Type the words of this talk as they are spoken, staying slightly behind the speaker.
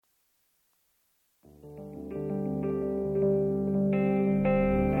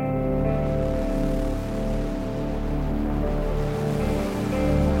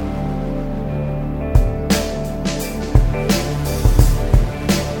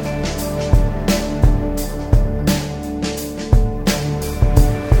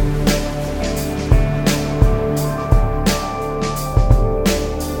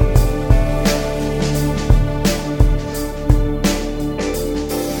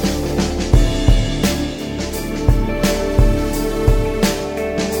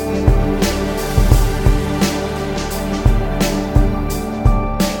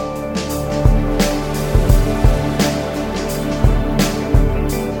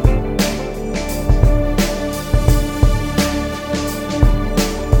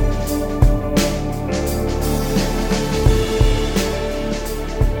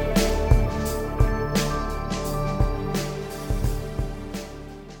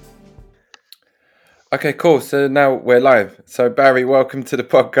Okay, cool. So now we're live. So Barry, welcome to the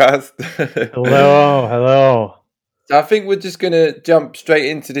podcast. Hello, hello. So I think we're just gonna jump straight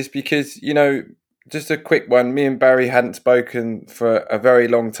into this because just a quick one. Me and Barry hadn't spoken for a very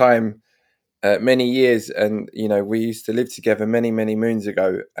long time, many years, and we used to live together many moons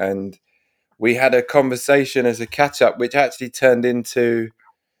ago, and we had a conversation as a catch up, which actually turned into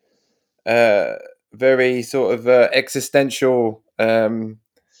uh, very sort of existential.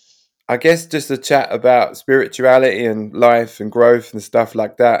 I guess just a chat about spirituality and life and growth and stuff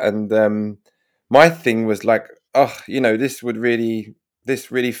like that. And my thing was like, oh, this really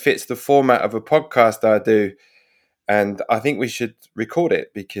fits the format of a podcast I do, and I think we should record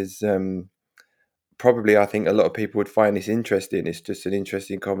it because probably I think a lot of people would find this interesting. It's just an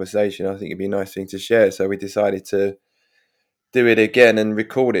interesting conversation. I think it'd be a nice thing to share. So we decided to do it again and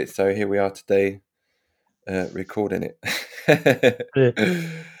record it. So here we are today, recording Uh,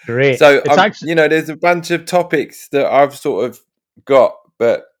 it. Great. So It's actually, there's a bunch of topics that I've sort of got,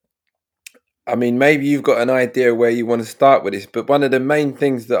 but I mean, maybe you've got an idea where you want to start with this. But one of the main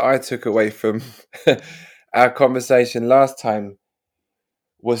things that I took away from our conversation last time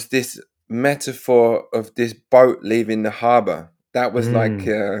was this metaphor of this boat leaving the harbor. That was like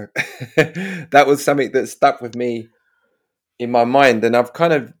mm, that was something that stuck with me in my mind, and I've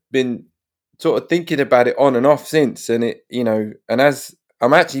kind of been sort of thinking about it on and off since. And and as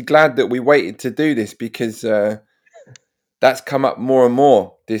I'm actually glad that we waited to do this because that's come up more and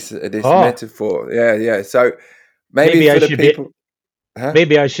more. This oh, metaphor, yeah. So maybe maybe I for the should be, people, huh?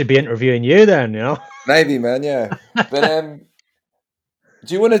 maybe I should be interviewing you then. Maybe, man, yeah. But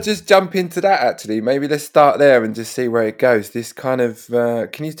do you want to just jump into that? Actually, maybe let's start there and just see where it goes. This kind of,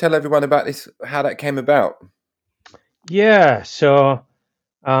 can you tell everyone about this? How that came about? Yeah. So,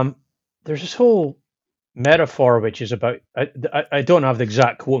 um, there's this whole metaphor which is about. I don't have the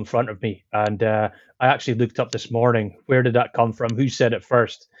exact quote in front of me, and I actually looked up this morning. Where did that come from? Who said it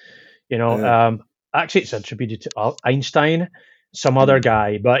first? You know, Uh, um, Actually, it's attributed to Einstein, some other mm,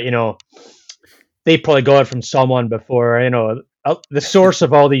 guy, but they probably got it from someone before. The source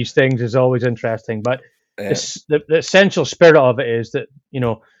of all these things is always interesting, but yeah. the essential spirit of it is that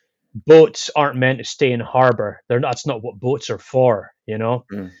boats aren't meant to stay in harbor. That's not what boats are for.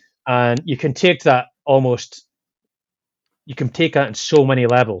 Mm, And you can take that almost. You can take that in so many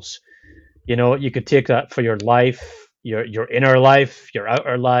levels. You could take that for your life, your inner life, your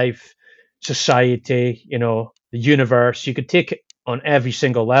outer life, society. The universe. You could take it on every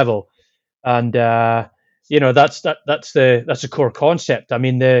single level, and that's the core concept. I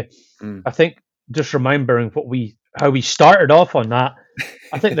mean, mm. I think just remembering how we started off on that.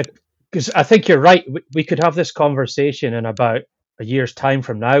 I think that because I think you're right. We could have this conversation in about a year's time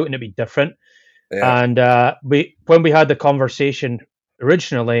from now, and it'd be different. Yeah, And we when we had the conversation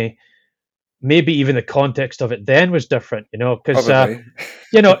originally, maybe even the context of it then was different. Because probably.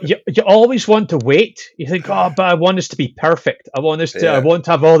 you always want to wait. You think, oh, but I want this to be perfect. I Yeah, want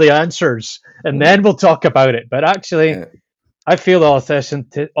to have all the answers, and mm, then we'll talk about it. But actually, yeah, I feel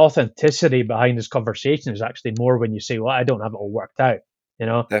the authenticity behind this conversation is actually more when you say, well, I don't have it all worked out, you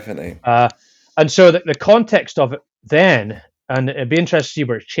know? definitely. Uh, and so the context of it then, and it'd be interesting to see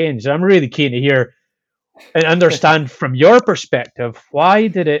where it changed. I'm really keen to hear and understand from your perspective, why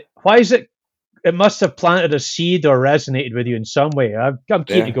is it must have planted a seed or resonated with you in some way. I'm keen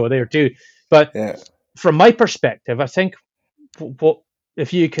to Yeah, go there too. But yeah. from my perspective, I think what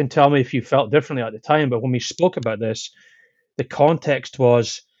if you can tell me if you felt differently at the time, but when we spoke about this, the context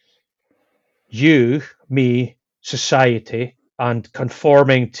was you, me, society, and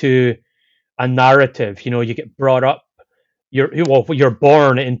conforming to a narrative. You get brought up, you're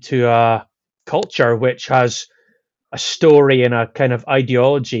born into a culture which has a story and a kind of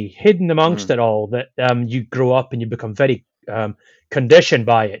ideology hidden amongst Mm, it all that you grow up and you become very conditioned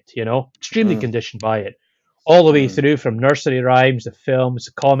by it, extremely mm, conditioned by it, all the way mm. through from nursery rhymes, the films,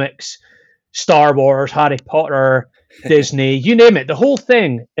 the comics, Star Wars, Harry Potter, Disney, you name it, the whole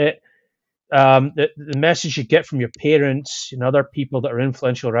thing. The message you get from your parents and other people that are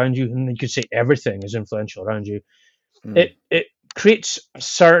influential around you, and you could say everything is influential around you. Mm. It creates a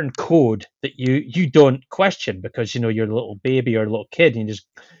certain code that you don't question because you're a little baby or a little kid, and you just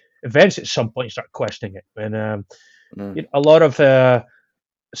eventually at some point you start questioning it. And Mm, a lot of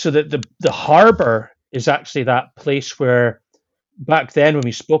so that the harbor is actually that place where back then when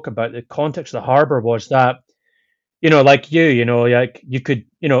we spoke about the context of the harbor was that like like you could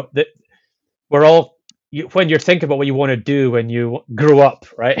that we're all when you're thinking about what you want to do when you grow up,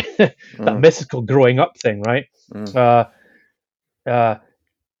 right? That mm, mythical growing up thing, right? mm, uh, uh,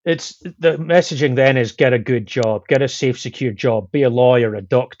 it's the messaging then is get a good job, get a safe, secure job, be a lawyer, a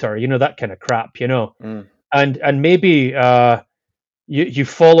doctor, that kind of crap, Mm, and maybe you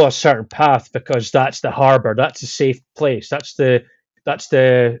follow a certain path because that's the harbor, that's a safe place, that's the that's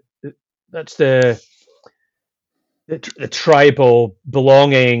the tribal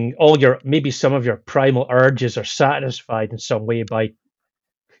belonging. All your maybe some of your primal urges are satisfied in some way by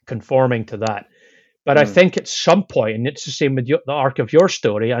conforming to that. But I mm, think at some point, and it's the same with the arc of your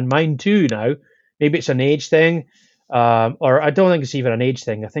story and mine too. Now, maybe it's an age thing, or I don't think it's even an age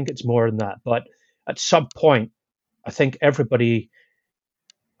thing. I think it's more than that. But at some point, I think everybody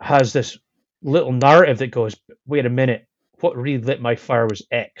has this little narrative that goes, "Wait a minute, what really lit my fire was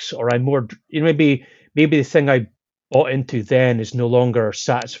X," or I'm more, maybe the thing I bought into then is no longer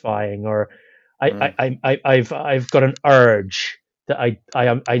satisfying, or mm. I've got an urge that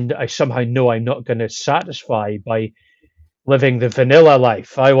I somehow know I'm not going to satisfy by living the vanilla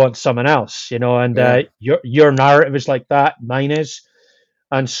life. I want someone else, and Yeah. your narrative is like that, mine is,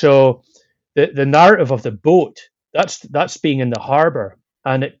 and so the narrative of the boat, that's being in the harbor,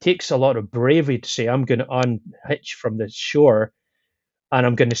 and it takes a lot of bravery to say I'm going to unhitch from the shore and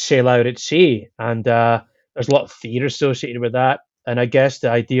I'm going to sail out at sea, and there's a lot of fear associated with that, and I guess the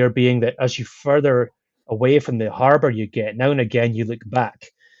idea being that as you further away from the harbor you get, now and again you look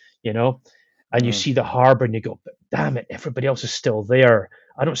back, you know and you Mm, see the harbor and you go, but damn it, everybody else is still there.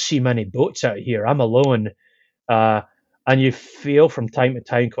 I don't see many boats out here, I'm alone. uh, and you feel from time to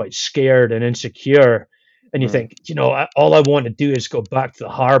time quite scared and insecure. And you mm. think, all I want to do is go back to the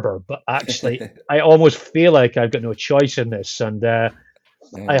harbor, but actually, I almost feel like I've got no choice in this, and I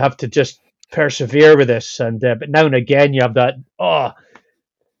Yeah. have to just persevere with this. And but now and again, you have that,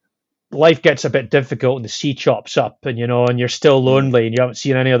 life gets a bit difficult, and the sea chops up, and you're still Mm. lonely, and you haven't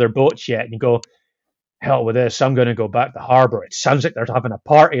seen any other boats yet, and you go, hell with this, I'm going to go back to harbor. It sounds like they're having a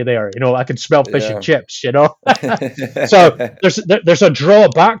party there. I can smell fish and Yeah. chips. So there's a draw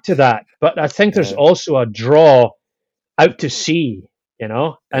back to that, but I think there's Yeah. also a draw out to sea. And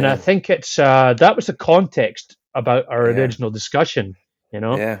I Yeah. think it's that was the context about our Yeah. original discussion. You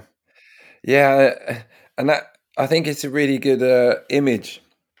know, Yeah. Yeah. And that, I think it's a really good image,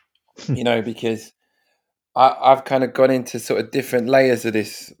 because I've kind of gone into sort of different layers of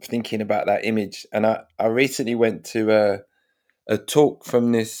this, thinking about that image. And I recently went to a talk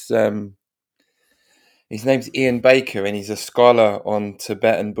from this, his name's Ian Baker, and he's a scholar on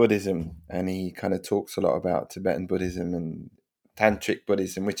Tibetan Buddhism. And he kind of talks a lot about Tibetan Buddhism and Tantric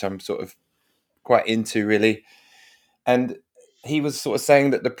Buddhism, which I'm sort of quite into, really. And he was sort of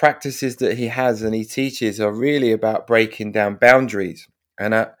saying that the practices that he has and he teaches are really about breaking down boundaries.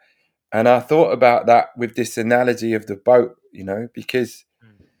 And I thought about that with this analogy of the boat, because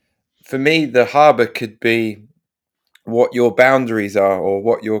for me the harbor could be what your boundaries are, or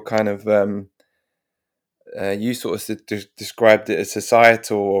what your kind of you sort of described it as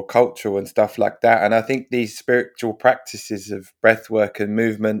societal or cultural and stuff like that. And I think these spiritual practices of breath work and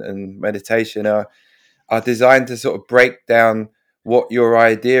movement and meditation are designed to sort of break down what your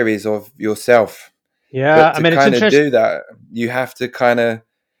idea is of yourself. yeah. But I to mean, it's kind of interesting. do that, you have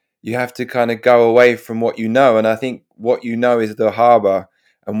to kind of go away from what you know. And I think what you know is the harbor,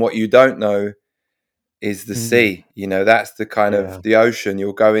 and what you don't know is the Mm, sea. That's the kind of yeah, the ocean.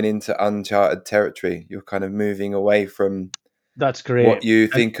 You're going into uncharted territory. You're kind of moving away from that's what great. you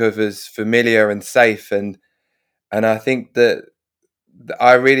And think of as familiar and safe. And I think that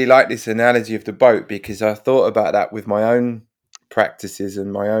I really like this analogy of the boat, because I thought about that with my own practices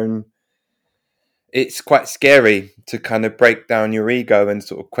and my own. It's quite scary to kind of break down your ego and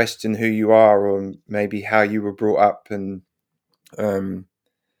sort of question who you are, or maybe how you were brought up, and um,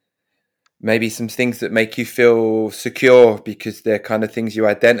 maybe some things that make you feel secure because they're kind of things you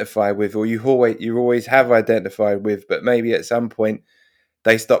identify with, or you always have identified with, but maybe at some point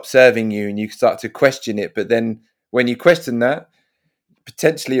they stop serving you and you start to question it. But then when you question that,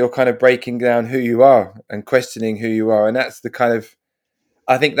 potentially you're kind of breaking down who you are and questioning who you are. And that's the kind of,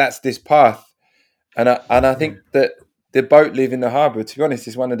 I think that's this path. And I think mm, that the boat leaving the harbour, to be honest,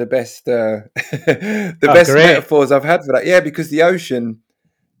 is one of the best the oh, best great. metaphors I've had for that. Yeah, because the ocean,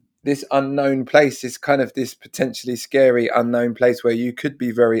 this unknown place, is kind of this potentially scary unknown place where you could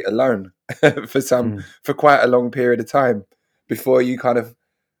be very alone Mm, for quite a long period of time before you kind of,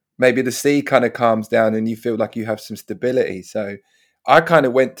 maybe the sea kind of calms down and you feel like you have some stability. So I kind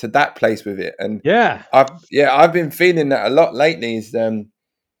of went to that place with it. And yeah. I've been feeling that a lot lately, is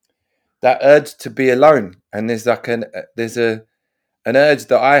that urge to be alone. And there's an urge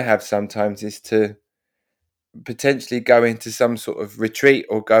that I have sometimes, is to potentially go into some sort of retreat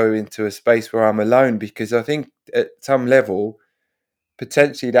or go into a space where I'm alone, because I think at some level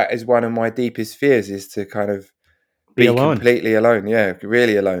potentially that is one of my deepest fears, is to kind of Be be alone. completely alone. Yeah,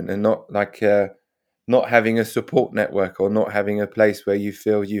 really alone, and not like not having a support network, or not having a place where you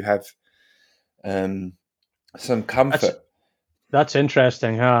feel you have some That's comfort. that's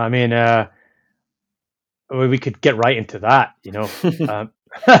interesting, huh? I mean, we could get right into that,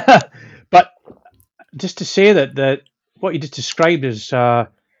 but just to say that what you just described is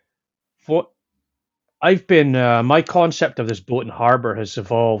what I've been. My concept of this boat and harbour has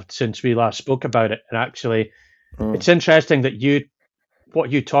evolved since we last spoke about it, and actually, it's interesting that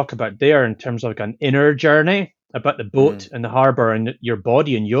what you talk about there in terms of like an inner journey about the boat and the harbour and your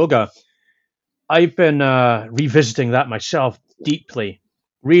body and yoga. I've been revisiting that myself deeply,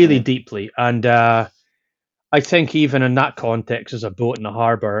 really deeply, and I think even in that context, there's a boat and a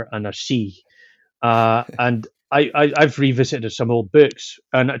harbour and a sea, and I've revisited some old books,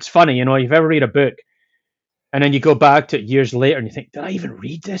 and it's funny, you've ever read a book and then you go back to it years later and you think, did I even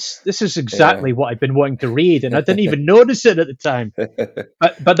read this? This is Yeah. exactly what I've been wanting to read, and I didn't even notice it at the time.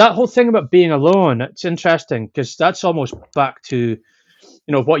 But that whole thing about being alone, it's interesting because that's almost back to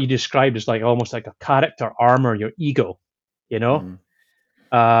what you described as like almost like a character armor, your ego, you know.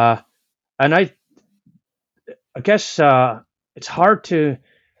 And I guess it's hard to.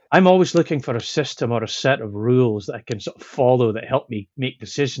 I'm always looking for a system or a set of rules that I can sort of follow that help me make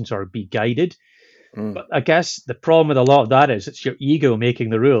decisions or be guided. But I guess the problem with a lot of that is it's your ego making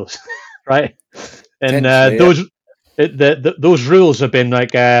the rules, right? And Potentially, those rules have been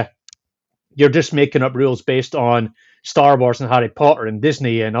like you're just making up rules based on Star Wars and Harry Potter and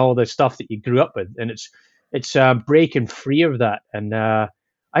Disney and all the stuff that you grew up with, and it's breaking free of that. And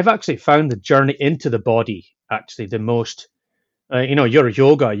I've actually found the journey into the body actually the most. You're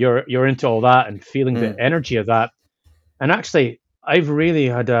yoga, you're into all that and feeling the energy of that. And actually, I've really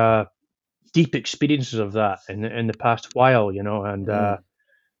had deep experiences of that in the past while, and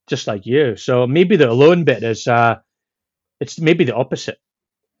just like you. So maybe the alone bit is it's maybe the opposite.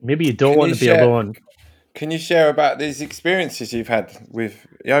 Maybe you don't Can want you to be share? alone. Can you share about these experiences you've had with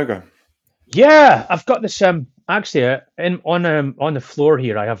yoga? Yeah, I've got this. Actually, on the floor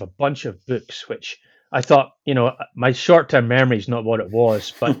here, I have a bunch of books, which I thought, my short-term memory is not what it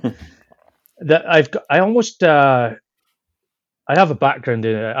was, but that I've got. I almost. I have a background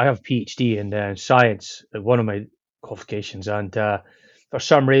in. I have a PhD in science, one of my qualifications, and for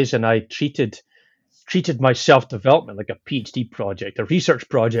some reason, I treated my self development like a PhD project, a research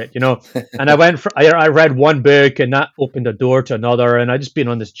project, And I read one book, and that opened a door to another, and I just been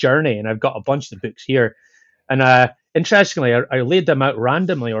on this journey, and I've got a bunch of books here, and interestingly, I laid them out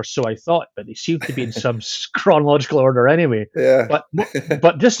randomly, or so I thought, but they seem to be in some chronological order anyway. Yeah.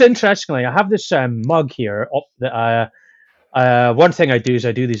 But just interestingly, I have this mug here that one thing I do is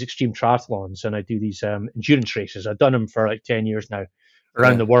I do these extreme triathlons, and I do these endurance races. I've done them for like 10 years now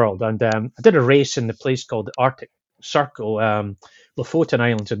around the world. And I did a race in the place called the Arctic Circle, Lofoten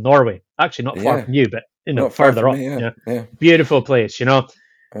Islands in Norway. Actually, not far from you, but Not far further from up. me. Yeah. Beautiful place,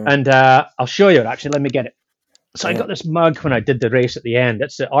 And I'll show you it. Actually, let me get it. So I got this mug when I did the race at the end.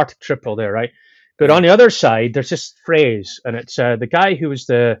 That's the Arctic Triple there, right? But on the other side, there's this phrase, and it's the guy who was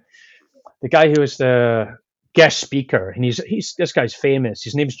the guest speaker, and he's this guy's famous.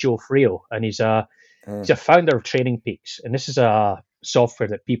 His name's Joe Frio, and he's a founder of Training Peaks, and this is a software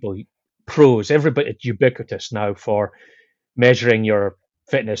that pros, everybody, it's ubiquitous now for measuring your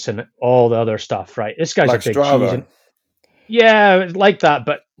fitness and all the other stuff, right? This guy's like a big Strava. cheese. Yeah, like that,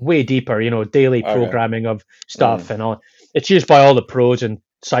 but way deeper, daily programming of stuff and all. It's used by all the pros and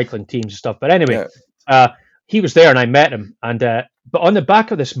cycling teams and stuff. But anyway, he was there and I met him. And but on the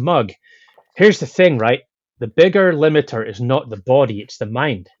back of this mug, here's the thing, right? The bigger limiter is not the body, it's the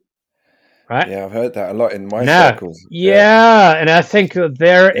mind. Right? Yeah, I've heard that a lot in my circles. Yeah, and I think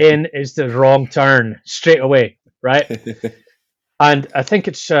therein is the wrong turn straight away, right? And I think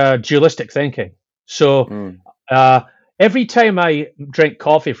it's dualistic thinking. So every time I drink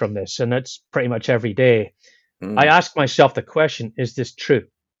coffee from this, and it's pretty much every day, I ask myself the question, is this true?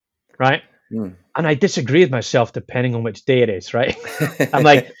 Right? And I disagree with myself depending on which day it is, right? I'm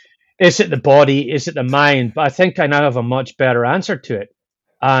like, is it the body? Is it the mind? But I think I now have a much better answer to it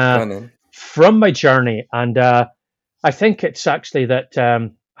from my journey. And I think it's actually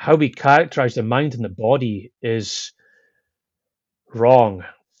that how we characterize the mind and the body is wrong.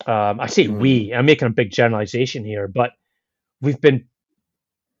 I say we, I'm making a big generalization here, but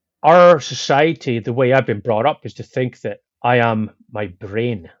our society, the way I've been brought up is to think that I am my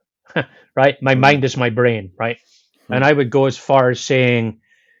brain, right? My mind is my brain, right? And I would go as far as saying,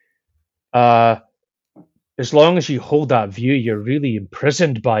 as long as you hold that view, you're really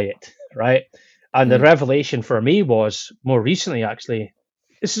imprisoned by it, right? And the revelation for me was more recently, actually,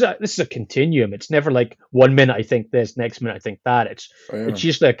 this is a continuum. It's never like 1 minute I think this, next minute I think that. It's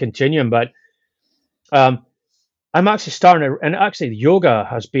usually a continuum. But I'm actually starting to, and actually yoga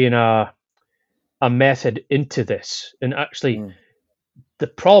has been a method into this. And actually, the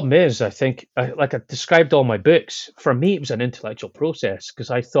problem is, I think, like I described all my books, for me, it was an intellectual process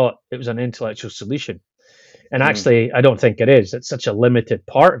because I thought it was an intellectual solution. And actually, I don't think it is. It's such a limited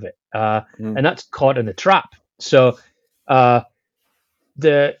part of it. And that's caught in the trap. So, I'm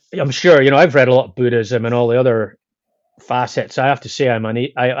sure, I've read a lot of Buddhism and all the other facets. I have to say, I'm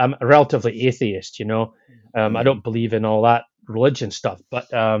a relatively atheist, I don't believe in all that religion stuff, but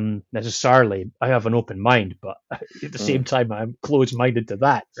necessarily I have an open mind, but at the same time I'm closed-minded to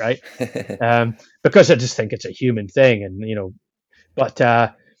that, right? Because I just think it's a human thing, and but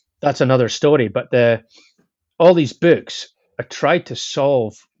that's another story. But all these books, I tried to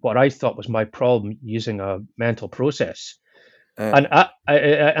solve what I thought was my problem using a mental process, and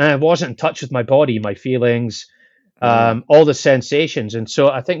I wasn't in touch with my body, my feelings, all the sensations, and so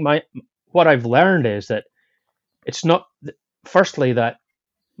I think what I've learned is that it's not, firstly, that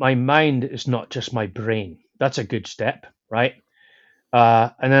my mind is not just my brain. That's a good step, right?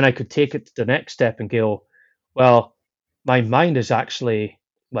 And then I could take it to the next step and go, well, my mind is actually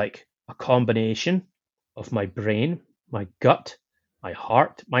like a combination of my brain, my gut, my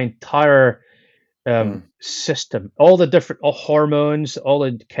heart, my entire system, all the different hormones, all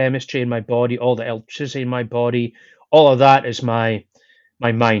the chemistry in my body, all the electricity in my body, all of that is my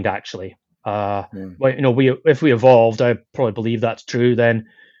mind, actually. Well, if we evolved, I probably believe that's true. Then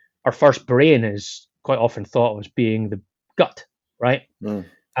our first brain is quite often thought of as being the gut, right? And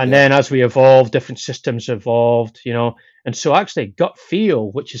then as we evolve, different systems evolved, and so actually gut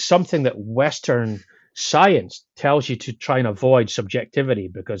feel, which is something that Western science tells you to try and avoid subjectivity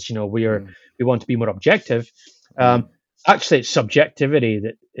because we want to be more objective. Actually, it's subjectivity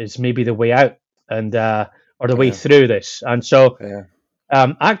that is maybe the way out and or the way through this. And so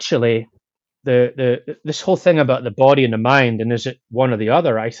actually, this whole thing about the body and the mind, and is it one or the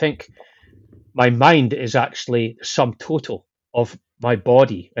other? I think my mind is actually the sum total of my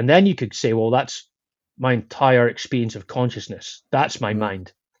body, and then you could say, well, that's my entire experience of consciousness. That's my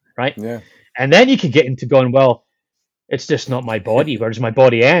mind, right? Yeah. And then you could get into going, well, it's just not my body. Where does my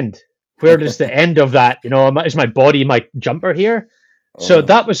body end? Where does the end of that? Is my body my jumper here? So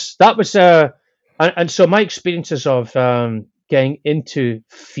that was and so my experiences of getting into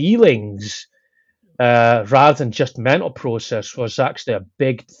feelings rather than just mental process was actually a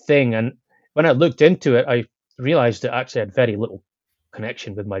big thing. And when I looked into it, I realized that actually I had very little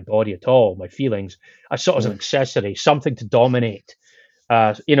connection with my body at all, my feelings. I saw it as an accessory, something to dominate.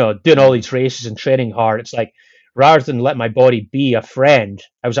 Doing all these races and training hard, it's like rather than let my body be a friend,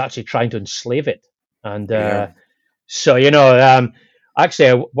 I was actually trying to enslave it. And so,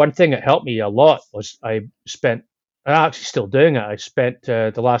 actually, one thing that helped me a lot was I'm actually still doing it. I spent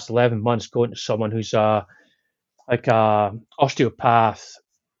the last 11 months going to someone who's like a osteopath,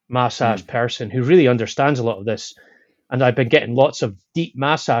 massage person who really understands a lot of this. And I've been getting lots of deep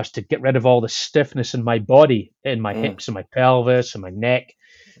massage to get rid of all the stiffness in my body, in my hips and my pelvis and my neck,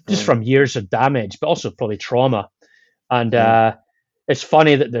 just from years of damage, but also probably trauma. And it's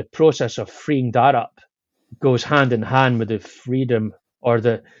funny that the process of freeing that up goes hand in hand with the freedom or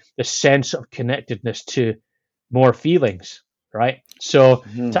the sense of connectedness to more feelings, right? So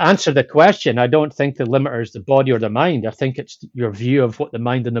to answer the question, I don't think the limiter is the body or the mind. I think it's your view of what the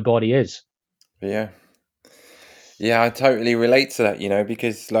mind and the body is. Yeah, I totally relate to that,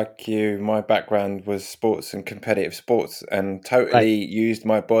 because like you, my background was sports and competitive sports and totally used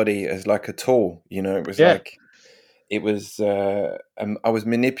my body as like a tool, it was like, it was, I was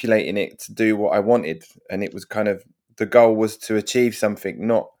manipulating it to do what I wanted. And it was kind of, the goal was to achieve something,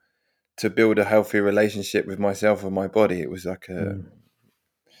 not to build a healthy relationship with myself and my body. It was like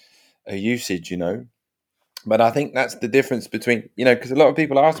a usage, but I think that's the difference between, because a lot of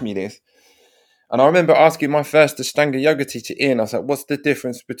people ask me this. And I remember asking my first Ashtanga yoga teacher, Ian, I was like, what's the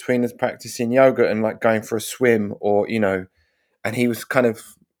difference between us practicing yoga and like going for a swim or, and he was kind of,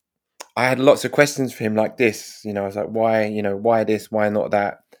 I had lots of questions for him like this, I was like, why this, why not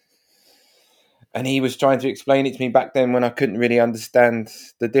that? And he was trying to explain it to me back then when I couldn't really understand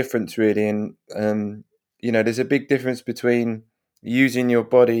the difference really. And, there's a big difference between using your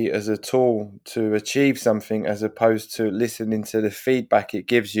body as a tool to achieve something as opposed to listening to the feedback it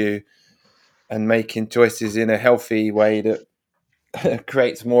gives you and making choices in a healthy way that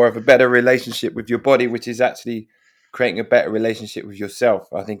creates more of a better relationship with your body, which is actually creating a better relationship with yourself.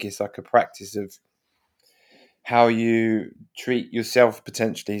 I think it's like a practice of how you treat yourself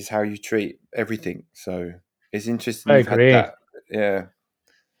potentially is how you treat everything. So it's interesting I you've had agree. that. Yeah.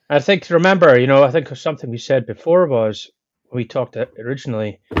 I think, remember, I think something we said before was, we talked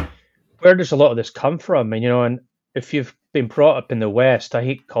originally, where does a lot of this come from? And if you've been brought up in the West, I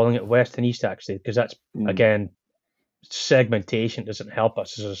hate calling it West and East actually, because that's, Mm, again, segmentation doesn't help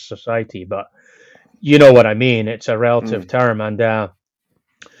us as a society, but you know what I mean. It's a relative mm, term. And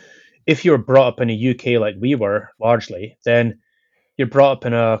if you're brought up in the UK like we were largely, then you're brought up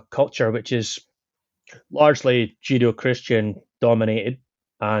in a culture which is largely Judeo-Christian dominated,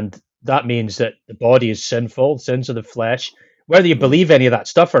 and that means that the body is sinful, sins of the flesh. Whether you mm, believe any of that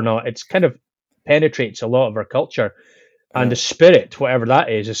stuff or not, it's kind of penetrates a lot of our culture. And yeah. the spirit, whatever that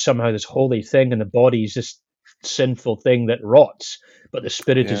is somehow this holy thing, and the body is this sinful thing that rots, but the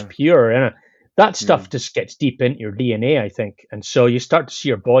spirit is Yeah. pure. And that stuff Mm, just gets deep into your DNA, I think. And so you start to see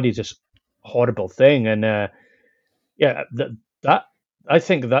your body as this horrible thing. And yeah, that I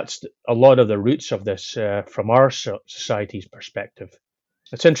think that's a lot of the roots of this from our society's perspective.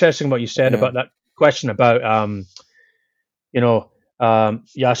 It's interesting what you said yeah. about that question about you know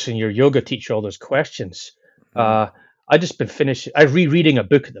you asking your yoga teacher all those questions. Mm, Uh, I just been finishing. I'm rereading a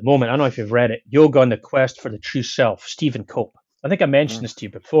book at the moment. I don't know if you've read it. Yoga on the Quest for the True Self, Stephen Cope. I think I mentioned mm, this to you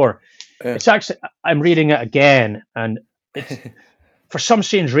before. yeah. It's actually I'm reading it again, and it's for some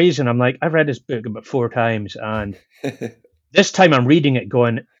strange reason I'm like I've read this book about 4 times, and this time I'm reading it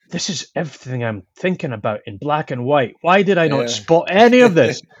going, this is everything I'm thinking about in black and white. Why did I not Yeah. spot any of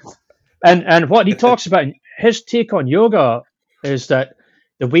this? And what he talks about, his take on yoga is that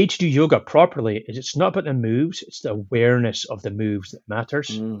the way to do yoga properly is it's not about the moves, it's the awareness of the moves that matters.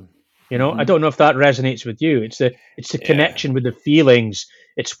 Mm, I hmm. don't know if that resonates with you. It's the Yeah. connection with the feelings.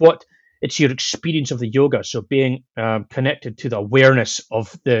 It's your experience of the yoga. So being connected to the awareness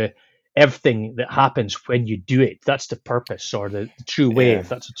of the everything that happens when you do it. That's the purpose or the true way, Yeah. if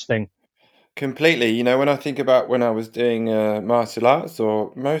that's such thing. Completely. When I think about when I was doing martial arts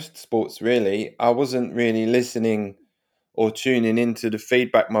or most sports, really, I wasn't really listening or tuning into the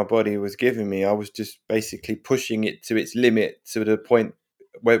feedback my body was giving me. I was just basically pushing it to its limit to the point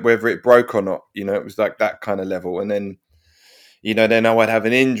whether it broke or not. It was like that kind of level. And then, then I would have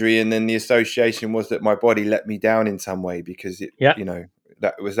an injury, and then the association was that my body let me down in some way because Yeah.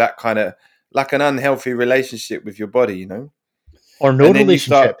 that was that kind of like an unhealthy relationship with your body. Or no And then you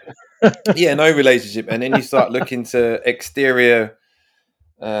start, relationship. yeah, no relationship, and then you start looking to exterior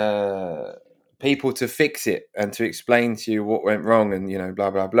uh, people to fix it and to explain to you what went wrong, and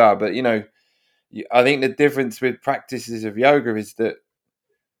blah blah blah. But I think the difference with practices of yoga is that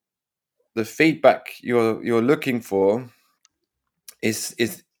the feedback you're looking for is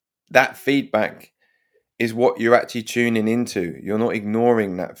that feedback is what you're actually tuning into. You're not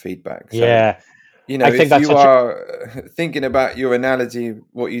ignoring that feedback. So Yeah. I think if that's you such a are thinking about your analogy,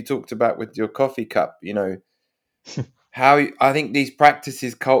 what you talked about with your coffee cup, I think these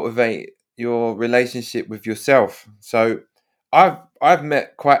practices cultivate your relationship with yourself. So I've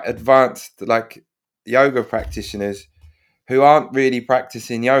met quite advanced like yoga practitioners who aren't really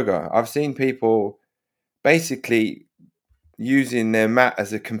practicing yoga. I've seen people basically using their mat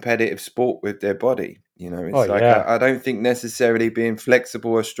as a competitive sport with their body. oh It's like yeah. I don't think necessarily being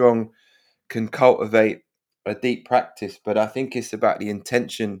flexible or strong can cultivate a deep practice, but I think it's about the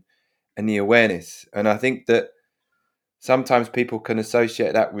intention and the awareness. And I think that sometimes people can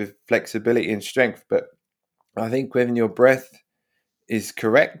associate that with flexibility and strength, but I think when your breath is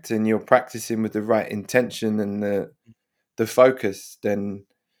correct and you're practicing with the right intention and the focus, then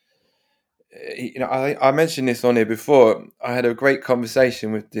I mentioned this on here before. I had a great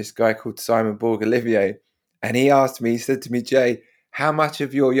conversation with this guy called Simon Borg Olivier, and he asked me, he said to me, Jay, how much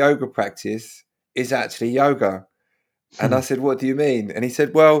of your yoga practice is actually yoga? And I said, what do you mean? And he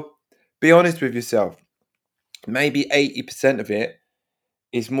said, well, be honest with yourself. Maybe 80% of it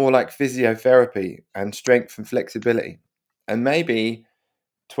is more like physiotherapy and strength and flexibility. And maybe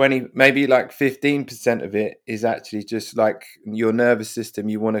like 15% of it is actually just like your nervous system.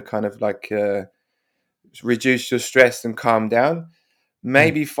 You want to kind of like reduce your stress and calm down.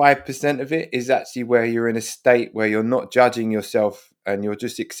 Maybe 5% of it is actually where you're in a state where you're not judging yourself and you're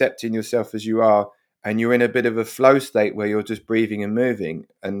just accepting yourself as you are. And you're in a bit of a flow state where you're just breathing and moving.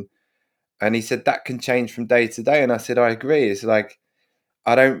 And he said that can change from day to day. And I said, I agree. It's like,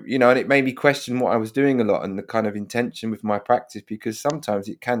 I don't, and it made me question what I was doing a lot and the kind of intention with my practice, because sometimes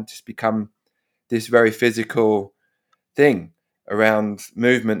it can just become this very physical thing around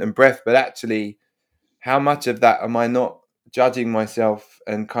movement and breath. But actually, how much of that am I not judging myself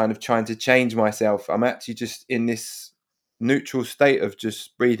and kind of trying to change myself? I'm actually just in this neutral state of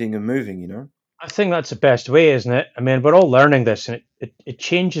just breathing and moving. I think that's the best way, isn't it? I mean, we're all learning this, and it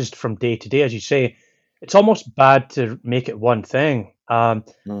changes from day to day, as you say. It's almost bad to make it one thing.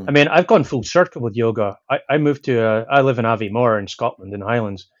 I Mm, mean, I've gone full circle with yoga. I moved to, I live in Aviemore in Scotland, in the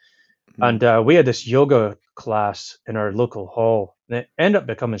Highlands, and mm, we had this yoga class in our local hall. And it ended up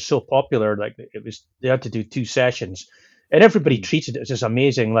becoming so popular, like it was, they had to do 2 sessions, and everybody mm. treated it as this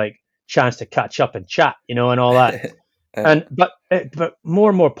amazing, like, chance to catch up and chat, and all that. Yeah, And but more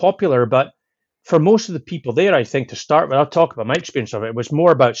and more popular. But for most of the people there, I think to start with, I'll talk about my experience of it. It was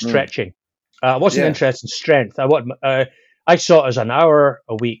more about mm, stretching. I wasn't yeah, interested in strength. I saw it as an hour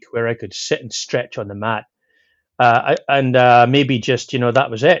a week where I could sit and stretch on the mat, and maybe just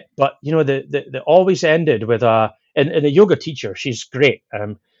that was it. But the always ended with and the yoga teacher, she's great.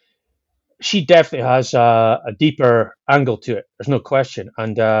 She definitely has a deeper angle to it. There's no question.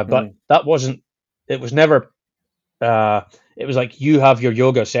 And but mm, that wasn't. It was never uh, it was like you have your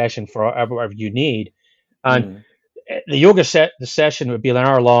yoga session for whatever you need, and mm, the session would be an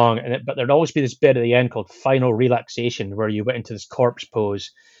hour long, but there'd always be this bit at the end called final relaxation, where you went into this corpse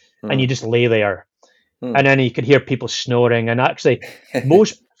pose and you mm, just lay there, and mm. then you could hear people snoring. And actually,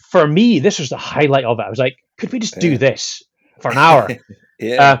 most for me, this was the highlight of it. I was like, could we just do Yeah. this for an hour?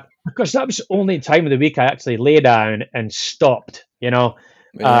 Yeah, Because that was the only time of the week I actually lay down and stopped.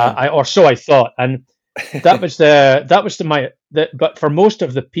 yeah. Or so I thought, and that was but for most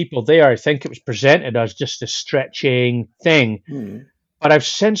of the people there, I think it was presented as just a stretching thing. Mm, But I've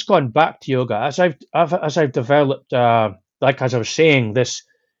since gone back to yoga as I've developed, like as I was saying, this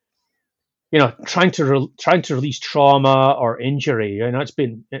trying to release trauma or injury. It's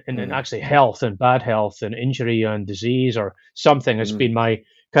been in mm, actually health and bad health and injury and disease or something. It's mm, been my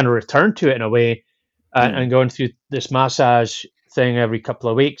kind of return to it in a way, and mm, going through this massage thing every couple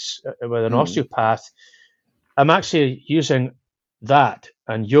of weeks with an mm, osteopath. I'm actually using that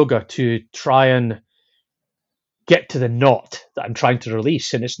and yoga to try and get to the knot that I'm trying to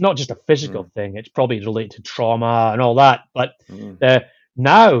release. And it's not just a physical mm, thing, it's probably related to trauma and all that. But mm, uh,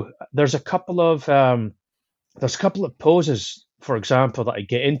 now there's a couple of poses, for example, that I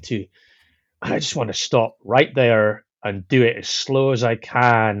get into, and I just want to stop right there and do it as slow as I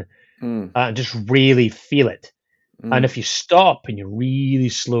can mm, and just really feel it. And mm, if you stop and you really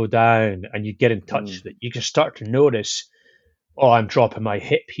slow down and you get in touch mm, with it, you can start to notice, oh, I'm dropping my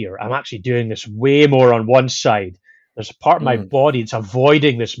hip here. I'm actually doing this way more on one side. There's a part of my mm. body that's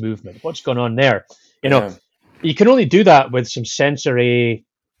avoiding this movement. What's going on there? You know, Yeah. you can only do that with some sensory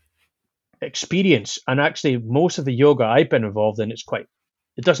experience. And actually, most of the yoga I've been involved in,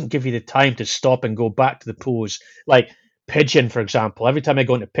 it doesn't give you the time to stop and go back to the pose. Like pigeon, for example. Every time I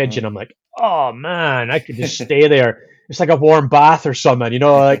go into pigeon, Mm. I'm like, oh man, I could just stay there. It's like a warm bath or something,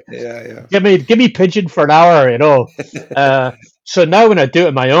 like Yeah, yeah. give me pigeon for an hour. Uh, so now when I do it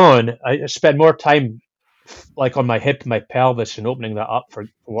on my own, I spend more time like on my hip, my pelvis, and opening that up for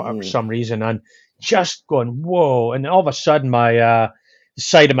whatever Mm, some reason, and just going whoa, and all of a sudden my the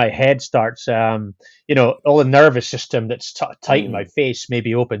side of my head starts, all the nervous system that's tight in my mm. face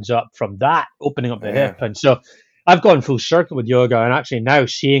maybe opens up from that opening up the hip, Yeah, and so I've gone full circle with yoga, and actually now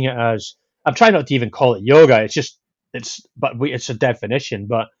seeing it as I'm trying not to even call it yoga. It's a definition,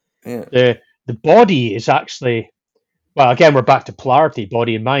 but yeah. the body is actually, well, again, we're back to polarity,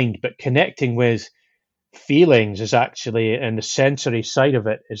 body and mind, but connecting with feelings is actually, and the sensory side of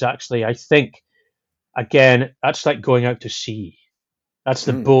it is actually, I think, again, that's like going out to sea. That's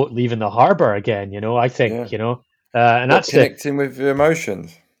the Mm, boat leaving the harbor again, I think, yeah. and What, that's the, connecting with your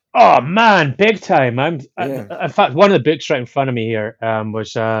emotions? oh man, big time. Yeah. In fact, one of the books right in front of me here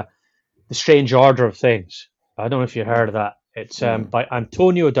was The Strange Order of Things. I don't know if you heard Mm, of that. It's mm, by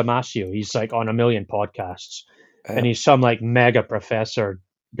Antonio Damasio. He's like on a million podcasts, and yeah. he's some like mega professor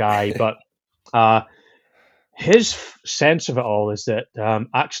guy. But uh, his sense of it all is that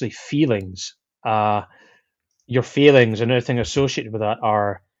actually uh, your feelings and everything associated with that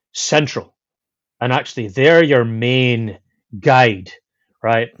are central, and actually they're your main guide,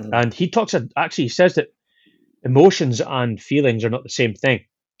 right? Mm, And he says that emotions and feelings are not the same thing.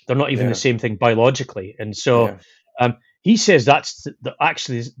 They're not even the yeah, same thing biologically. And so yeah. he says that's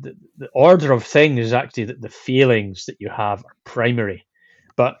actually the order of things is actually that the feelings that you have are primary.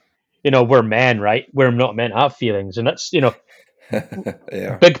 But we're men, right? We're not meant to have feelings, and that's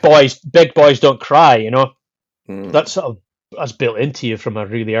Yeah. big boys don't cry. Mm, That's sort of that's built into you from a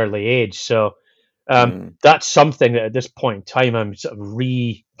really early age. So mm, that's something that at this point in time I'm sort of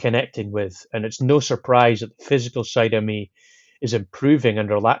reconnecting with, and it's no surprise that the physical side of me is improving and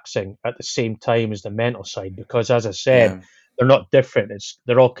relaxing at the same time as the mental side, because as I said, yeah. they're not different.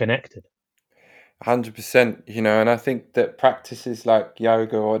 They're all connected. 100%, and I think that practices like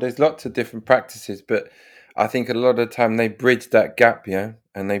yoga, or there's lots of different practices, but I think a lot of the time they bridge that gap,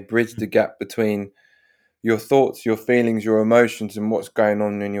 and they bridge the gap between your thoughts, your feelings, your emotions, and what's going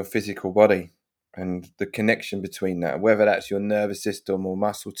on in your physical body, and the connection between that, whether that's your nervous system or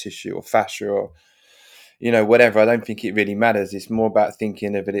muscle tissue or fascia or whatever. I don't think it really matters. It's more about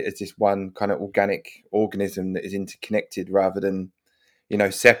thinking of it as this one kind of organic organism that is interconnected, rather than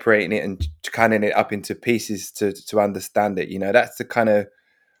separating it and cutting it up into pieces to understand it. That's the kind of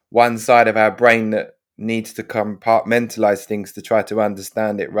one side of our brain that needs to compartmentalize things to try to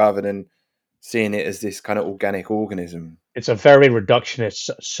understand it, rather than seeing it as this kind of organic organism. It's a very reductionist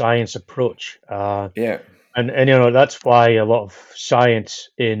science approach. Yeah. And that's why a lot of science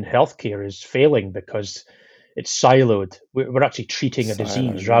in healthcare is failing, because it's siloed. We're actually treating a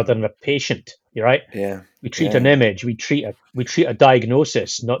disease rather than a patient. You're right. Yeah. We treat an image. We treat a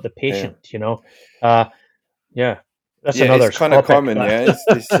diagnosis, not the patient. That's another. It's kind of common.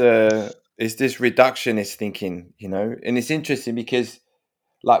 It's this reductionist thinking. And it's interesting because,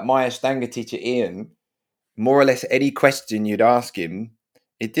 like my Ashtanga teacher Ian, more or less any question you'd ask him,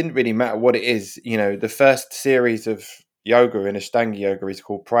 it didn't really matter what it is. The first series of yoga in Ashtanga yoga is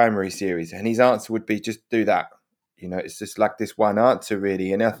called primary series, and his answer would be just do that. It's just like this one answer,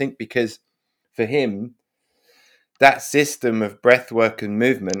 really. And I think because for him, that system of breath work and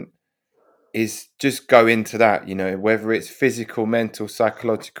movement is just go into that, whether it's physical, mental,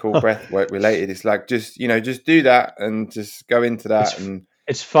 psychological, breath work related. It's like, just do that and just go into that.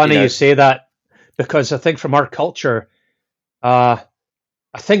 It's funny you say that, because I think from our culture, I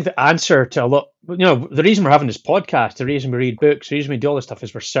think the answer to a lot, the reason we're having this podcast, the reason we read books, the reason we do all this stuff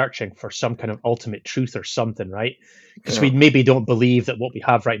is we're searching for some kind of ultimate truth or something, right? Because we maybe don't believe that what we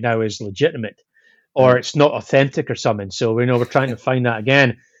have right now is legitimate, or it's not authentic or something. So we're trying to find that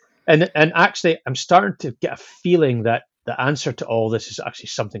again. And actually, I'm starting to get a feeling that the answer to all this is actually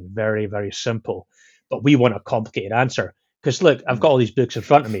something very, very simple, but we want a complicated answer. Because look, I've got all these books in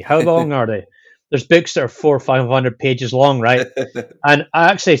front of me. How long are they? There's books that are 400 or 500 pages long, right? And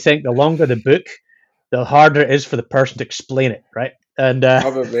I actually think the longer the book, the harder it is for the person to explain it, right? And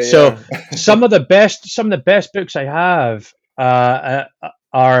probably, so some of the best books I have are,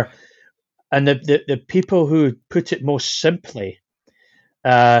 and the people who put it most simply,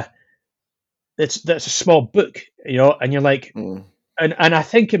 that's a small book, and you're like, and I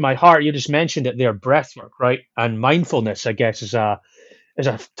think in my heart, you just mentioned it there, breath work, right? And mindfulness, I guess, is a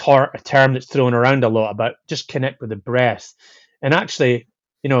term that's thrown around a lot about just connect with the breath. And actually,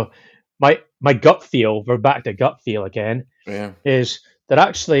 my gut feel, we're back to gut feel again, is that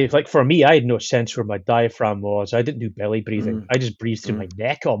actually, like for me, I had no sense where my diaphragm was. I didn't do belly breathing. I just breathed through my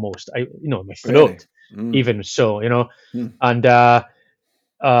neck almost. My throat, even so, and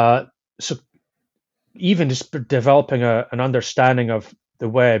so even just developing an understanding of the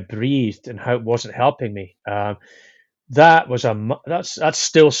way I breathed and how it wasn't helping me. That's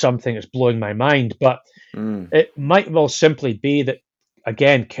still something that's blowing my mind, but it might well simply be that,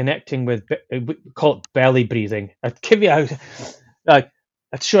 again, connecting with, we call it belly breathing. I'd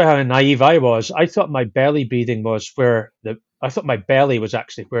show you how naive I was. I thought my belly breathing was I thought my belly was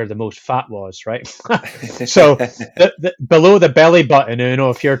actually where the most fat was, right? So below the belly button,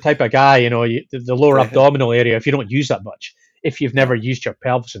 if you're a type of guy, the lower abdominal area, if you don't use that much, if you've never used your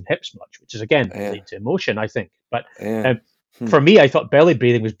pelvis and hips much, which is again related to emotion, I think. But for me, I thought belly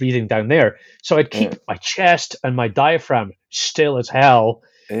breathing was breathing down there. So I'd keep my chest and my diaphragm still as hell,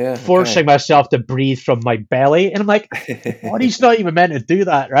 forcing myself to breathe from my belly. And I'm like, body's not even meant to do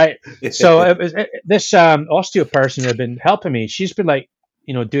that, right? So this osteo person who had been helping me, she's been like,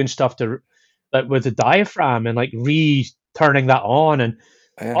 doing stuff with the diaphragm and like turning that on. And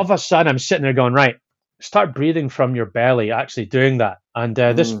all of a sudden I'm sitting there going, right, start breathing from your belly, actually doing that. And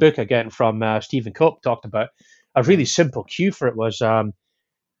this book, again, from Stephen Cope, talked about a really simple cue for it was, what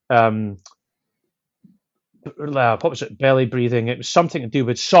was it? Belly breathing. It was something to do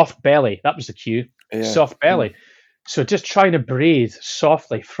with soft belly. That was the cue. Soft belly. So just trying to breathe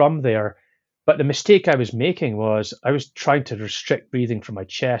softly from there. But the mistake I was making was I was trying to restrict breathing from my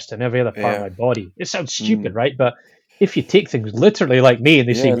chest and every other part of my body. It sounds stupid, right? But if you take things literally like me and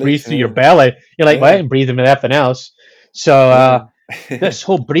they say breathe through your belly, you're like, well, I ain't breathing with anything else. So this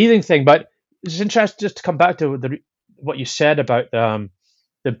whole breathing thing, but it's interesting just to come back to what you said about the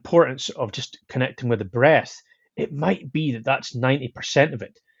importance of just connecting with the breath. It might be that's 90% of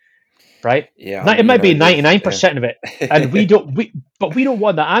it, right? Yeah, it might be 99% of it, and we don't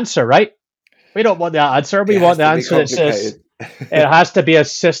want the answer, right? We don't want the answer. We want the answer that says it has to be a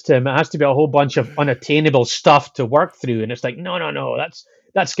system. It has to be a whole bunch of unattainable stuff to work through, and it's like no.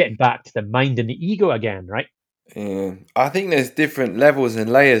 that's getting back to the mind and the ego again, right? Yeah. I think there's different levels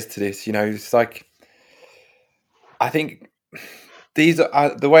and layers to this. It's like I think these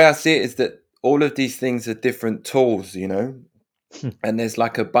are the way I see it is that all of these things are different tools. And there's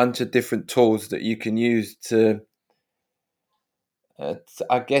like a bunch of different tools that you can use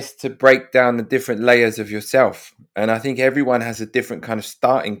I guess, to break down the different layers of yourself. And I think everyone has a different kind of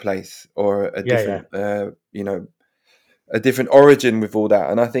starting place or a Yeah, yeah, different, a different origin with all that.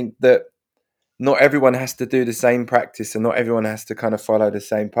 And I think that not everyone has to do the same practice and not everyone has to kind of follow the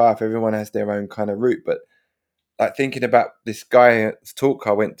same path. Everyone has their own kind of route. But like thinking about this guy's talk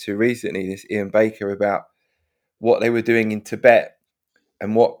I went to recently, this Ian Baker, about what they were doing in Tibet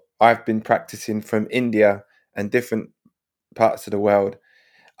and what I've been practicing from India and different parts of the world,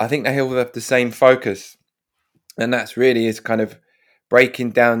 I think they all have the same focus. And that's really is kind of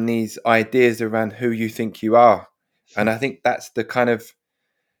breaking down these ideas around who you think you are. And I think that's the kind of,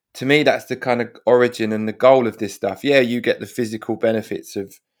 to me, that's the kind of origin and the goal of this stuff. Yeah, you get the physical benefits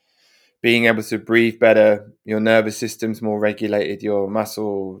of being able to breathe better, your nervous system's more regulated, your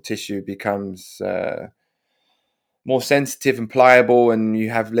muscle tissue becomes more sensitive and pliable, and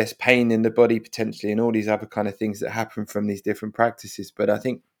you have less pain in the body potentially, and all these other kind of things that happen from these different practices. But I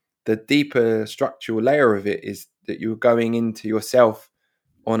think the deeper structural layer of it is that you're going into yourself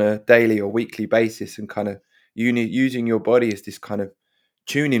on a daily or weekly basis and kind of using your body as this kind of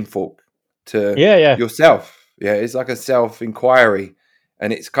tuning fork to yeah, yeah. yourself. Yeah, it's like a self inquiry,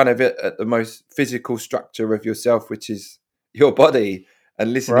 and it's kind of at the most physical structure of yourself, which is your body,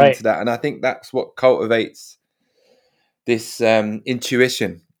 and listening Right. to that. And I think that's what cultivates this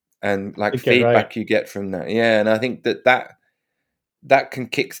intuition and I like think you're right. feedback you get from that. Yeah, and I think that can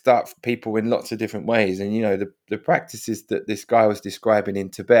kickstart people in lots of different ways. And the practices that this guy was describing in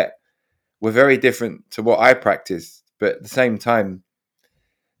Tibet were very different to what I practiced, but at the same time,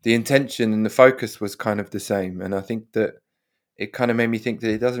 the intention and the focus was kind of the same. And I think that it kind of made me think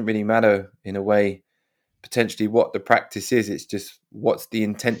that it doesn't really matter in a way potentially what the practice is. It's just what's the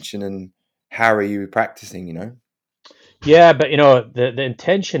intention and how are you practicing. Yeah, but the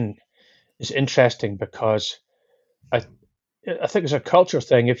intention is interesting because I I think it's a culture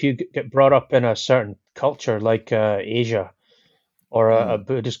thing. If you get brought up in a certain culture like Asia or a Mm,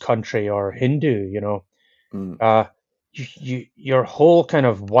 Buddhist country or Hindu, mm, uh, your whole kind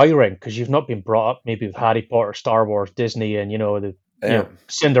of wiring, because you've not been brought up maybe with Harry Potter, Star Wars, Disney, and yeah,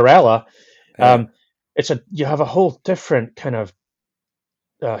 Cinderella. yeah. Um, you have a whole different kind of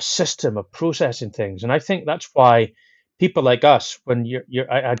system of processing things, and I think that's why people like us, when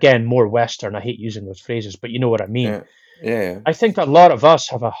again more Western, I hate using those phrases, but you know what I mean. Yeah, yeah, I think a lot of us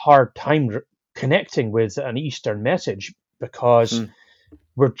have a hard time connecting with an Eastern message because mm,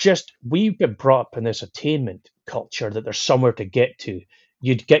 we've been brought up in this attainment culture that there's somewhere to get to.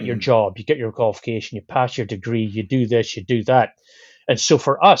 You'd get your mm, job, you get your qualification, you pass your degree, you do this, you do that. And so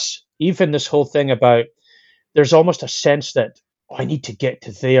for us, even this whole thing about there's almost a sense that, oh, I need to get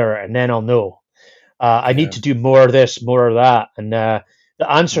to there and then I'll know. I need yeah. to do more of this, more of that. And the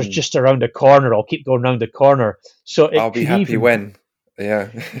answer's Mm. just around the corner. I'll keep going around the corner. So I'll it be could happy even be, when. Yeah,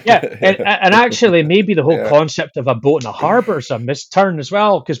 yeah. And actually, maybe the whole yeah, concept of a boat in a harbour is a misturn as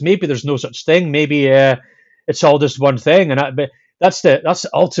well, because maybe there's no such thing. Maybe it's all just one thing. But that's the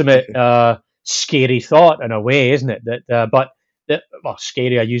ultimate scary thought in a way, isn't it? Well,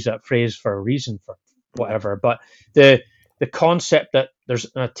 scary. I use that phrase for a reason, for whatever. But the the concept that there's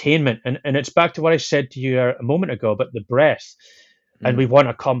an attainment, and it's back to what I said to you a moment ago about the breath, and we mm, want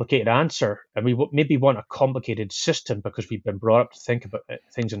a complicated answer, and we maybe want a complicated system because we've been brought up to think about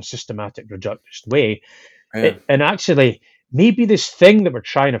things in a systematic, reductionist way. yeah, And actually, maybe this thing that we're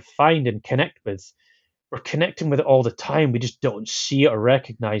trying to find and connect with, we're connecting with it all the time. We just don't see it or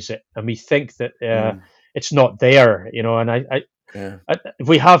recognize it, and we think that mm, it's not there, And yeah,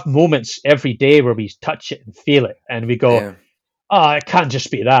 we have moments every day where we touch it and feel it, and we go, yeah, "Oh, it can't just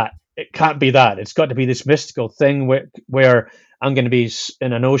be that. It can't be that. It's got to be this mystical thing where I'm going to be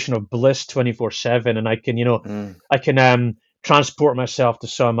in an ocean of bliss 24/7, and I can, mm. I can transport myself to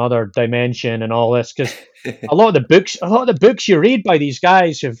some other dimension and all this." Because a lot of the books you read by these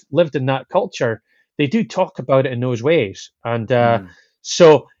guys who've lived in that culture, they do talk about it in those ways, and Mm,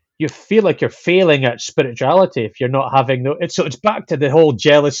 so you feel like you're failing at spirituality if you're not having no. So it's back to the whole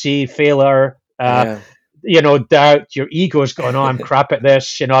jealousy, failure. yeah, Doubt, your ego's going, oh, I'm crap at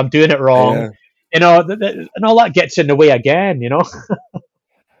this, I'm doing it wrong, yeah, and all that gets in the way again.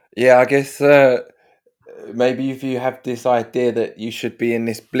 yeah. I guess maybe if you have this idea that you should be in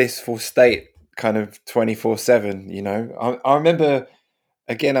this blissful state, kind of 24/7. I remember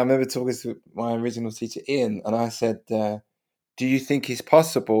again. I remember talking to my original teacher Ian, and I said, "Do do you think it's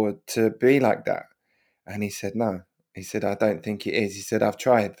possible to be like that? And he said, no. He said, I don't think it is. He said, I've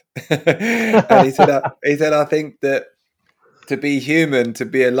tried. And he said, I think that to be human, to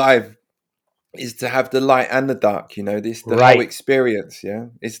be alive, is to have the light and the dark. This the whole Right. experience. Yeah,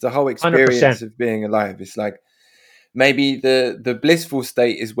 it's the whole 100%. experience of being alive. It's like maybe the blissful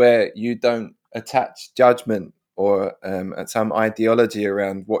state is where you don't attach judgment or some ideology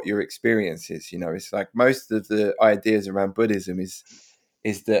around what your experience is. It's like most of the ideas around Buddhism is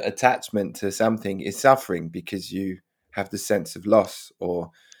the attachment to something is suffering because you have the sense of loss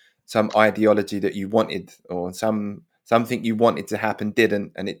or some ideology that you wanted or something you wanted to happen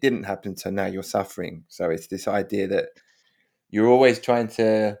didn't, and it didn't happen, so now you're suffering. So it's this idea that you're always trying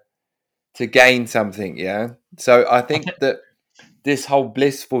to gain something. Yeah, so I think that this whole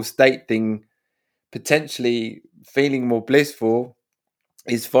blissful state thing, potentially feeling more blissful,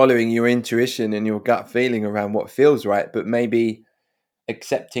 is following your intuition and your gut feeling around what feels right, but maybe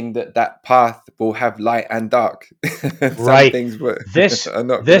accepting that path will have light and dark. Some Right. things This are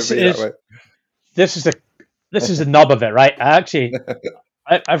not going to this be that is way. this is the nub of it, right?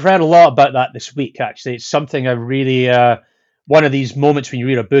 I've read a lot about that this week. Actually, it's something I really one of these moments when you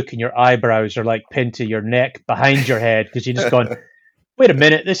read a book and your eyebrows are like pinned to your neck behind your head because you're just going, wait a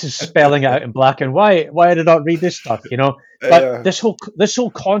minute, this is spelling out in black and white. Why did I not read this stuff? But Yeah. this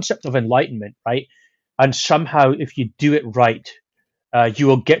whole concept of enlightenment, right? And somehow, if you do it right, you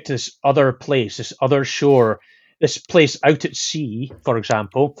will get to this other place, this other shore, this place out at sea, for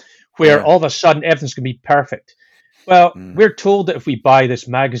example, where Yeah. all of a sudden everything's going to be perfect. Well, Mm. we're told that if we buy this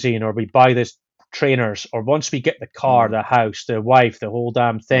magazine or we buy this trainers, or once we get the car, Mm. the house, the wife, the whole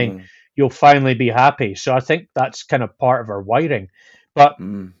damn thing, Mm. you'll finally be happy. So I think that's kind of part of our wiring. But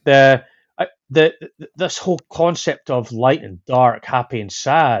Mm. this whole concept of light and dark, happy and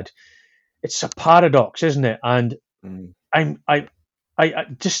sad, it's a paradox, isn't it? And Mm. I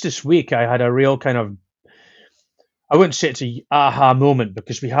just this week I had a real kind of, I wouldn't say it's a aha moment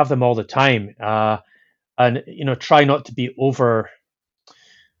because we have them all the time, and try not to be over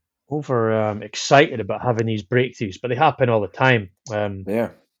excited about having these breakthroughs, but they happen all the time. Yeah.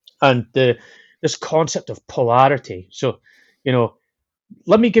 And this concept of polarity. So,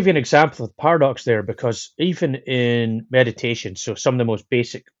 let me give you an example of the paradox there, because even in meditation, so some of the most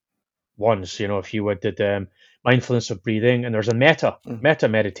basic ones, if you did mindfulness of breathing, and there's a meta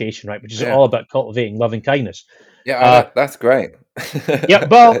meditation, right, which is Yeah. all about cultivating loving kindness. Yeah. That's great. Yeah,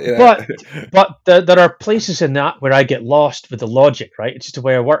 well, Yeah. but there are places in that where I get lost with the logic, right? It's just the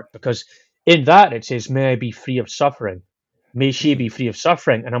way I work, because in that it says, "May I be free of suffering, may she be free of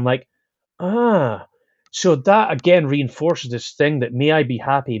suffering," and I'm like, so that again reinforces this thing that may I be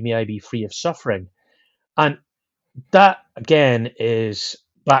happy, may I be free of suffering, and that again is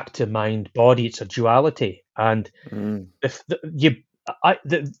back to mind body. It's a duality, and Mm. if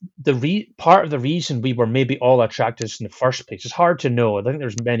part of the reason we were maybe all attracted to this in the first place is hard to know. I think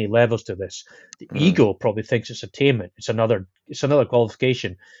there's many levels to this. The Mm. ego probably thinks it's attainment. It's another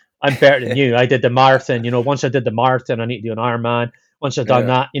qualification. I'm better than you. I did the marathon. Once I did the marathon, I need to do an Ironman. Once I've done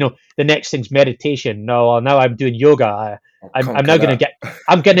Yeah. that, the next thing's meditation. No, now I'm doing yoga. I'm now Conquer going to that.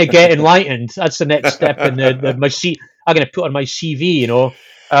 I'm going to get enlightened. That's the next step in my I'm going to put on my CV.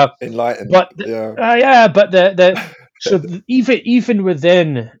 Enlightened. But Yeah. but even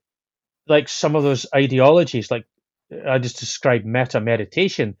within like some of those ideologies, like I just described meta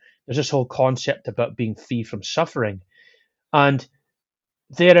meditation, there's this whole concept about being free from suffering, and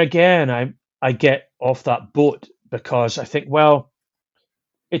there again, I get off that boat because I think, well,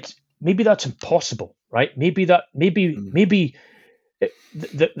 it's maybe that's impossible, right? Maybe the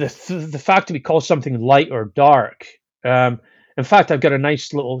fact that we call something light or dark. In fact, I've got a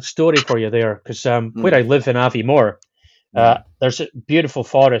nice little story for you there, because where I live in Aviemore, there's a beautiful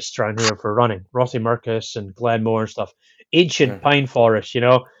forests around here for running, Rothiemurchus and Glenmore and stuff. Ancient pine forest,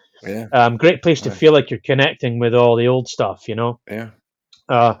 Yeah. great place to Nice. feel like you're connecting with all the old stuff, Yeah.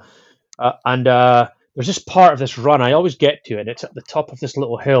 and there's this part of this run I always get to, and it's at the top of this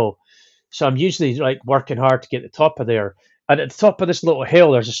little hill. So I'm usually like working hard to get to the top of there. And at the top of this little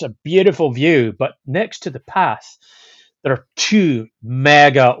hill, there's just a beautiful view. But next to the path, there are two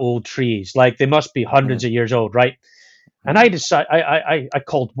mega old trees. Like they must be hundreds of years old, right? And I decided I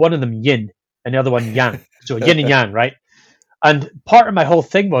called one of them Yin and the other one Yang. So Yin and Yang, right? And part of my whole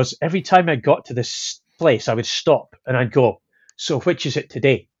thing was every time I got to this place, I would stop and I'd go, so which is it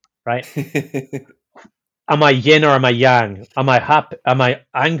today, right? Am I yin or am I yang? Am I happy? Am I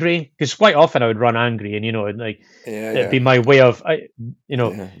angry? Because quite often I would run angry, and it'd be my way of,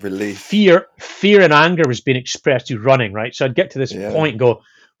 relief. Fear and anger was being expressed through running, right? So I'd get to this point and go,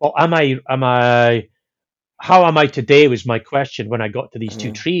 well, am I how am I today was my question when I got to these two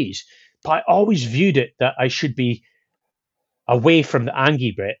Mm. trees. But I always viewed it that I should be away from the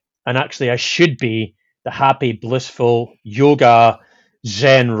angry bit, and actually I should be the happy, blissful yoga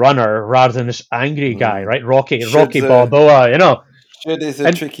Zen runner rather than this angry guy, Mm. right? Rocky Should Balboa, you know. should is a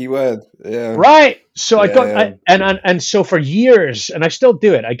And tricky word. Yeah. right, so I got Yeah. and so for years, and I still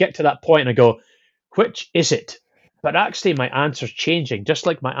do it. I get to that point and I go, which is it? But actually, my answer's changing, just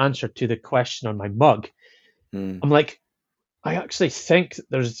like my answer to the question on my mug. Mm. I'm like, I actually think that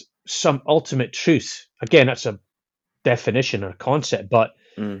there's some ultimate truth. Again, that's a definition or a concept, but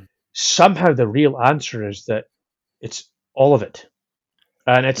Mm. somehow the real answer is that it's all of it.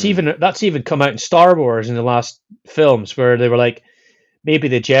 And it's Mm. that's even come out in Star Wars in the last films where they were like, maybe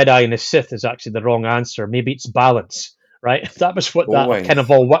the Jedi and the Sith is actually the wrong answer. Maybe it's balance, right? That was what that kind of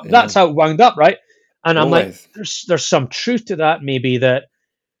Always. all. Yeah. That's how it wound up, right? And I'm like, Always. there's some truth to that. Maybe that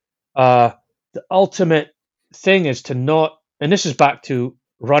uh, the ultimate thing is to not, and this is back to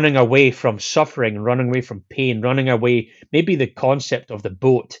running away from suffering, running away from pain, running away. Maybe the concept of the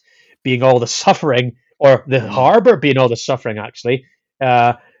boat being all the suffering, or the Mm. harbor being all the suffering, actually.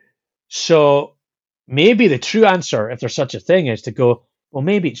 Uh, so maybe the true answer, if there's such a thing, is to go, well,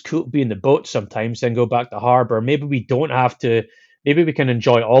 maybe it's cool to be in the boat sometimes, then go back to harbor. Maybe we don't have to, maybe we can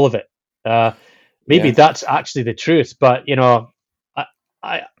enjoy all of it. Uh, maybe Yeah. that's actually the truth. But, you know, I,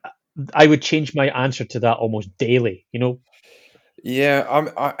 I, I would change my answer to that almost daily, you know? Yeah.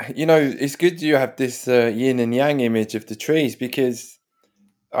 It's good you have this yin and yang image of the trees because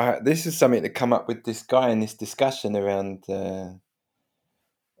this is something that come up with this guy in this discussion around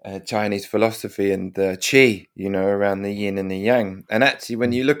Chinese philosophy and qi, around the yin and the yang. And actually,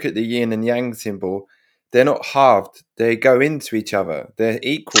 when Mm. you look at the yin and yang symbol, they're not halved. They go into each other. They're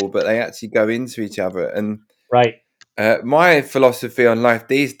equal, but they actually go into each other. And Right. my philosophy on life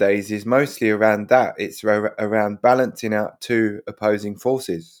these days is mostly around that. It's around balancing out two opposing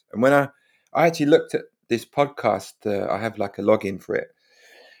forces. And when I actually looked at this podcast, I have like a login for it,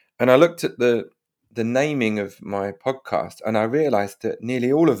 and I looked at the naming of my podcast, and I realised that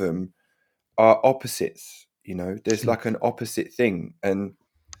nearly all of them are opposites. There's Mm. like an opposite thing, and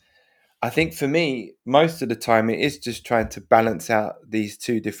I think for me, most of the time, it is just trying to balance out these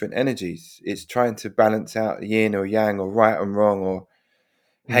two different energies. It's trying to balance out yin or yang, or right and wrong, or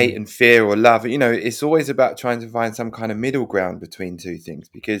hate Mm. and fear, or love. It's always about trying to find some kind of middle ground between two things.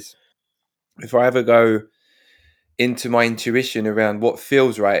 Because if I ever go into my intuition around what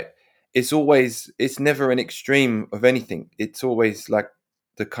feels right, it's never an extreme of anything. It's always like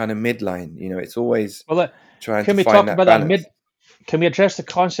the kind of midline. It's always Well, trying to can we find talk that about that balance. can we address the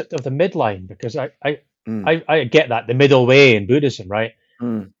concept of the midline? Because Mm, I get that, the middle way in Buddhism, right?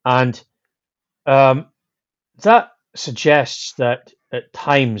 mm, And um, that suggests that at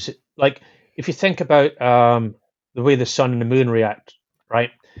times, like if you think about the way the sun and the moon react, right?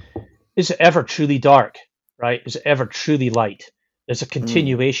 Is it ever truly dark, right? Is it ever truly light? There's a mm,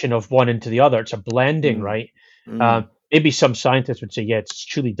 continuation of one into the other. It's a blending, mm, right? mm, Maybe some scientists would say, yeah, it's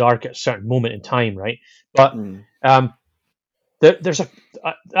truly dark at a certain moment in time, right? But mm, um, there's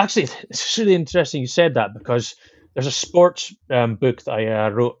actually, it's really interesting you said that, because there's a sports book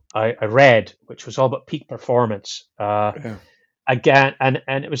that I read, which was all about peak performance. yeah, Again, and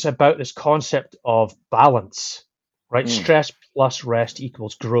it was about this concept of balance, right? mm, Stress plus rest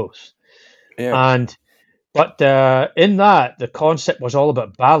equals growth. yeah, And but in that, the concept was all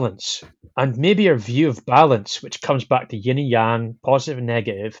about balance, and maybe your view of balance, which comes back to yin and yang, positive and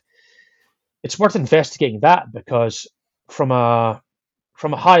negative. It's worth investigating that, because from a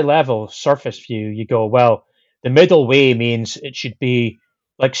from a high level surface view, you go, well, the middle way means it should be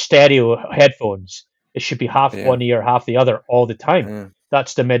like stereo headphones. It should be half yeah, one ear, half the other all the time. yeah,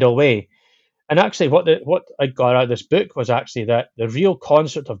 That's the middle way. And actually, what I got out of this book was actually that the real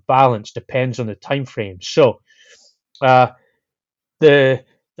concept of balance depends on the time frame. So uh, the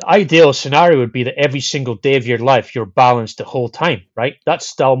the ideal scenario would be that every single day of your life you're balanced the whole time, right?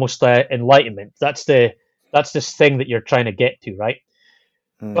 That's almost enlightenment. That's this thing that you're trying to get to, right?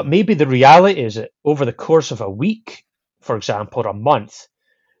 But mm, maybe the reality is that over the course of a week, for example, or a month,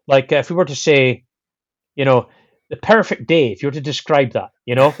 like if we were to say, you know, the perfect day, if you were to describe that,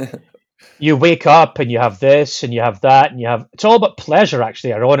 you wake up and you have this and you have that and you have, it's all about pleasure,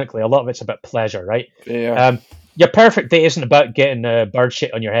 actually. Ironically, a lot of it's about pleasure, right? yeah, um your perfect day isn't about getting bird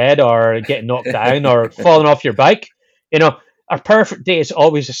shit on your head or getting knocked down or falling off your bike. you know a perfect day is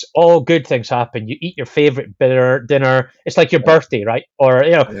always just all good things happen. You eat your favorite dinner. It's like your birthday, right? Or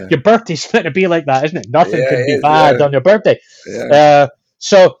yeah, your birthday's meant to be like that, isn't it? Nothing yeah, can be it is, bad yeah, on your birthday. yeah,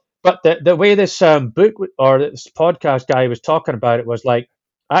 So but the way this book or this podcast guy was talking about it was like,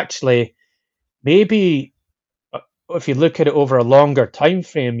 actually, maybe if you look at it over a longer time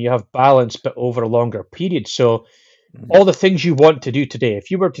frame, you have balance, but over a longer period. So all the things you want to do today, if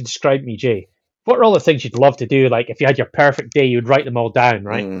you were to describe me, Jay, what are all the things you'd love to do? Like if you had your perfect day, you'd write them all down,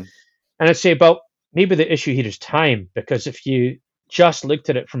 right? Mm. And I'd say, well, maybe the issue here is time, because if you just looked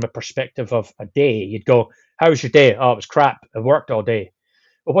at it from a perspective of a day, you'd go, how was your day? Oh, it was crap. I worked all day.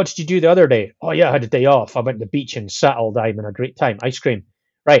 Well, what did you do the other day? Oh, yeah, I had a day off. I went to the beach and sat all day and had a great time. Ice cream.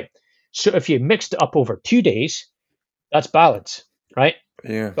 Right. So if you mixed it up over 2 days, that's balance, right?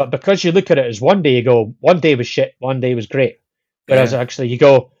 Yeah. But because you look at it as one day, you go, one day was shit, one day was great. Whereas Yeah. actually you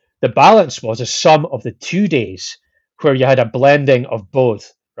go, the balance was a sum of the 2 days where you had a blending of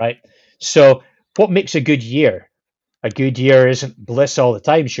both, right? So what makes a good year? A good year isn't bliss all the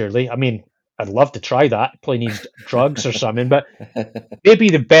time, surely. I mean, I'd love to try that. Probably needs drugs or something, but maybe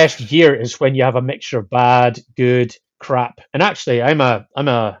the best year is when you have a mixture of bad, good, crap. And actually, I'm a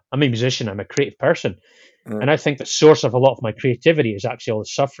musician. I'm a creative person, and Mm. I think the source of a lot of my creativity is actually all the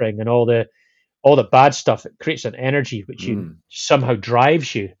suffering and all the bad stuff. It creates an energy which you Mm. somehow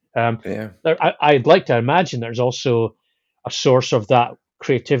drives you. Yeah. I'd like to imagine there's also a source of that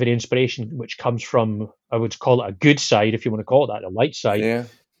creativity, inspiration, which comes from, I would call it a good side, if you want to call it that, the light side. Yeah.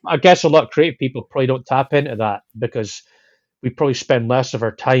 I guess a lot of creative people probably don't tap into that because we probably spend less of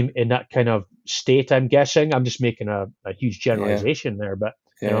our time in that kind of state. I'm guessing. I'm just making a huge Yeah. generalization there, but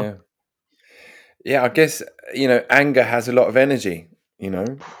you know, Yeah. Yeah. I guess, anger has a lot of energy,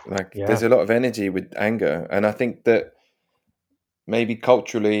 like yeah, there's a lot of energy with anger. And I think that maybe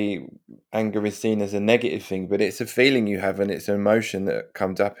culturally anger is seen as a negative thing, but it's a feeling you have and it's an emotion that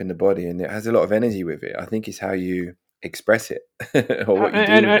comes up in the body and it has a lot of energy with it. I think it's how you express it or what you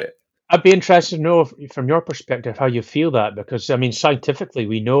do and with it. I'd be interested to know from your perspective how you feel that, because I mean, scientifically,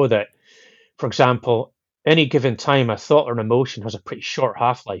 we know that, for example, any given time, a thought or an emotion has a pretty short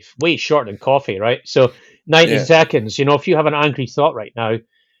half life, way shorter than coffee, right? So 90 Yeah. seconds. If you have an angry thought right now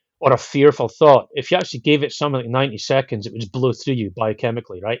or a fearful thought, if you actually gave it something like 90 seconds, it would just blow through you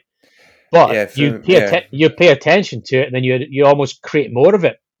biochemically, right? But Yeah. you pay attention to it, and then you almost create more of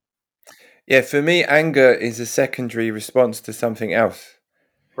it, Yeah. For me, anger is a secondary response to something else.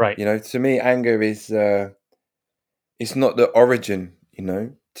 right? To me, anger is, it's not the origin.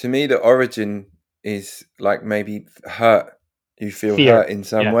 To me, the origin is like maybe hurt. You feel Fear, hurt in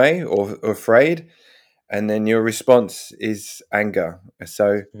some yeah. way or afraid, and then your response is anger.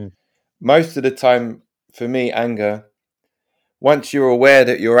 So Mm. most of the time, for me, anger, once you're aware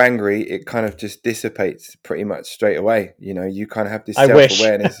that you're angry, it kind of just dissipates pretty much straight away. You kind of have this I self wish.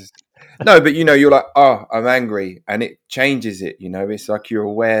 awareness. No, but you're like, oh, I'm angry, and it changes it. It's like you're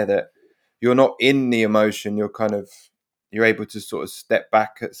aware that you're not in the emotion. You're able to sort of step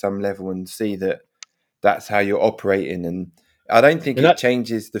back at some level and see that that's how you're operating. And I don't think And it that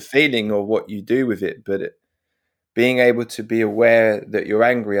changes the feeling or what you do with it, but being able to be aware that you're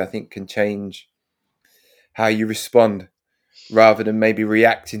angry, I think, can change how you respond. Rather than maybe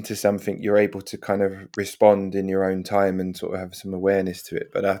reacting to something, you're able to kind of respond in your own time and sort of have some awareness to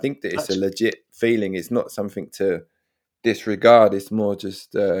it. But I think that it's a that's legit feeling. It's not something to disregard. It's more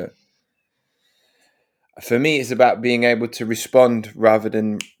just, for me, it's about being able to respond rather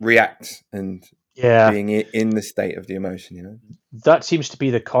than react and yeah. being in the state of the emotion. That seems to be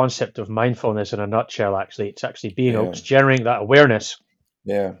the concept of mindfulness in a nutshell. Actually, it's actually being able Yeah, to generate that awareness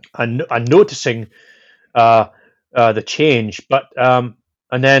yeah, and noticing uh, the change. But and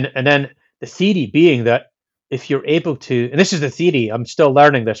then the theory being that if you're able to, and this is the theory, I'm still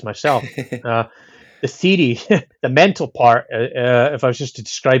learning this myself. Uh, the theory, the mental part, if I was just to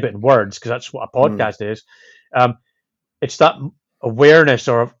describe it in words, because that's what a mm, podcast is, um, it's that awareness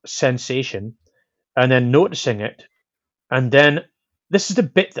or sensation, and then noticing it, and then this is the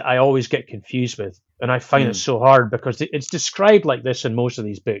bit that I always get confused with, and I find it mm. so hard because it's described like this in most of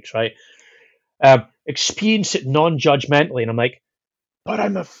these books, right? Experience it non-judgmentally, and I'm like, but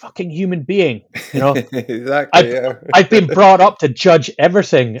I'm a fucking human being, you know. Exactly. I've Yeah, I've been brought up to judge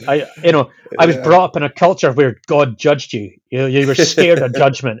everything. I was yeah, brought up in a culture where God judged you. You were scared of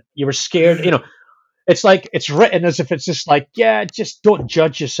judgment. You were scared. It's like it's written as if it's just like, yeah, just don't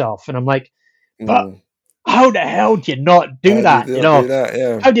judge yourself. And I'm like, but mm. how the hell do you not do How do you that? not do that?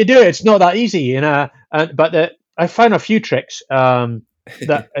 Yeah, How do you do it? It's not that easy, but I found a few tricks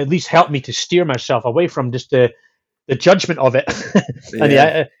that at least helped me to steer myself away from just the judgment of it. and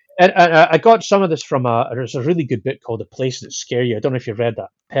yeah. yeah, and I got some of this from there's a really good book called The Places That Scare You. I don't know if you've read that.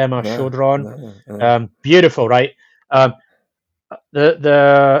 Pema No, Chodron. no, no. Beautiful, right? Um,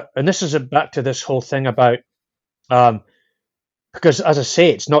 the and this is back to this whole thing about um, because as I say,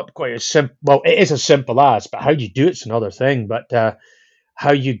 it's not quite as simple. Well, it is as simple as, but how you do it's another thing. But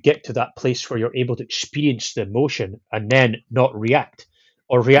how you get to that place where you're able to experience the emotion and then not react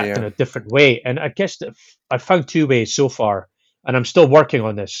or react in Yeah. a different way. And I guess that I've found two ways so far, and I'm still working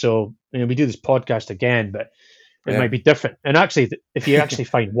on this. So we do this podcast again, but it Yeah. might be different. And actually, if you actually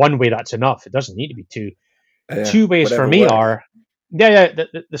find one way, that's enough. It doesn't need to be two. Yeah. Two ways for Whatever me works. are, yeah.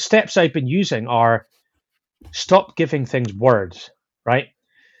 The steps I've been using are stop giving things words, right?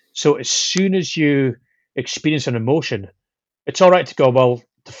 So as soon as you experience an emotion, it's all right to go, well,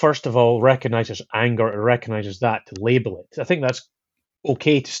 to first of all, recognize as anger and recognizes that to label it. I think that's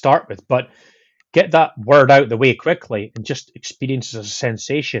okay to start with, but get that word out the way quickly and just experience it as a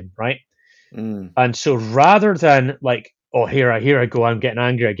sensation, right? Mm. And so rather than like, oh, here I go, I'm getting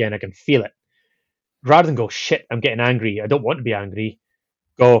angry again, I can feel it. Rather than go, shit, I'm getting angry, I don't want to be angry,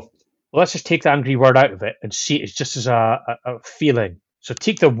 go, well, let's just take the angry word out of it and see it just as a feeling. So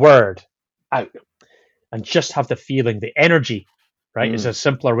take the word out and just have the feeling, the energy, right? Is a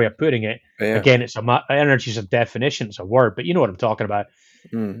simpler way of putting it. Yeah. Again, energy is a definition, it's a word, but you know what I'm talking about.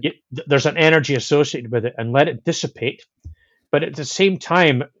 Mm. There's an energy associated with it, and let it dissipate. But at the same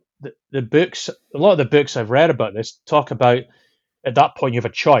time, the books, a lot of the books I've read about this talk about at that point you have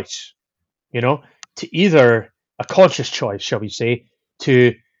a choice, to either a conscious choice, shall we say,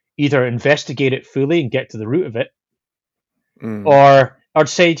 to either investigate it fully and get to the root of it, or I'd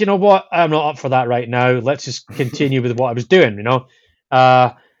say, you know what, I'm not up for that right now. Let's just continue with what I was doing,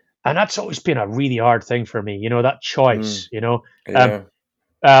 and that's always been a really hard thing for me, that choice, Yeah.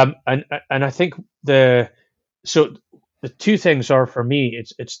 and I think the two things are for me,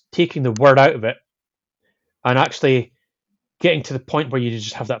 it's taking the word out of it and actually getting to the point where you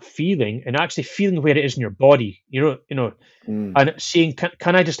just have that feeling and actually feeling where it is in your body, and seeing,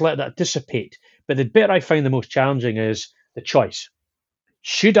 can I just let that dissipate? But the bit I find the most challenging is the choice.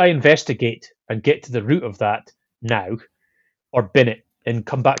 Should I investigate and get to the root of that now, or bin it and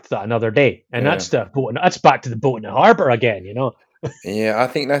come back to that another day? And Yeah. that's back to the boat in the harbour again, Yeah, I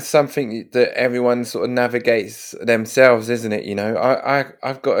think that's something that everyone sort of navigates themselves, isn't it?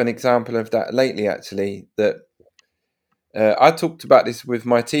 I've got an example of that lately, actually. That I talked about this with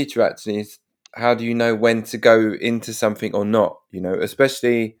my teacher. Actually, is how do you know when to go into something or not?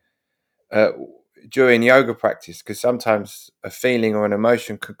 Especially uh, during yoga practice, because sometimes a feeling or an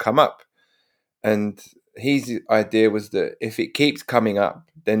emotion could come up, and his idea was that if it keeps coming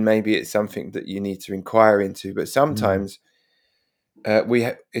up, then maybe it's something that you need to inquire into. But sometimes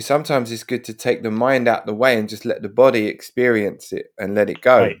sometimes it's good to take the mind out the way and just let the body experience it and let it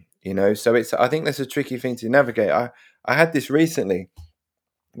go. Right. So I think that's a tricky thing to navigate. I had this recently,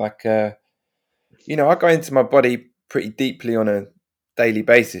 like I go into my body pretty deeply on a daily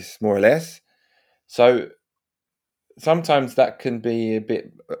basis, more or less. So sometimes that can be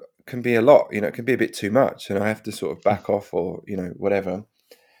a lot. It can be a bit too much, and I have to sort of back off or whatever.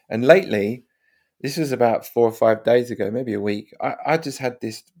 And lately, this was about 4 or 5 days ago, maybe a week, I just had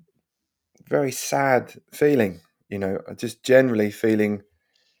this very sad feeling, just generally feeling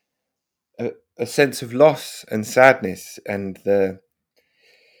a sense of loss and sadness, and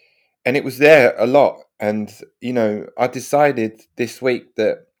it was there a lot. And I decided this week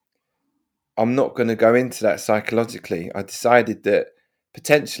that I'm not going to go into that psychologically. I decided that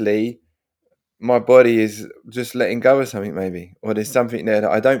potentially my body is just letting go of something, maybe, or there's something there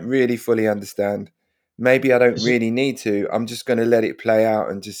that I don't really fully understand. Maybe I don't really need to. I'm just going to let it play out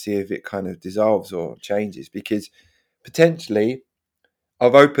and just see if it kind of dissolves or changes, because potentially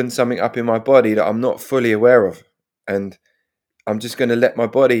I've opened something up in my body that I'm not fully aware of. And I'm just going to let my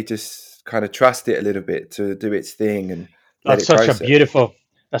body just kind of trust it a little bit to do its thing and let That's it such a process. beautiful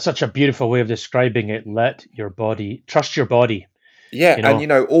that's such a beautiful way of describing it. Let your body trust your body. Yeah,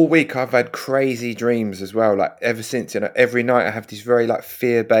 and all week I've had crazy dreams as well. Like ever since, every night I have these very like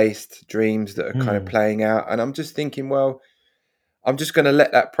fear-based dreams that are kind of playing out, and I'm just thinking, well, I'm just going to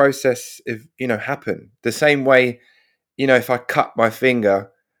let that process, happen. The same way, if I cut my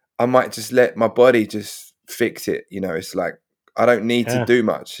finger, I might just let my body just fix it. It's like I don't need to Yeah. do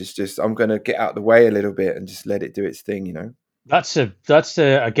much. It's just I'm going to get out of the way a little bit and just let it do its thing. That's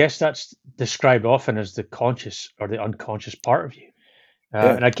I guess that's described often as the conscious or the unconscious part of you.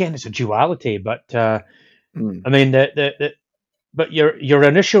 Yeah. And again, it's a duality, but I Mm. mean, but your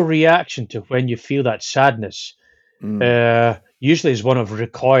initial reaction to when you feel that sadness usually is one of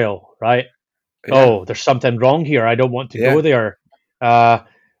recoil, right? Yeah. Oh, there's something wrong here. I don't want to go there.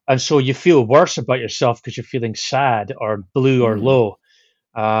 And so you feel worse about yourself because you're feeling sad or blue or low.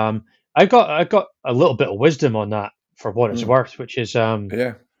 I got a little bit of wisdom on that for what it's worth, which is Yeah.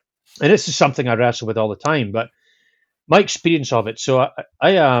 and this is something I wrestle with all the time. But my experience of it. So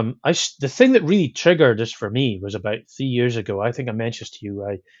the thing that really triggered this for me was about 3 years ago. I think I mentioned to you,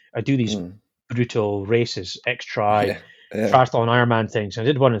 I do these Mm. brutal races, X-Tri, Yeah. Yeah. triathlon, Ironman things. I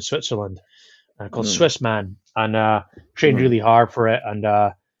did one in Switzerland called Mm. Swiss Man, and trained Mm. really hard for it. And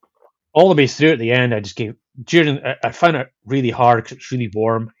all the way through at the end, I just gave during. I found it really hard because it's really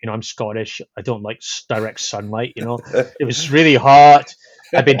warm. You know, I'm Scottish. I don't like direct sunlight. You know, it was really hot.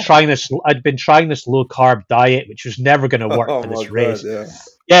 I'd been trying this low carb diet, which was never going to work Oh for my this God. race. Yeah.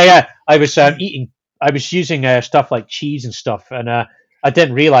 Yeah, yeah. I was eating. I was using stuff like cheese and stuff, and I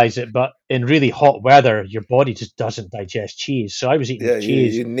didn't realize it. But in really hot weather, your body just doesn't digest cheese. So I was eating Yeah.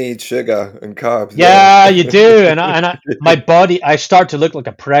 cheese. You need sugar and carbs. Yeah. Yeah, you do. My body, I start to look like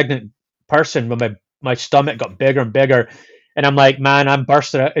a pregnant person when my stomach got bigger and bigger. And I'm like, man, I'm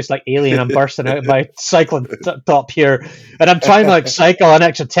bursting out. It's like Alien. I'm bursting out of my cycling top here. And I'm trying to like cycle an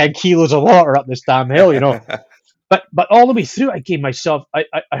extra 10 kilos of water up this damn hill, you know. But all the way through, I gave myself, I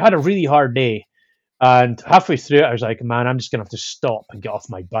had a really hard day. And halfway through it, I was like, man, I'm just going to have to stop and get off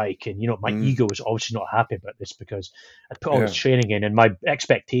my bike. And, you know, my Mm. ego was obviously not happy about this because I put all this Yeah. training in and my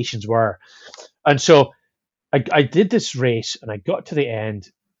expectations were. And so I did this race and I got to the end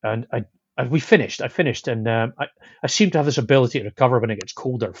and we finished. I finished and I seem to have this ability to recover when it gets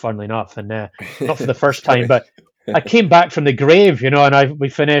colder, funnily enough. And not for the first time, Funny. but I came back from the grave, you know, and we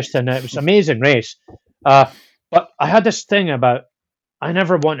finished and it was an amazing race. But I had this thing about I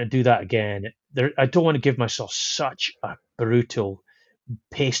never want to do that again. I don't want to give myself such a brutal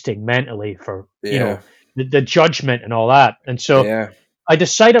pasting mentally for, you know, Yeah. the judgment and all that. And so Yeah. I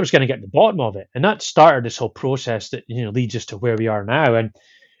decided I was going to get to the bottom of it, and that started this whole process that leads us to where we are now. And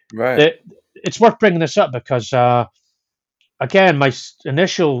Right. it's worth bringing this up because, again, my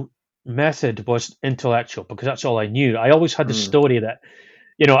initial method was intellectual because that's all I knew. I always had the Mm. story that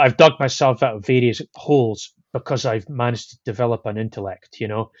I've dug myself out of various holes because I've managed to develop an intellect,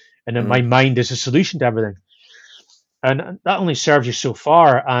 and then my Mm. mind is a solution to everything, and that only serves you so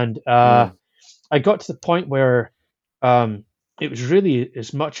far. And Mm. I got to the point where it was really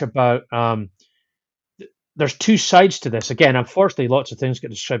as much about there's two sides to this. Again, unfortunately, lots of things get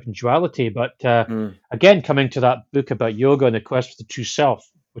described in duality, but Mm. again, coming to that book about yoga and the quest for the true self,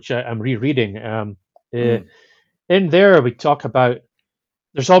 which I'm rereading, Mm. in there we talk about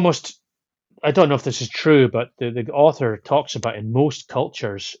there's almost I don't know if this is true, but the author talks about in most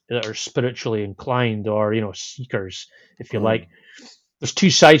cultures that are spiritually inclined or seekers, if you Mm. like, there's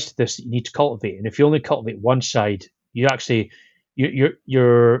two sides to this that you need to cultivate, and if you only cultivate one side, you're going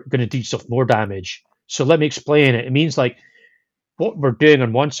to do yourself more damage. So let me explain it. It means like what we're doing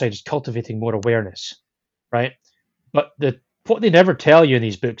on one side is cultivating more awareness, right? But what they never tell you in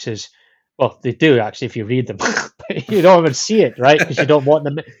these books is, well, they do actually if you read them, you don't even see it, right? Because you don't want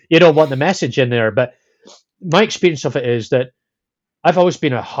the message in there. But my experience of it is that I've always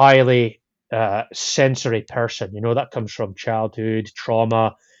been a highly sensory person. That comes from childhood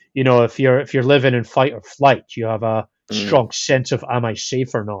trauma. If you're living in fight or flight, you have a Mm. strong sense of am I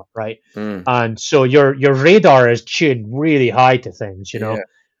safe or not, right? Mm. And so your radar is tuned really high to things, Yeah.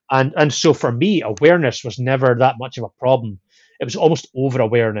 and so for me, awareness was never that much of a problem. It was almost over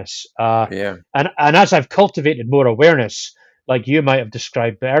awareness. Yeah. And as I've cultivated more awareness, like you might have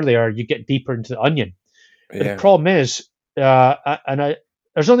described earlier, you get deeper into the onion. But the Yeah. problem is,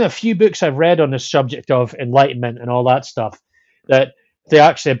 there's only a few books I've read on the subject of enlightenment and all that stuff that they're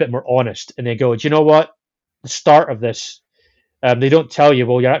actually a bit more honest, and they go, do you know what? The start of this, they don't tell you,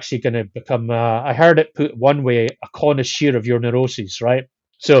 well, you're actually going to become, I heard it put one way, a connoisseur of your neuroses, right?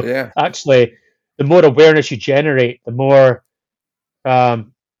 So Yeah. actually, the more awareness you generate,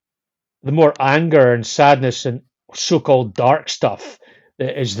 um, the more anger and sadness and so-called dark stuff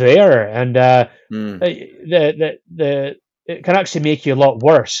that is there, and Mm. it can actually make you a lot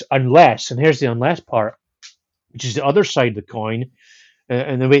worse unless, and here's the unless part, which is the other side of the coin,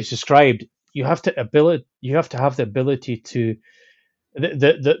 and the way it's described, you have to have the ability to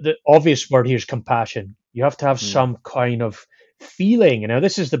the obvious word here is compassion. You have to have Mm. some kind of feeling. Now,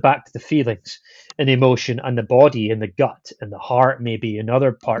 this is the back to the feelings and emotion and the body and the gut and the heart, maybe, and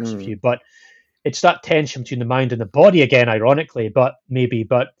other parts of Mm. you. But it's that tension between the mind and the body again, ironically, but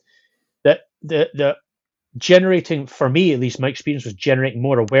that the generating, for me at least, my experience was generating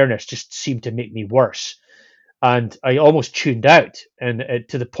more awareness just seemed to make me worse, and I almost tuned out, and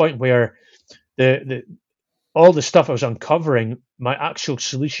to the point where the all the stuff I was uncovering, my actual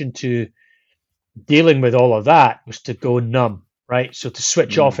solution to dealing with all of that was to go numb, right? So to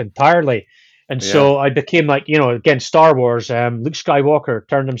switch Mm. off entirely. And Yeah. so I became like, again, Star Wars, Luke Skywalker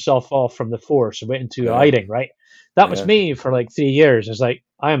turned himself off from the Force and went into Yeah. hiding, right? That was Yeah. me for like 3 years. It's like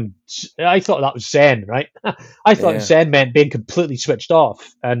I thought that was Zen, right? I thought Yeah. Zen meant being completely switched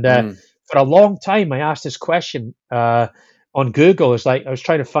off. And Mm. for a long time, I asked this question on Google. It's like I was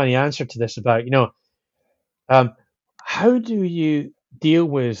trying to find the answer to this about, um, how do you deal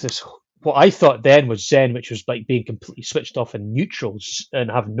with this? What I thought then was Zen, which was like being completely switched off and neutrals and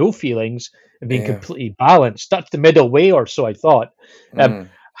having no feelings and being Yeah. completely balanced. That's the middle way, or so I thought. Um, Mm.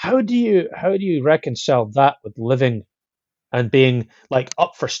 how do you reconcile that with living and being like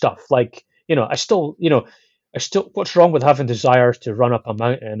up for stuff? Like, I still, what's wrong with having desires to run up a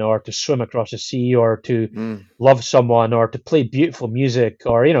mountain or to swim across the sea or to Mm. love someone or to play beautiful music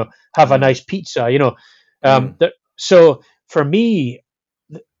or, have a Mm. nice pizza, Mm. so for me,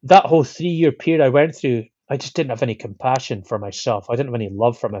 that whole 3 year period I went through, I just didn't have any compassion for myself. I didn't have any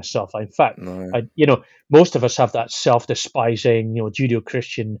love for myself. In fact, No. most of us have that self-despising,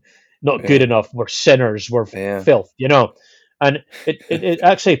 Judeo-Christian, not good Yeah. enough. We're sinners. We're Yeah. filth, and it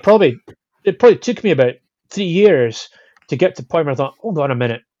actually it probably took me about 3 years to get to the point where I thought, hold on a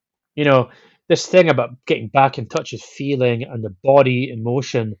minute, you know, this thing about getting back in touch with feeling and the body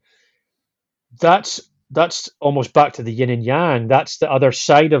emotion, that's almost back to the yin and yang. That's the other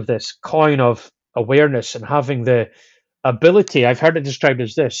side of this coin of awareness and having the ability. I've heard it described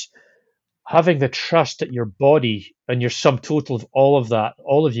as this: having the trust that your body and your sum total of all of that,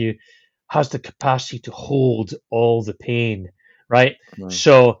 all of you, has the capacity to hold all the pain, right? Mm.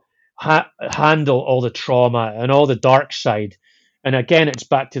 So handle all the trauma and all the dark side. And again, it's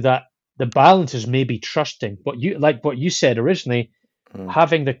back to that. The balance is maybe trusting, but like what you said originally, Mm.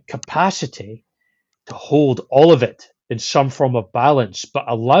 having the capacity to hold all of it in some form of balance, but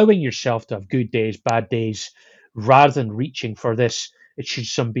allowing yourself to have good days, bad days, rather than reaching for this. It should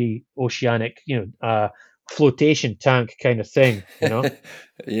some be oceanic, flotation tank kind of thing. Yeah,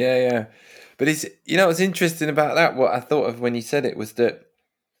 yeah. But what's interesting about that, what I thought of when you said it was that,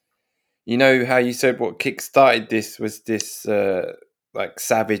 how you said what kick-started this was this like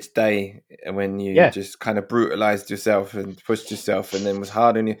savage day and when you Yeah. just kind of brutalized yourself and pushed yourself and then was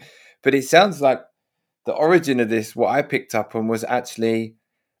hard on you. But it sounds like the origin of this, what I picked up on was actually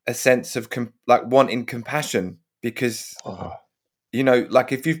a sense of like wanting compassion because, Oh,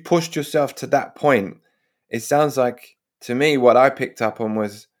 like if you've pushed yourself to that point, it sounds like to me what I picked up on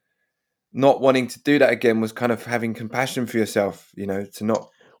was not wanting to do that again was kind of having compassion for yourself, to not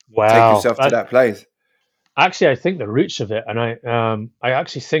take wow. yourself to that place. Actually, I think the roots of it, and I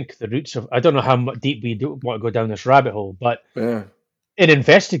actually think the roots of. I don't know how much deep we do want to go down this rabbit hole, but Yeah. in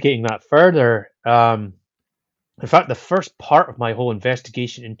investigating that further, in fact, the first part of my whole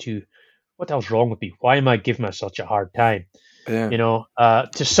investigation into what the hell's wrong with me, why am I giving myself such a hard time, Yeah.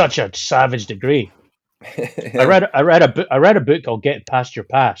 to such a savage degree. I Yeah. read I read a book I read a book called Get Past Your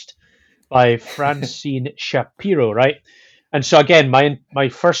Past by Francine Shapiro, right? And so again, my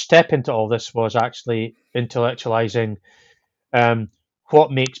first step into all this was actually intellectualizing um,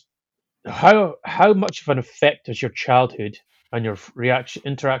 what makes how much of an effect does your childhood and your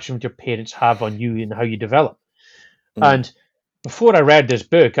interaction with your parents have on you and how you develop. Mm. And before I read this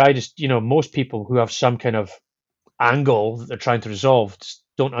book, I just, most people who have some kind of angle that they're trying to resolve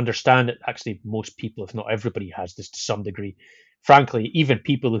don't understand that actually most people, if not everybody, has this to some degree. Frankly, even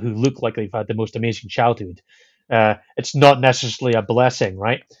people who look like they've had the most amazing childhood, it's not necessarily a blessing,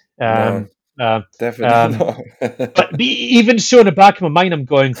 right? No, Um, uh, definitely um, not. but even so, in the back of my mind, I'm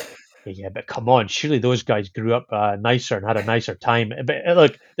going, yeah, but come on, surely those guys grew up nicer and had a nicer time. But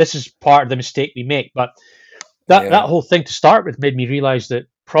look, this is part of the mistake we make. But that Yeah. whole thing to start with made me realize that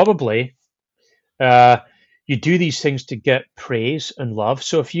probably uh, you do these things to get praise and love.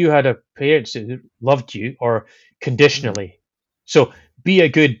 So if you had a parents who loved you or Mm. conditionally, so be a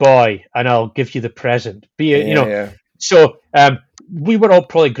good boy and I'll give you the present. Be a, Yeah, yeah. so we were all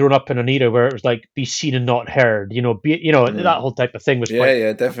probably grown up in an era where it was like be seen and not heard. That Mm. whole type of thing was Yeah, quite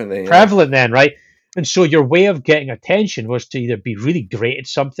yeah, definitely, yeah. prevalent then, right? And so your way of getting attention was to either be really great at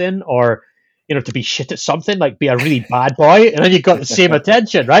something or, to be shit at something, like be a really bad boy, and then you got the same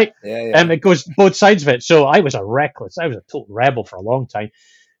attention, right? Yeah, And yeah. it goes both sides of it. So I was a total rebel for a long time,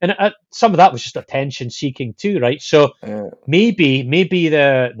 and some of that was just attention seeking too, right? So Yeah. maybe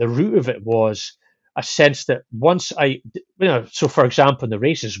the root of it was a sense that once so for example, in the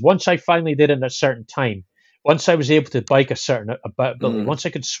races, once I finally did it at a certain time, once I was able to bike a certain ability, Mm. once I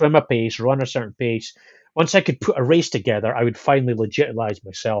could swim a pace, run a certain pace, once I could put a race together, I would finally legitimize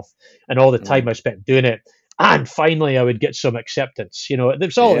myself and all the time Mm. I spent doing it. And finally, I would get some acceptance. Yeah,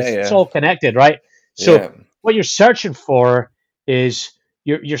 It's yeah. all connected, right? So Yeah. what you're searching for is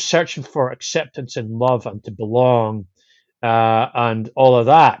you're searching for acceptance and love and to belong, and all of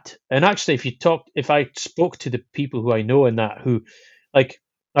that. And actually, if I spoke to the people who I know in that, who, like,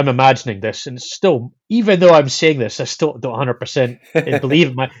 I'm imagining this, and it's still, even though I'm saying this, I still don't 100% believe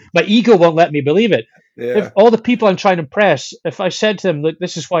it. My ego won't let me believe it. If Yeah, all the people I'm trying to impress, if I said to them, look,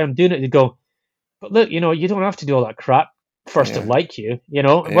 this is why I'm doing it, they go, but look, you don't have to do all that crap first to yeah, like you. We're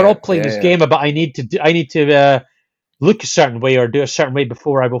all yeah, playing yeah, this yeah. game about I need to look a certain way or do a certain way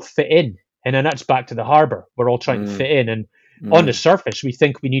before I will fit in. And then that's back to the harbor. We're all trying to Mm, fit in. And on the mm, surface, we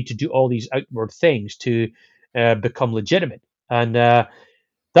think we need to do all these outward things to become legitimate. And that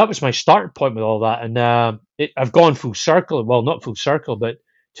was my starting point with all that. And I've gone full circle. Well, not full circle, but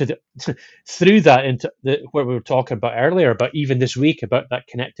to the through that into what we were talking about earlier, but even this week about that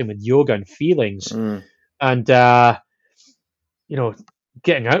connecting with yoga and feelings mm. and you know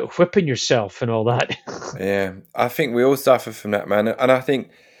getting out, whipping yourself and all that. Yeah, I think we all suffer from that, man. And I think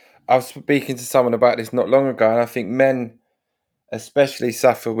I was speaking to someone about this not long ago, and I think men especially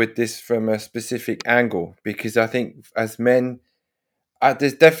suffer with this from a specific angle because I think as men,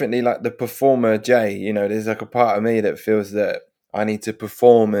 there's definitely like the performer Jay. There's like a part of me that feels that I need to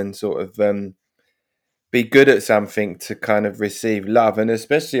perform and sort of be good at something to kind of receive love, and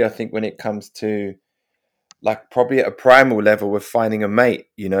especially I think when it comes to like probably at a primal level with finding a mate,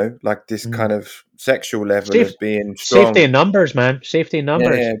 like this kind Mm. of sexual level Safe, of being safety strong. in numbers, man. Safety in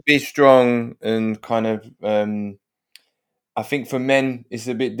numbers. Yeah, be strong and kind of. I think for men, it's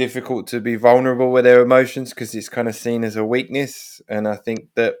a bit difficult to be vulnerable with their emotions because it's kind of seen as a weakness. And I think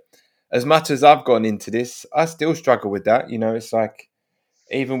that as much as I've gone into this, I still struggle with that. It's like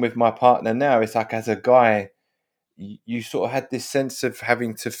even with my partner now, it's like as a guy, you sort of had this sense of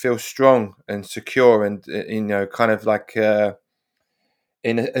having to feel strong and secure and kind of like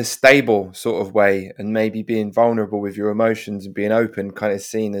in a stable sort of way, and maybe being vulnerable with your emotions and being open kind of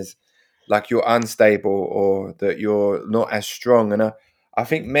seen as like you're unstable or that you're not as strong. And I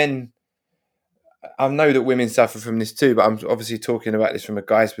think men, I know that women suffer from this too, but I'm obviously talking about this from a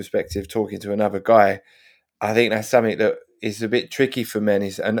guy's perspective, talking to another guy. I think that's something that is a bit tricky for men,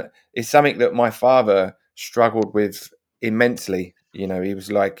 and it's something that my father struggled with immensely. He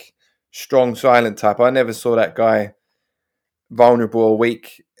was like strong, silent type. I never saw that guy vulnerable or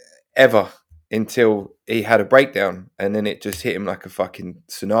weak ever until he had a breakdown, and then it just hit him like a fucking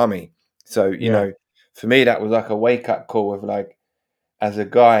tsunami. So, Yeah. for me, that was like a wake up call of like, as a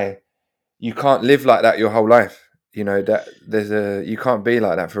guy, you can't live like that your whole life. That you can't be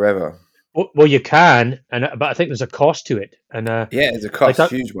like that forever. Well, you can, but I think there's a cost to it. And Yeah, it's a like cost, that,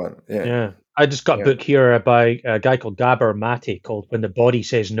 huge one. Yeah, yeah. I just got a yeah, book here by a guy called Gabor Mate called "When the Body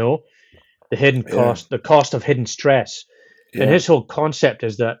Says No: yeah, The Cost of Hidden Stress." And yeah, his whole concept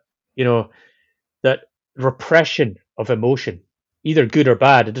is that you know that repression of emotion, either good or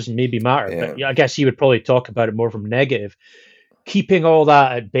bad, it doesn't maybe matter. But yeah, yeah, I guess he would probably talk about it more from negative. Keeping all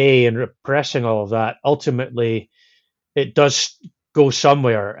that at bay and repressing all of that, ultimately, it does go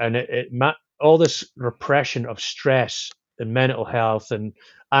somewhere, and all this repression of stress and mental health and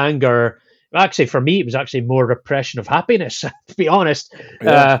anger. Actually, for me, it was actually more repression of happiness. To be honest, yeah,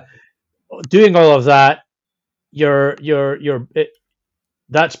 uh, doing all of that, you're it,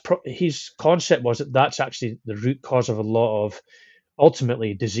 his concept was that that's actually the root cause of a lot of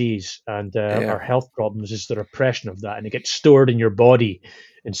ultimately disease and yeah, our health problems is the repression of that, and it gets stored in your body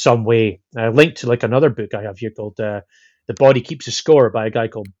in some way. Linked to like another book I have here called "The Body Keeps a Score" by a guy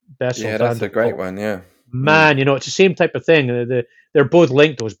called Bessel yeah. That's van a der great Kolk. one. Yeah, mm, Man, it's the same type of thing. They're both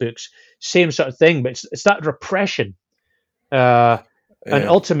linked, those books, same sort of thing, but it's that repression. Uh, and yeah,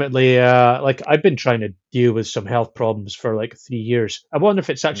 ultimately, like I've been trying to deal with some health problems for like 3 years. I wonder if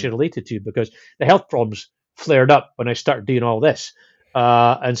it's mm, actually related to because the health problems flared up when I started doing all this.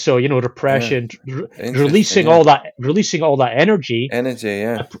 And so, yeah. depression, Interesting. Yeah, releasing all that energy, energy.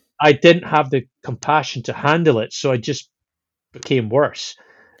 Yeah, I didn't have the compassion to handle it, so I just became worse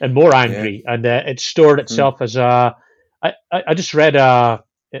and more yeah, angry, and it stored mm, itself as a. I just read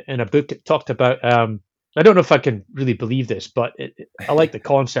in a book it talked about. I don't know if I can really believe this, but I like the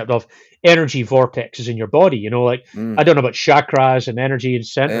concept of energy vortexes in your body. Like I mm, don't know about chakras and energy and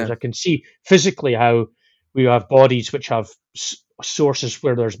centers. yeah, I can see physically how we have bodies which have sources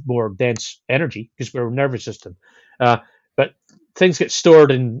where there's more dense energy because we're a nervous system. But things get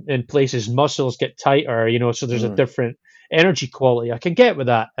stored in places, muscles get tighter, so there's a mm, different energy quality. I can get with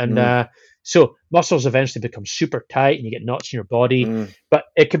that. And mm, so muscles eventually become super tight and you get knots in your body. mm. But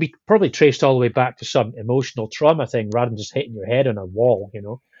it could be probably traced all the way back to some emotional trauma thing rather than just hitting your head on a wall.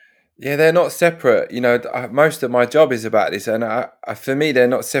 Yeah, they're not separate. Most of my job is about this, and for me, they're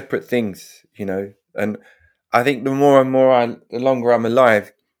not separate things. And I think the more and more the longer I'm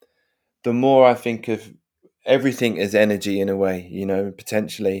alive, the more I think of everything is energy in a way, you know,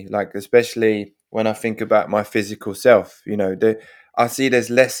 potentially. Like, especially when I think about my physical self, you know, I see there's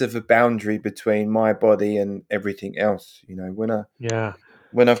less of a boundary between my body and everything else. You know, Yeah,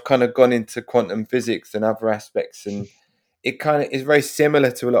 when I've kind of gone into quantum physics and other aspects, and it kind of is very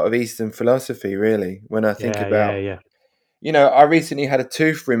similar to a lot of Eastern philosophy, really. When I think yeah, yeah, about, yeah, you know, I recently had a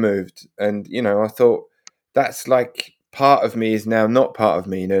tooth removed, and you know, I thought that's like part of me is now not part of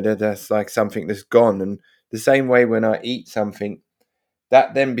me. You know, that's like something that's gone. And the same way when I eat something,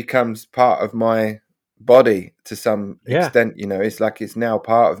 that then becomes part of my body to some yeah, extent. You know, it's like it's now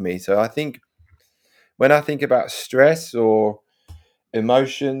part of me. So I think when I think about stress or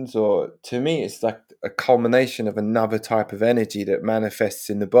emotions, or to me it's like a culmination of another type of energy that manifests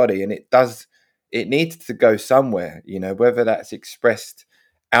in the body, and it needs to go somewhere, you know, whether that's expressed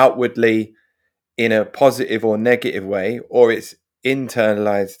outwardly in a positive or negative way, or it's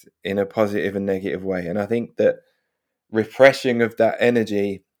internalized in a positive and negative way. And I think that repression of that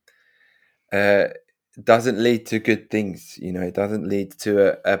energy uh, doesn't lead to good things, you know, it doesn't lead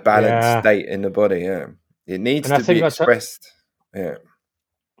to a balanced yeah. state in the body. Yeah, it needs And I to be think expressed. Yeah,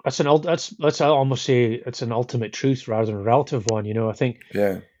 that's I almost say it's an ultimate truth rather than a relative one. You know, I think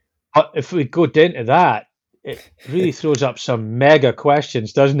yeah. if we go into that, it really throws up some mega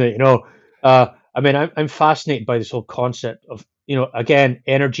questions, doesn't it? You know, I mean, I'm fascinated by this whole concept of, you know, again,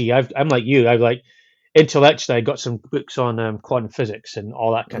 energy. I'm like you. I like intellectually. I got some books on quantum physics and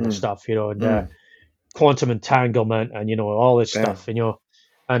all that kind of Mm, stuff. You know, and mm. quantum entanglement and, you know, all this Yeah. stuff. You know,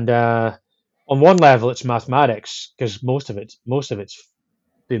 and on one level, it's mathematics because most of it's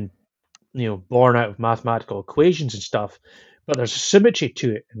been, you know, born out of mathematical equations and stuff. But there's a symmetry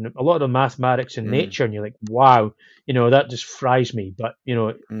to it, and a lot of the mathematics in Mm, nature, and you're like, wow, you know, that just fries me. But you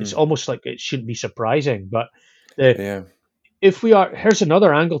know, it's mm. almost like it shouldn't be surprising. But the Yeah. if we are here's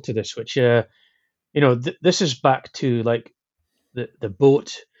another angle to this, which you know, this is back to like the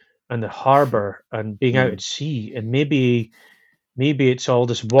boat and the harbor and being out at Mm, sea, and maybe it's all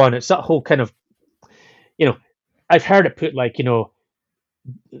just one. It's that whole kind of, you know, I've heard it put like, you know,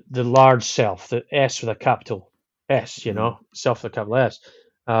 the large self, the S with a capital S, you mm, know, self with a capital S.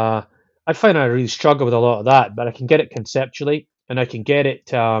 Uh, I find I really struggle with a lot of that, but I can get it conceptually, and I can get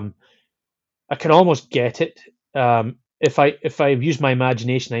it. I can almost get it. If I use my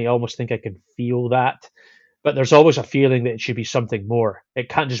imagination, I almost think I can feel that. But there's always a feeling that it should be something more. It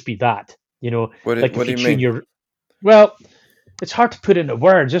can't just be that, you know. Like what if do you you tune mean? your, well, it's hard to put into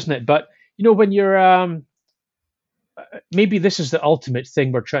words, isn't it? But you know, when you're maybe this is the ultimate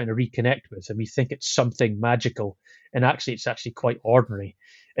thing we're trying to reconnect with, and we think it's something magical, and actually it's actually quite ordinary,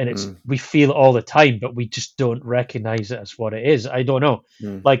 and it's Mm, we feel it all the time, but we just don't recognize it as what it is. I don't know.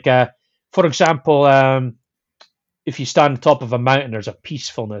 mm, Like for example, if you stand on top of a mountain, there's a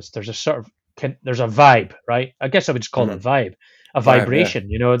peacefulness, there's a sort of there's a vibe, right? I guess I would just call it mm. a vibe, a Vibe, yeah. vibration.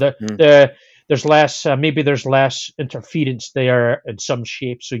 You know, Mm, the there's less maybe there's less interference there in some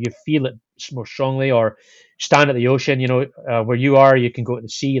shape, so you feel it more strongly. Or stand at the ocean, you know, where you are, you can go to the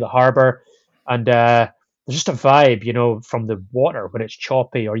sea, the harbor, and there's just a vibe, you know, from the water when it's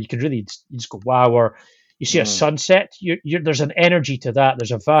choppy, or you can really you just go wow. Or you see a mm. sunset, there's an energy to that.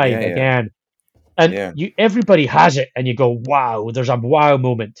 There's a Yeah, vibe yeah, again, and yeah. you everybody has it, and you go wow. There's a wow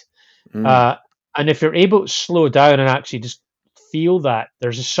moment, Mm, uh, and if you're able to slow down and actually just feel that,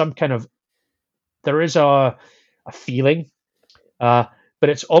 there's some kind of there is a feeling, uh, but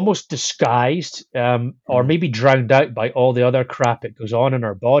it's almost disguised, or mm, maybe drowned out by all the other crap that goes on in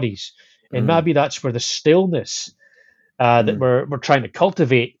our bodies. And mm, maybe that's where the stillness that mm. we're trying to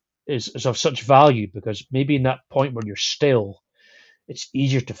cultivate is of such value, because maybe in that point where you're still, it's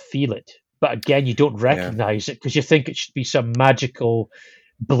easier to feel it. But again, you don't Yeah. recognize it because you think it should be some magical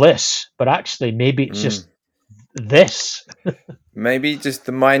bliss, but actually, maybe it's Mm. just this Maybe just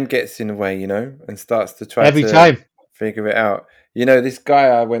the mind gets in the way, you know, and starts to try every to time. figure it out. You know, this guy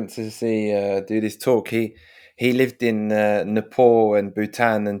I went to see do this talk. He lived in Nepal and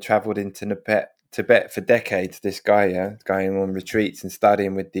Bhutan and travelled into Tibet for decades. This guy, yeah, going on retreats and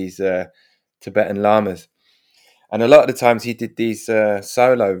studying with these Tibetan lamas. And a lot of the times he did these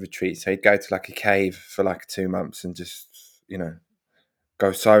solo retreats. So he'd go to like a cave for like 2 months and just, you know,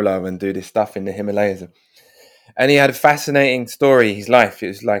 go solo and do this stuff in the Himalayas. And he had a fascinating story. His life. It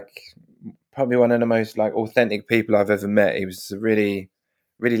was like probably one of the most like authentic people I've ever met. He was a really,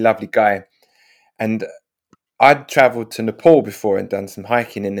 really lovely guy. And I'd travelled to Nepal before and done some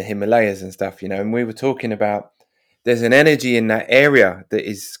hiking in the Himalayas and stuff, you know. And we were talking about there's an energy in that area that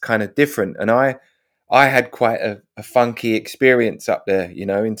is kind of different. And I had quite a funky experience up there, you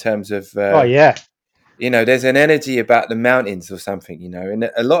know, in terms of Oh yeah, you know, there's an energy about the mountains or something, you know.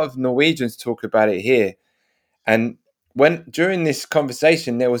 And a lot of Norwegians talk about it here. And when during this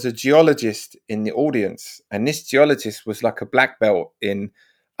conversation, there was a geologist in the audience, and this geologist was like a black belt in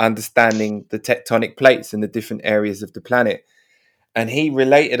understanding the tectonic plates and the different areas of the planet. And he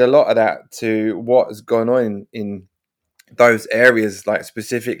related a lot of that to what has gone on in those areas, like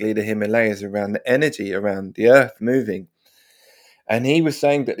specifically the Himalayas, around the energy around the earth moving. And he was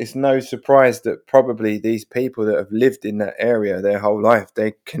saying that it's no surprise that probably these people that have lived in that area their whole life,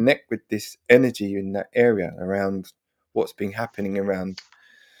 they connect with this energy in that area around what's been happening around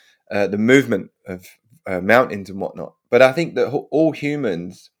the movement of mountains and whatnot. But I think that all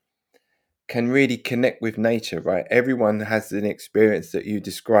humans can really connect with nature, right? Everyone has an experience that you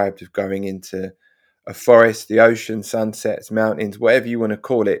described of going into a forest, the ocean, sunsets, mountains, whatever you want to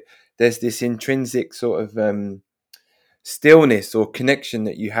call it. There's this intrinsic sort of stillness or connection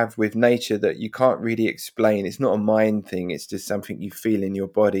that you have with nature that you can't really explain. It's not a mind thing. It's just something you feel in your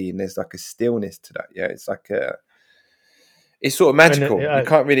body, and there's like a stillness to that. Yeah, it's sort of And magical. You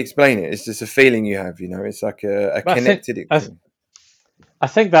can't really explain it. It's just a feeling you have. It's like a but connected. I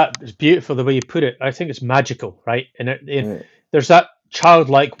think that is beautiful the way you put it. I think it's magical, right? And Yeah. there's that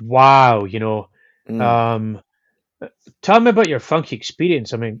childlike wow, Mm. Um, tell me about your funky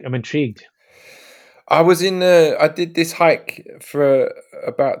experience. I'm intrigued. I was I did this hike for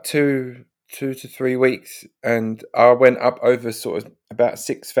about 2 to 3 weeks, and I went up over sort of about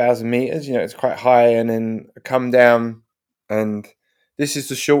 6,000 meters. It's quite high, and then I come down, and this is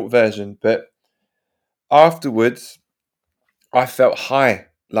the short version. But afterwards, I felt high,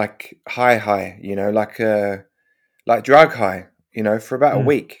 like high, like drug high, for about a Mm.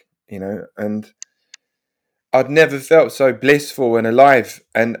 week, and I'd never felt so blissful and alive.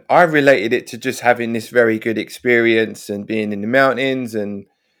 And I related it to just having this very good experience and being in the mountains. And,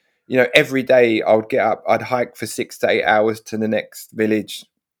 every day I would get up, I'd hike for 6 to 8 hours to the next village,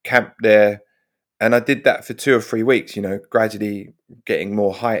 camp there. And I did that for 2 or 3 weeks, gradually getting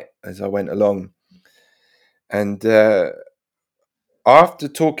more height as I went along. And after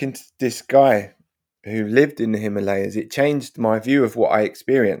talking to this guy who lived in the Himalayas, it changed my view of what I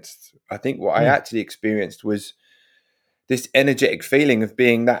experienced. I think what I Mm. actually experienced was this energetic feeling of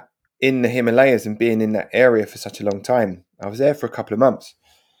being that in the Himalayas and being in that area for such a long time. I was there for a couple of months.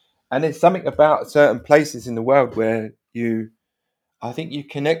 And there's something about certain places in the world where I think you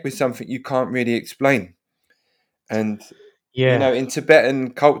connect with something you can't really explain. And, Yeah, in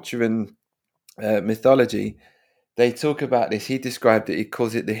Tibetan culture and mythology, they talk about this. He described it, he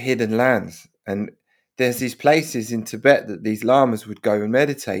calls it the hidden lands. And there's these places in Tibet that these lamas would go and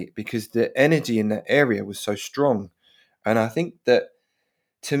meditate because the energy in that area was so strong. And I think that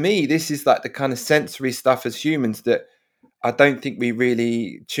to me, this is like the kind of sensory stuff as humans that I don't think we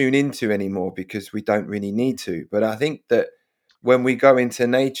really tune into anymore because we don't really need to. But I think that when we go into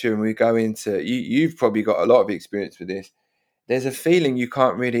nature and we go into you've probably got a lot of experience with this. There's a feeling you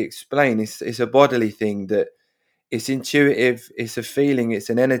can't really explain. It's a bodily thing that it's intuitive. It's a feeling. It's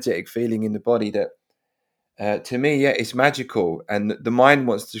an energetic feeling in the body that, to me, yeah, it's magical. And the mind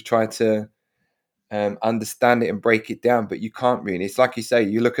wants to try to understand it and break it down, but you can't really. It's like you say,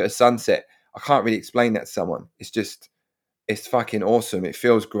 you look at a sunset. I can't really explain that to someone. It's fucking awesome. It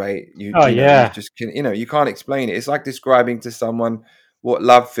feels great. oh You yeah. just can, you can't explain it. It's like describing to someone what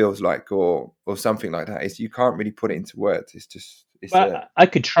love feels like, or something like that. You can't really put it into words. It's But a I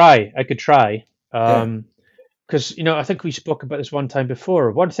could try. I could try. yeah. Because I think we spoke about this one time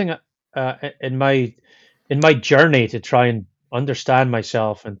before. One thing in my journey to try and understand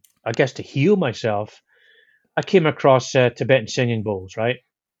myself, and I guess to heal myself, I came across Tibetan singing bowls, right?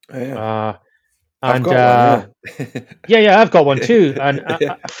 Yeah. Uh, I've and got one. Yeah. yeah, I've got one too, and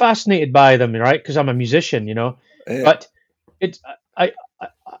Yeah. I'm fascinated by them, right? Because I'm a musician. Yeah. But it's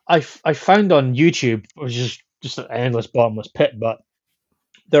I, I found on YouTube, which is just an endless bottomless pit, but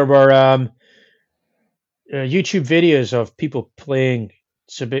there were YouTube videos of people playing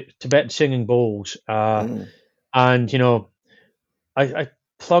Tibetan singing bowls, Mm, and I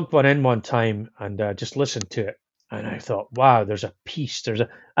plugged one in one time and just listened to it, and I thought, wow, there's a piece.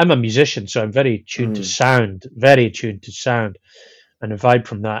 I'm a musician, so I'm mm, very tuned to sound, and a vibe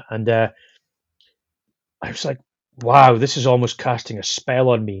from that, and I was like, wow, this is almost casting a spell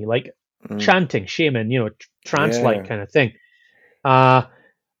on me, like mm. chanting, shaman, trance-like Yeah. kind of thing. Uh,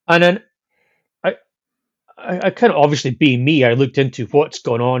 and then I, I kind of obviously being me, I looked into what's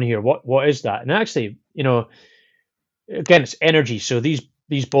going on here. What is that? And actually, again, it's energy. So these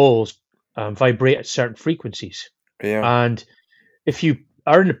balls vibrate at certain frequencies, Yeah. and if you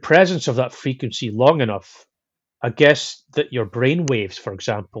are in the presence of that frequency long enough, I guess that your brain waves, for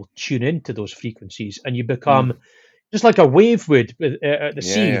example, tune into those frequencies, and you Mm, become just like a wave would at the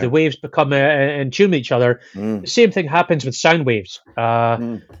Yeah, sea. The yeah. waves become in tune with each other. The Mm, same thing happens with sound waves.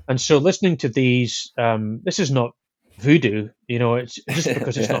 mm. And so listening to these, this is not voodoo. It's just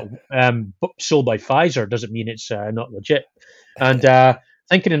because it's Yeah. not sold by Pfizer doesn't mean it's not legit. And I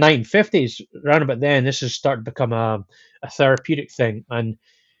think in the 1950s, around about then, this has started to become a therapeutic thing, and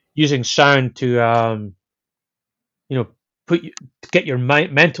using sound to you know put to get your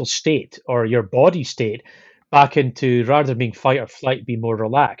mental state or your body state back into, rather than being fight or flight, be more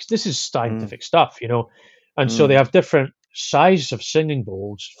relaxed. This is Mm, scientific stuff. And so they mm, have different sizes of singing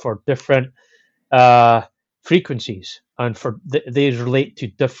bowls for different uh, frequencies, and they relate to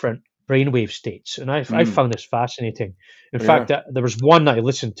different brainwave states. And I mm. found this fascinating. In fact, Yeah. there was one that I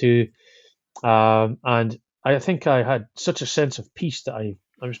listened to, and I think I had such a sense of peace that I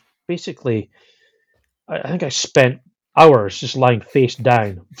was basically, I think I spent hours just lying face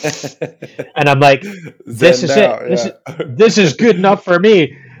down, and I'm like, this Zen is it. out, This yeah. is this is good enough for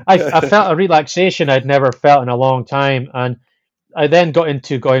me. I felt a relaxation I'd never felt in a long time, and I then got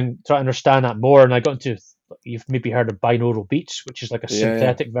into going to understand that more, and I got into, you've maybe heard of binaural beats, which is like a Yeah, yeah,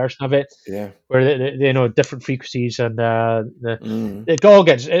 synthetic version of it, yeah. where different frequencies, and Mm. it all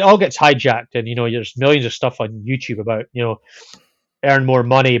gets hijacked, and there's millions of stuff on YouTube about earn more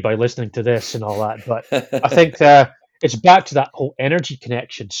money by listening to this and all that. But I think it's back to that whole energy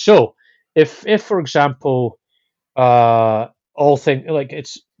connection. So if for example, all thing like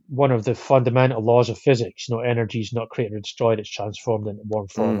it's one of the fundamental laws of physics, energy is not created or destroyed; it's transformed into one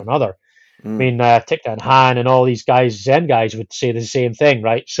form or Mm, another. I mm, mean, Thich Nhat Hanh and all these guys, Zen guys, would say the same thing,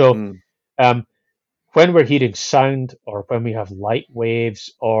 right? So mm. um, when we're hearing sound, or when we have light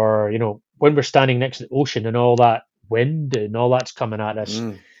waves, or when we're standing next to the ocean and all that wind and all that's coming at us,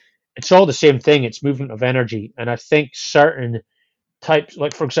 Mm, it's all the same thing. It's movement of energy. And I think certain types,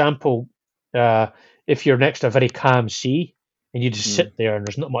 like for example, uh, if you're next to a very calm sea and you just mm. sit there and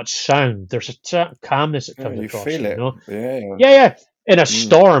there's not much sound, there's a certain calmness that Yeah, comes you across feel you. it. Yeah, yeah. Yeah, yeah. In a Mm,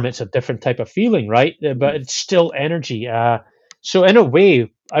 storm, it's a different type of feeling, right? But mm, it's still energy. So in a way,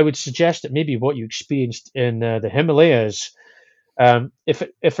 I would suggest that maybe what you experienced in the Himalayas, if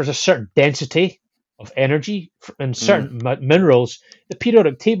there's a certain density of energy in mm, certain minerals, the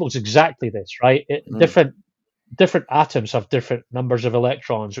periodic table is exactly this, right? mm. Different atoms have different numbers of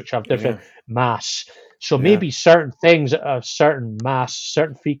electrons, which have different Yeah, mass. So yeah, maybe certain things at a certain mass,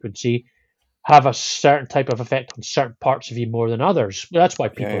 certain frequency, have a certain type of effect on certain parts of you more than others. That's why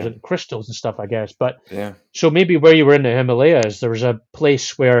yeah, people are yeah, into crystals and stuff, I guess. But yeah, so maybe where you were in the Himalayas, there was a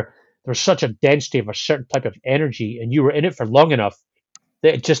place where there was such a density of a certain type of energy, and you were in it for long enough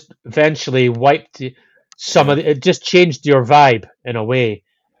that it just eventually wiped some yeah. of it just changed your vibe in a way.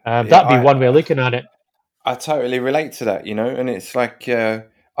 Yeah, That'd be one way of looking at it. I totally relate to that, and it's like I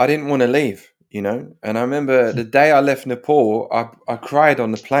didn't want to leave, and I remember the day I left Nepal, I cried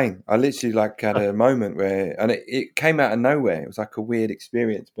on the plane. I literally like had a moment where, and it came out of nowhere. It was like a weird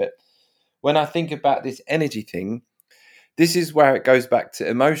experience, but when I think about this energy thing, this is where it goes back to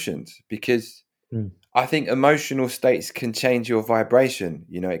emotions because Mm. I think emotional states can change your vibration.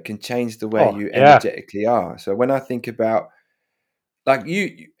 It can change the way Oh you yeah, energetically are. So when I think about like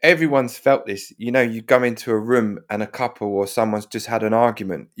everyone's felt this, you go into a room and a couple or someone's just had an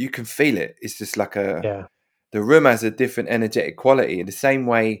argument, you can feel it. It's just like yeah, the room has a different energetic quality. In the same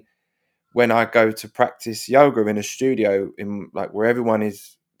way, when I go to practice yoga in a studio, in like where everyone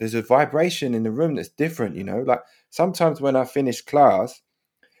is, there's a vibration in the room that's different. Like sometimes when I finish class,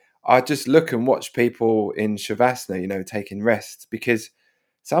 I just look and watch people in shavasana, taking rest, because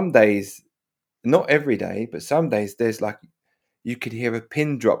some days, not every day, but some days there's like you could hear a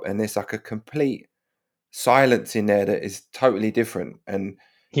pin drop and there's like a complete silence in there that is totally different. And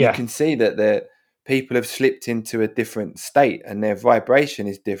you yeah. can see that the people have slipped into a different state and their vibration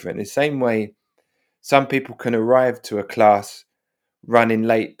is different. The same way some people can arrive to a class running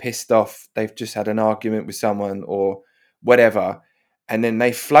late, pissed off, they've just had an argument with someone or whatever, and then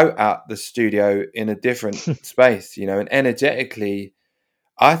they float out the studio in a different space, and energetically,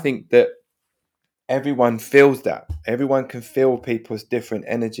 I think that everyone feels that. Everyone can feel people's different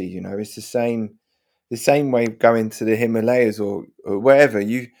energy, It's the same way going to the Himalayas or wherever.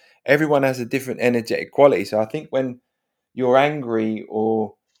 Everyone has a different energetic quality. So I think when you're angry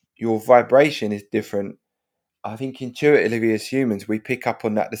or your vibration is different, I think intuitively as humans, we pick up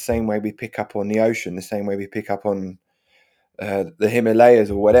on that the same way we pick up on the ocean, the same way we pick up on the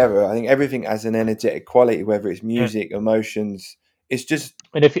Himalayas or whatever. I think everything has an energetic quality, whether it's Yeah. music, emotions. It's just,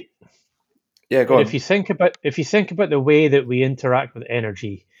 And yeah, go if on. you think about the way that we interact with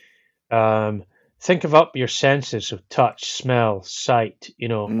energy, um, think of up your senses of touch, smell, sight,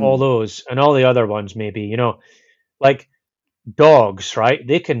 all Mm, those, and all the other ones maybe. like dogs, right?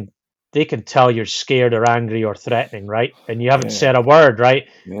 They can tell you're scared or angry or threatening, right? And you haven't Yeah. said a word, right?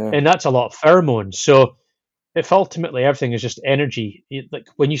 Yeah. And that's a lot of pheromones. So if ultimately everything is just energy, like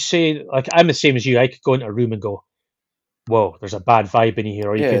when you say, like I'm the same as you, I could go into a room and go, whoa, there's a bad vibe in here.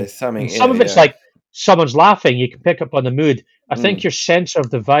 Or you Yeah. can, It's something. and some Yeah. of it's Yeah. like someone's laughing, you can pick up on the mood. I think Mm. your sense of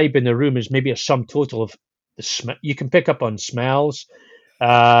the vibe in the room is maybe a sum total of you can pick up on smells,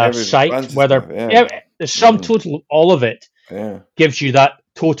 Every sight, bunch of stuff. whether, Yeah. yeah, the sum Mm. total of all of it Yeah. gives you that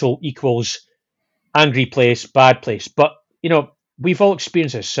total equals angry place, bad place. But, we've all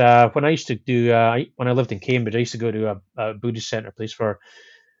experienced this. When I used to do, when I lived in Cambridge, I used to go to a Buddhist center place for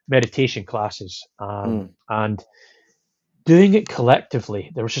meditation classes. Mm. And doing it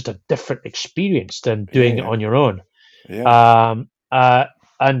collectively, there was just a different experience than Yeah. doing it Yeah. on your own. Yeah. Um,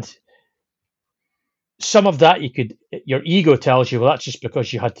 and some of that your ego tells you, well, that's just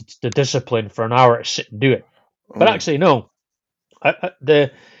because you had the discipline for an hour to sit and do it. But Mm. actually, no.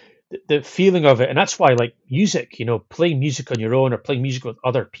 The feeling of it, and that's why, like music, playing music on your own or playing music with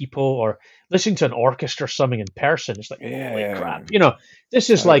other people or listening to an orchestra or something in person, it's like, Yeah. holy Yeah. crap, this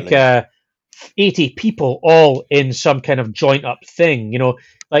is like Totally. 80 people all in some kind of joint up thing,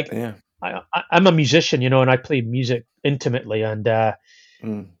 like Yeah. I'm a musician, and I play music intimately, and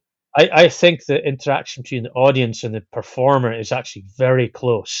Mm. I think the interaction between the audience and the performer is actually very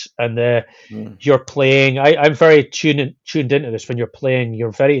close. And Mm. you're playing, I'm very tuned into this. When you're playing,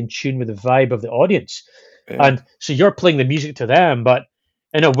 you're very in tune with the vibe of the audience. Yeah. And so you're playing the music to them, but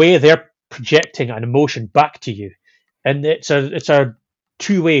in a way, they're projecting an emotion back to you. And it's a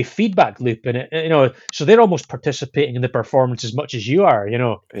two-way feedback loop in it, so they're almost participating in the performance as much as you are,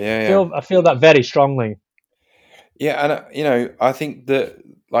 Yeah. Yeah. I feel that very strongly. Yeah. And I think that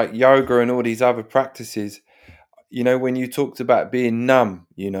like yoga and all these other practices, when you talked about being numb,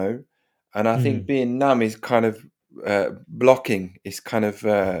 and I think Mm, being numb is kind of blocking. It's kind of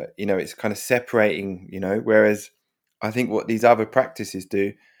it's kind of separating. Whereas I think what these other practices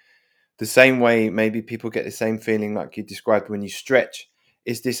do, the same way maybe people get the same feeling like you described when you stretch,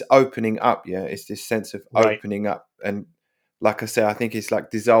 is this opening up. Yeah, it's this sense of right. opening up, and like I say, I think it's like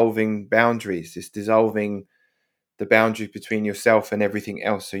dissolving boundaries. It's dissolving the boundaries between yourself and everything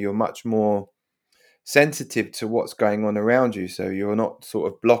else. So you're much more sensitive to what's going on around you, so you're not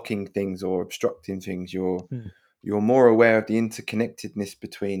sort of blocking things or obstructing things. Mm, You're more aware of the interconnectedness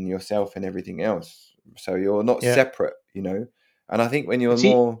between yourself and everything else, so you're not yeah. separate. And I think when you're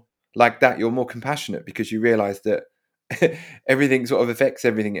See, more like that, you're more compassionate because you realize that everything sort of affects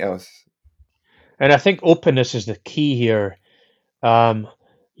everything else. and I think openness is the key here. Um,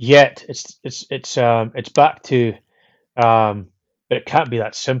 Yet it's back to, um, but it can't be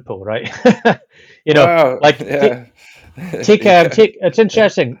that simple, right? Well, Like yeah. Yeah. take. It's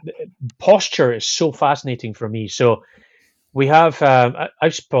interesting. Posture is so fascinating for me. So we have.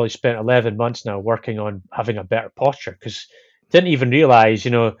 I've probably spent 11 months now working on having a better posture because didn't even realize.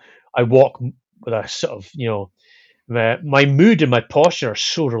 I walk with a sort of my mood and my posture are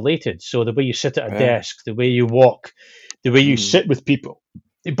so related. So the way you sit at a Yeah. desk, the way you walk, the way you Mm. sit with people,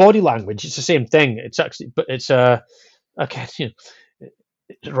 the body language, it's the same thing. It's actually, but it's okay,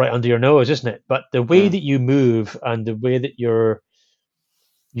 it's right under your nose, isn't it? But the way Mm. that you move and the way that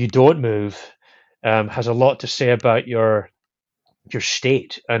you don't move has a lot to say about your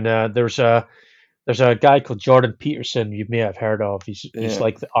state. And there's a guy called Jordan Peterson you may have heard of. Yeah. He's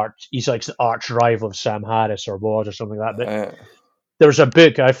like the arch rival of Sam Harris or was or something like that. But Uh, there's a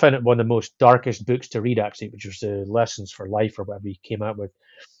book I found it one of the most darkest books to read actually, which was the Lessons for Life or whatever he came out with,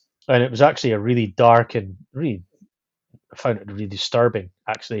 and it was actually a really dark and really I found it really disturbing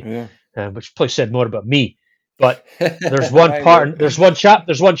actually, yeah. which probably said more about me. But Maybe. there's one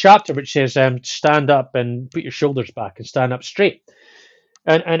chapter which says stand up and put your shoulders back and stand up straight.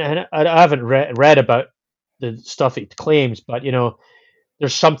 And I haven't read about the stuff it claims, but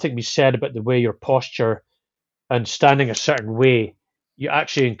there's something to be said about the way your posture and standing a certain way, you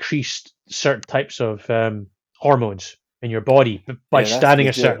actually increase certain types of hormones in your body by Yeah, that's standing a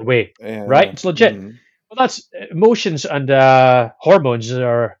legit. certain way, Yeah, right? yeah. It's legit. Mm. Well, that's emotions and hormones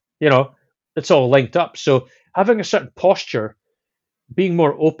are, it's all linked up. So having a certain posture, being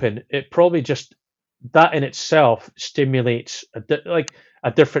more open, it probably just that in itself stimulates like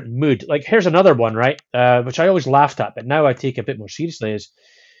a different mood. Like here's another one, right? Which I always laughed at, but now I take a bit more seriously. Is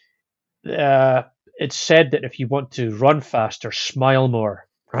uh, it's said that if you want to run faster, smile more,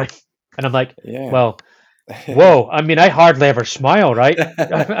 right? And I'm like, Yeah. well, whoa. I mean, I hardly ever smile, right?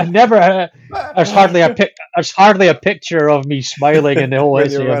 I never. There's hardly a picture of me smiling in the whole When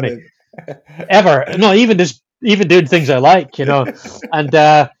you're history of me running. ever. No, even doing things I like, and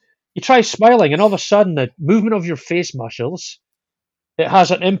You try smiling, and all of a sudden, the movement of your face muscles, it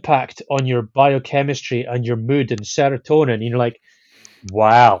has an impact on your biochemistry and your mood and serotonin. And you're like,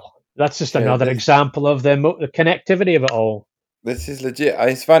 wow, that's just Yeah, another example of the connectivity of it all. this is legit.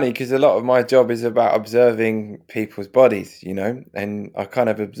 It's funny because a lot of my job is about observing people's bodies, and I kind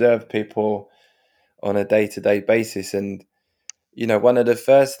of observe people on a day-to-day basis. And one of the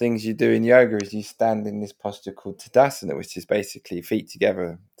first things you do in yoga is you stand in this posture called Tadasana, which is basically feet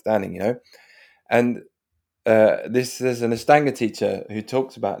together standing. And there's an Ashtanga teacher who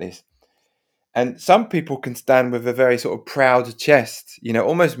talks about this. And some people can stand with a very sort of proud chest,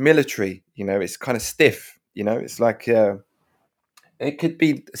 almost military. It's kind of stiff. It's like it could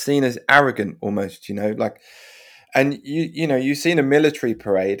be seen as arrogant almost. Like, and you've seen a military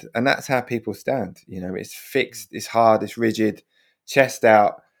parade, and that's how people stand. It's fixed, it's hard, it's rigid, chest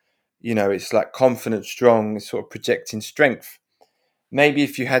out. It's like confident, strong, it's sort of projecting strength. Maybe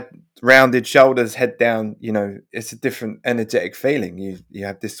if you had rounded shoulders, head down, it's a different energetic feeling. You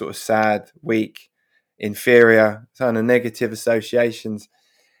have this sort of sad, weak, inferior, kind of negative associations.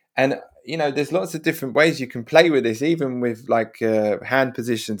 And there's lots of different ways you can play with this, even with like hand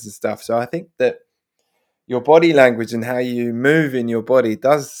positions and stuff. So I think that your body language and how you move in your body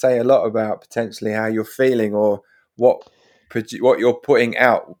does say a lot about potentially how you're feeling, or what what you're putting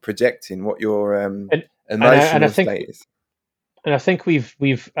out, projecting, what your And and I emotional think state is. and I think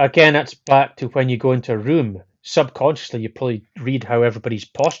we've again, that's back to when you go into a room, subconsciously you probably read how everybody's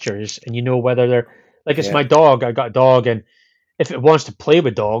posture is, and you know whether they're like, it's Yeah, my dog. I got a dog, and if it wants to play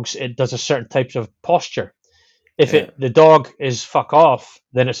with dogs, it does a certain types of posture. If yeah, the dog is fuck off,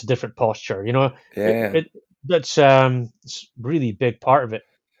 then it's a different posture. yeah. That's it's really big part of it.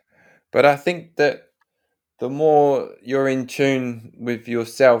 But I think that the more you're in tune with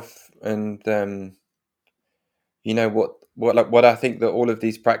yourself, and what I think that all of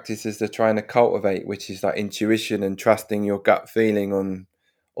these practices are trying to cultivate, which is like intuition and trusting your gut feeling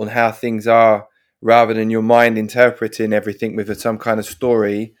on how things are, rather than your mind interpreting everything with some kind of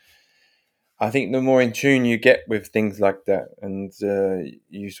story. I think the more in tune you get with things like that, and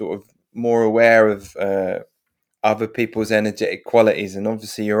you sort of more aware of other people's energetic qualities, and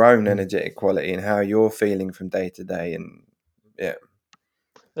obviously your own Mm. energetic quality, and how you're feeling from day to day. And yeah,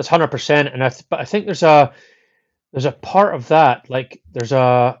 That's 100%. But I think there's a part of that, like there's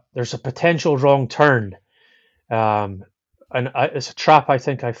a potential wrong turn, um, it's a trap I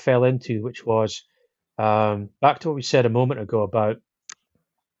think I fell into, which was, back to what we said a moment ago about,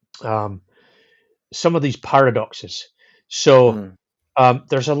 um, some of these paradoxes. So, mm,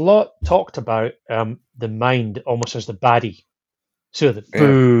 there's a lot talked about, the mind almost as the baddie. So the yeah,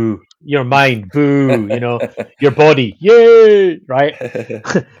 boo, your mind, boo, your body, yay, right?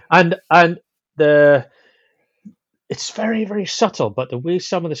 And the it's very, very subtle, but the way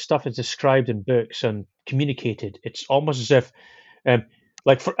some of the stuff is described in books and communicated, it's almost as if, um,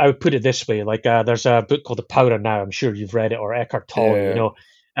 like, I would put it this way, like, there's a book called The Power of Now. I'm sure you've read it, or Eckhart Tolle.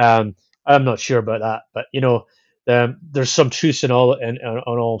 yeah, I'm not sure about that, but there's some truth in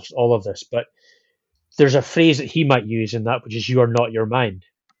on all of this. But there's a phrase that he might use in that, which is "You are not your mind,"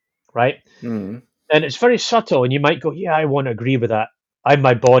 right? mm, And it's very subtle, and you might go, "Yeah, I want to agree with that. I'm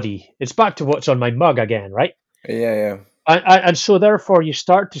my body." It's back to what's on my mug again, right? yeah, yeah, And so therefore you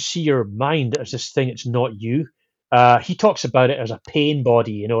start to see your mind as this thing. It's not you. He talks about it as a pain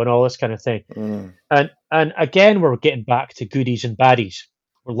body, and all this kind of thing. mm, And again, we're getting back to goodies and baddies,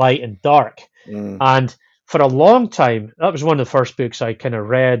 light and dark. mm, And for a long time, that was one of the first books I kind of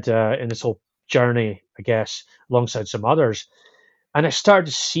read, in this whole journey, I guess, alongside some others. And I started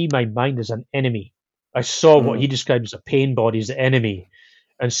to see my mind as an enemy. I saw what mm. he described as a pain body as the enemy,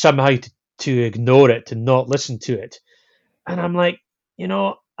 and somehow to ignore it, to not listen to it. And I'm like,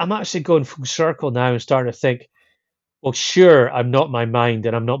 I'm actually going full circle now and starting to think, well, sure, I'm not my mind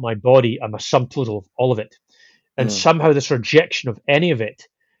and I'm not my body. I'm a sum total of all of it. And Mm. somehow this rejection of any of it,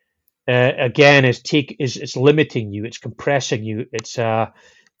 again, is it's limiting you. It's compressing you. It's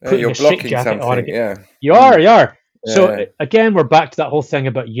putting You're a blocking straitjacket on something. again. Yeah. You are, Mm. you are. So Yeah. again, we're back to that whole thing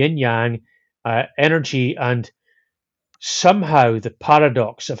about yin yang, energy, and somehow the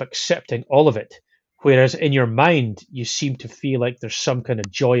paradox of accepting all of it. Whereas in your mind, you seem to feel like there's some kind of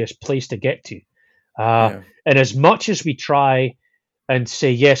joyous place to get to. Yeah. And as much as we try and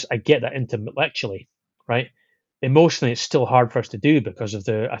say, yes, I get that intellectually, right? Emotionally, it's still hard for us to do because of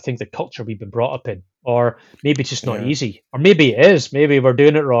I think, the culture we've been brought up in. Or maybe it's just not Yeah. easy. Or maybe it is. Maybe we're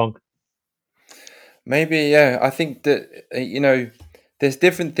doing it wrong. Maybe. Yeah. I think that there's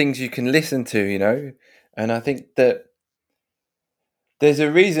different things you can listen to. And I think that there's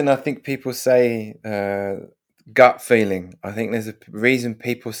a reason. I think people say gut feeling. I think there's a reason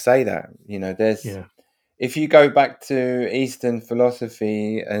people say that. You know, there's Yeah. if you go back to Eastern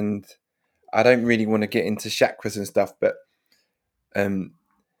philosophy, and I don't really want to get into chakras and stuff, but um,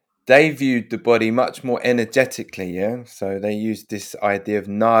 they viewed the body much more energetically. Yeah, so they used this idea of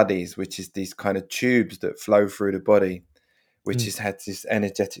nadis, which is these kind of tubes that flow through the body, which Mm. has had this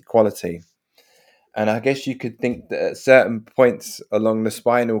energetic quality. And I guess you could think that at certain points along the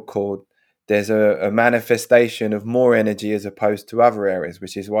spinal cord, there's a manifestation of more energy as opposed to other areas,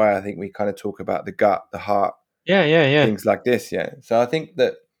 which is why I think we kind of talk about the gut, the heart, Yeah, yeah, yeah. things like this. Yeah. So I think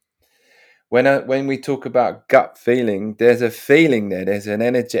that when we talk about gut feeling, there's a feeling there. There's an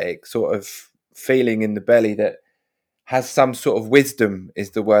energetic sort of feeling in the belly that has some sort of wisdom,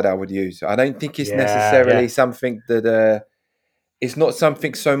 is the word I would use. I don't think it's Yeah, necessarily yeah. something that it's not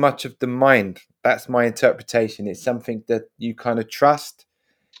something so much of the mind. That's my interpretation. It's something that you kind of trust.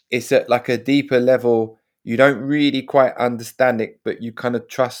 It's at like a deeper level. You don't really quite understand it, but you kind of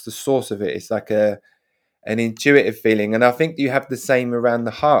trust the source of it. It's like an intuitive feeling. And I think you have the same around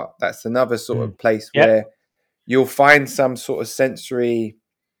the heart. That's another sort Mm. of place Yep. where you'll find some sort of sensory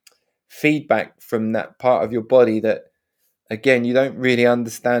feedback from that part of your body that, again, you don't really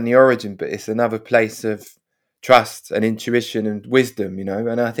understand the origin, but it's another place of trust and intuition and wisdom, you know.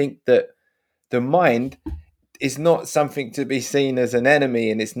 And I think that the mind is not something to be seen as an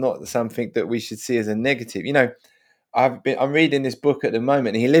enemy, and it's not something that we should see as a negative. You know, I'm reading this book at the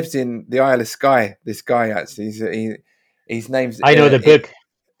moment. He lives in the Isle of Skye. This guy actually, his name's I know the book.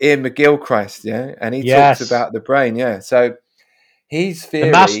 Ian McGilchrist, yeah, and he talks Yes. about the brain, yeah. So his The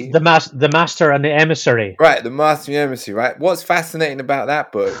theory, master and the emissary. right, the Master Emissary, right. What's fascinating about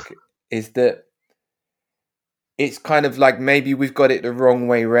that book is that it's kind of like maybe we've got it the wrong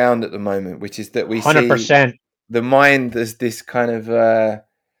way round at the moment, which is that we see 100%. the mind as this kind of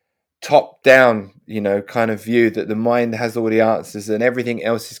top down, you know, kind of view that the mind has all the answers and everything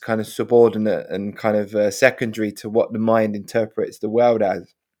else is kind of subordinate and kind of secondary to what the mind interprets the world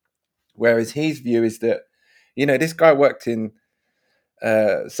as. Whereas his view is that, you know, this guy worked in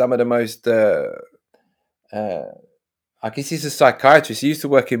some of the most uh, I guess he's a psychiatrist. He used to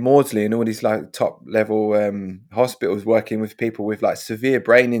work in Maudsley and all these like top level hospitals, working with people with like severe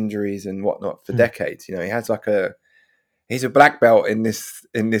brain injuries and whatnot for Mm. decades. You know, he has like he's a black belt in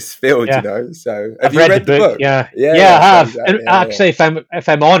this field. You Yeah. know, so have I've you read the read the book. book? Yeah. Yeah, Yeah, yeah. I So have. And exactly, yeah, yeah. actually, if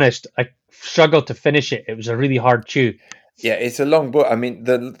I'm honest, I struggled to finish it. It was a really hard chew. Yeah, it's a long book. I mean,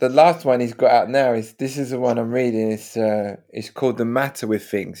 the last one he's got out now is this is the one I'm reading. It's called The Matter with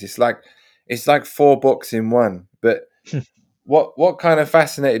Things. It's like four books in one. But what kind of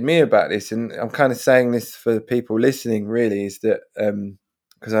fascinated me about this, and I'm kind of saying this for the people listening, really, is that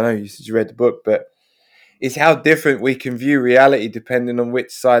because I know you said you read the book, but it's how different we can view reality depending on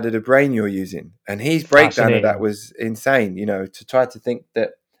which side of the brain you're using. And his breakdown of that Fascinating. was insane. You know, to try to think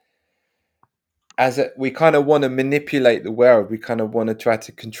that we kind of want to manipulate the world, we kind of want to try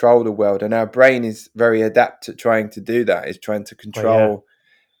to control the world, and our brain is very adept at trying to do that. It's trying to Well, yeah. control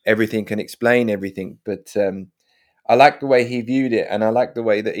everything and explain everything. But I like the way he viewed it, and I like the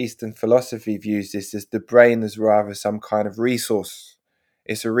way that Eastern philosophy views this as the brain as rather some kind of resource.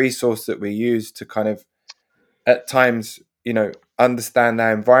 It's a resource that we use to kind of, at times, you know, understand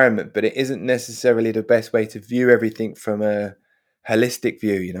our environment, but it isn't necessarily the best way to view everything from a holistic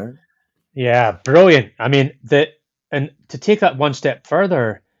view, you know? Yeah, brilliant. I mean, and to take that one step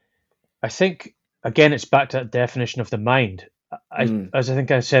further, I think again it's back to that definition of the mind. Mm, As I think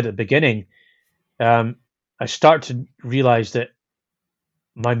I said at the beginning, um, I start to realize that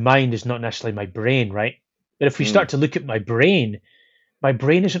my mind is not necessarily my brain, right? But if we start mm, to look at my brain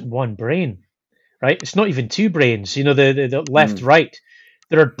isn't one brain, right? It's not even two brains. You know, the left, mm, right.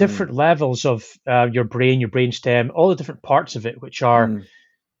 There are mm, different levels of your brain, your brainstem, all the different parts of it, which are mm.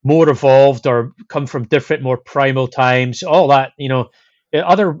 more evolved or come from different, more primal times. All that, you know.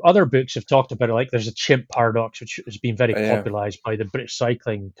 Other books have talked about it, like there's a chimp paradox, which has been very Yeah, popularized by the British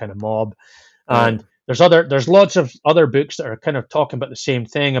cycling kind of mob, yeah. and there's lots of other books that are kind of talking about the same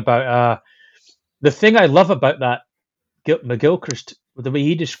thing. About the thing I love about that McGilchrist, the way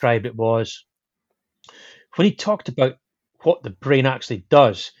he described it was when he talked about what the brain actually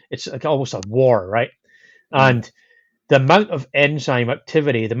does. It's like almost a war, right? Mm, And the amount of enzyme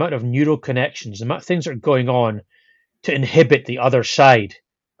activity, the amount of neural connections, the amount of things that are going on to inhibit the other side,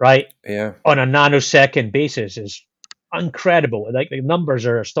 right, yeah, on a nanosecond basis is incredible. Like the numbers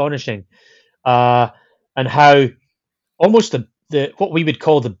are astonishing, uh, and how almost the what we would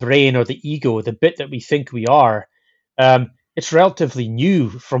call the brain or the ego, the bit that we think we are, it's relatively new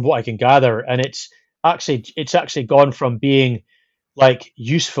from what I can gather, and it's actually gone from being like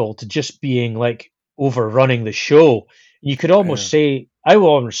useful to just being like overrunning the show. You could Yeah. almost say, I will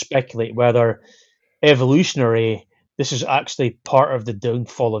almost speculate whether evolutionary, this is actually part of the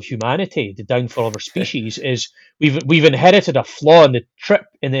downfall of humanity, the downfall of our species. Is we've inherited a flaw in the trip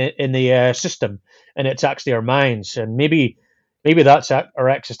in the system, and it's actually our minds. And maybe that's our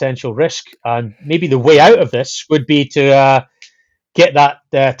existential risk, and maybe the way out Yeah. of this would be to get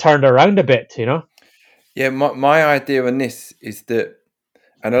that turned around a bit. Yeah, my idea on this is that,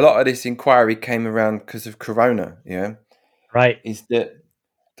 and a lot of this inquiry came around because of Corona, yeah, Right? is that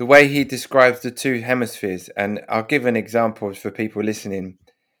the way he describes the two hemispheres, and I'll give an example for people listening,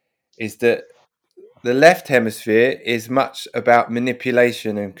 is that the left hemisphere is much about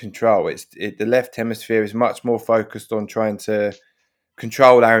manipulation and control. The left hemisphere is much more focused on trying to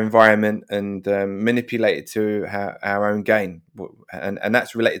control our environment and manipulate it to our own gain, and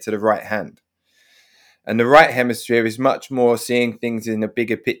that's related to the right hand. And the right hemisphere is much more seeing things in a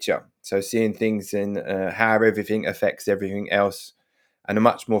bigger picture. So seeing things in how everything affects everything else, and a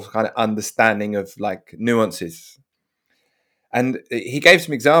much more kind of understanding of like nuances. And he gave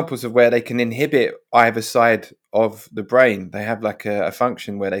some examples of where they can inhibit either side of the brain. They have like a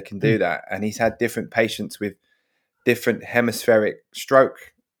function where they can do Mm. that. And he's had different patients with different hemispheric strokes,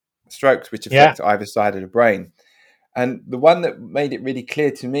 which Yeah. affect either side of the brain. And the one that made it really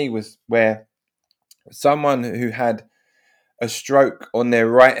clear to me was where someone who had a stroke on their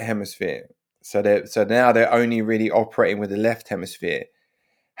right hemisphere, so now they're only really operating with the left hemisphere,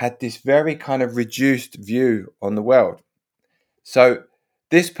 had this very kind of reduced view on the world. So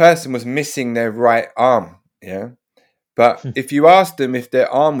this person was missing their right arm, yeah. But if you asked them if their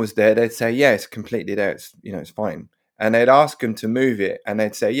arm was there, they'd say, "Yeah, it's completely there. It's fine." And they'd ask them to move it, and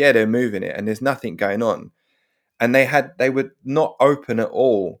they'd say, "Yeah, they're moving it, and there's nothing going on." And they were not open at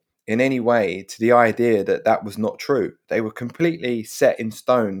all in any way to the idea that that was not true. They were completely set in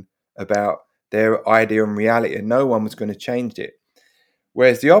stone about their idea and reality, and no one was going to change it.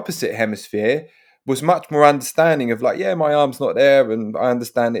 Whereas the opposite hemisphere was much more understanding of like, yeah, my arm's not there, and I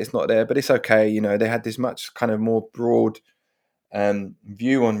understand that it's not there, but it's okay. They had this much kind of more broad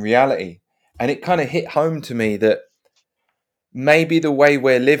view on reality, and it kind of hit home to me that maybe the way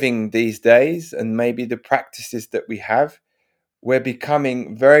we're living these days, and maybe the practices that we have, we're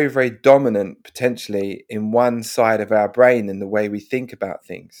becoming very, very dominant potentially in one side of our brain in the way we think about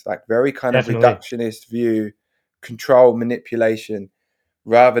things, like very kind of Definitely. reductionist view, control, manipulation,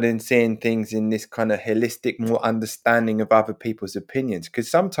 rather than seeing things in this kind of holistic, more understanding of other people's opinions.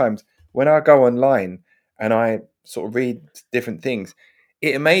 Because sometimes when I go online and I sort of read different things,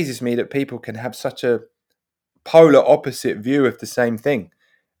 it amazes me that people can have such a polar opposite view of the same thing,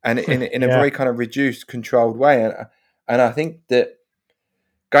 and in a Yeah. very kind of reduced, controlled way. And I think that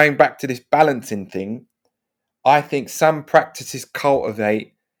going back to this balancing thing, I think some practices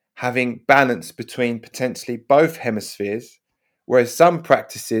cultivate having balance between potentially both hemispheres, whereas some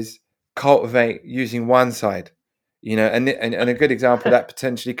practices cultivate using one side. And a good example of that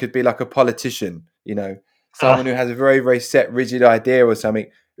potentially could be like a politician, someone who has a very, very set, rigid idea or something,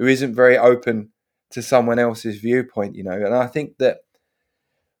 who isn't very open to someone else's viewpoint, And I think that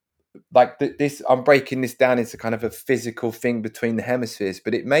like this, I'm breaking this down into kind of a physical thing between the hemispheres,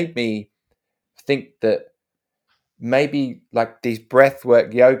 but it made me think that maybe like these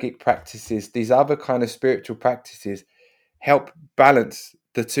breathwork yogic practices, these other kind of spiritual practices help balance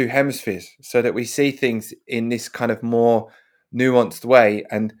the two hemispheres so that we see things in this kind of more nuanced way.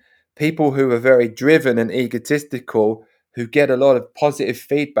 And people who are very driven and egotistical, who get a lot of positive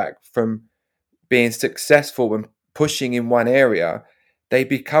feedback from being successful and pushing in one area, they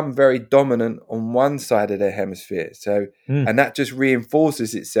become very dominant on one side of their hemisphere. So, Mm. and that just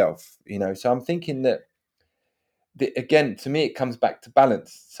reinforces itself, So I'm thinking that again, to me, it comes back to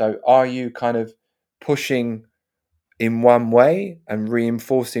balance. So, are you kind of pushing in one way and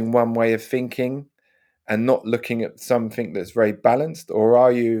reinforcing one way of thinking and not looking at something that's very balanced? Or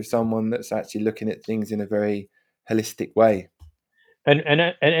are you someone that's actually looking at things in a very holistic way? And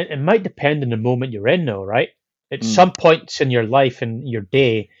it might depend on the moment you're in, though, right? At some Mm, points in your life and your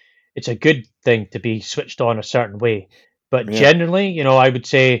day, it's a good thing to be switched on a certain way. But yeah. generally, I would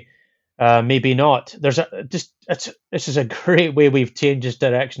say maybe not. This is a great way we've changed this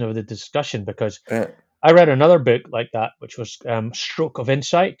direction of the discussion, because Yeah. I read another book like that, which was Stroke of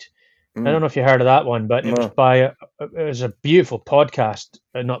Insight. I don't Mm, know if you heard of that one, but it was no. by it was a beautiful podcast,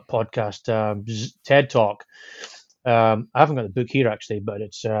 not podcast, TED Talk. I haven't got the book here actually, but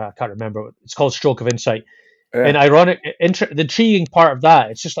it's I can't remember. It's called Stroke of Insight. And Yeah. the intriguing part of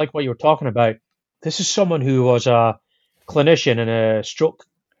that, it's just like what you were talking about. This is someone who was a clinician in a stroke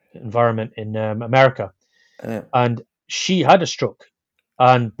environment in America, Yeah. and she had a stroke,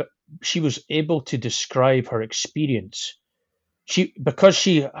 and she was able to describe her experience. Because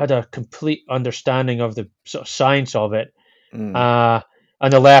she had a complete understanding of the sort of science of it, Mm. uh,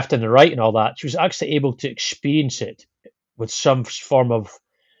 and the left and the right and all that, she was actually able to experience it with some form of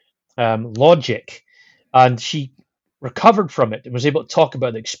logic, and she recovered from it and was able to talk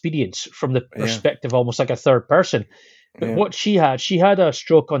about the experience from the Yeah. perspective almost like a third person. But Yeah. what she had a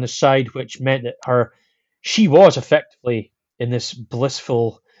stroke on the side, which meant that she was effectively in this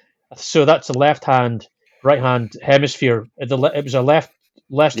blissful. So that's the left hand, right hand hemisphere. It was a left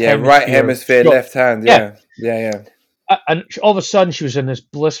Yeah. Right hemisphere hemisphere, stroke. left hand. Yeah, Yeah. Yeah. Yeah. and all of a sudden she was in this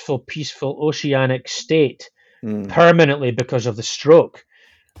blissful, peaceful, oceanic state Mm. permanently because of the stroke.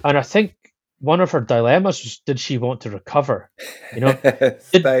 And I think one of her dilemmas was, did she want to recover? You know, did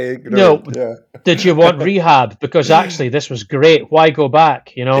Stay no, ignorant. Yeah. did you want rehab? Because actually this was great. Why go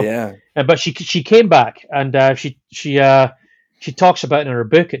back? You know, Yeah. but she came back, and she talks about it in her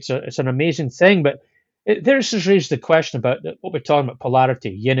book. It's an amazing thing. But there's just raised the question about what we're talking about: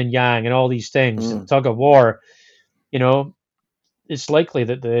 polarity, yin and yang, and all these things, the Mm. tug of war. You know, it's likely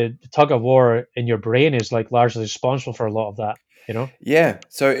that the tug of war in your brain is like largely responsible for a lot of that. You know. Yeah.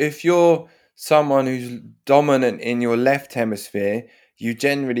 So if you're someone who's dominant in your left hemisphere, you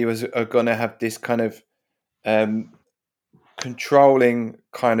generally are going to have this kind of um, controlling,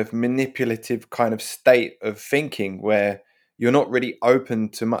 kind of manipulative kind of state of thinking where you're not really open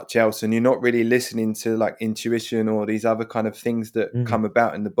to much else, and you're not really listening to like intuition or these other kind of things that Mm. come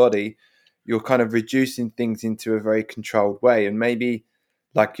about in the body. You're kind of reducing things into a very controlled way. And maybe,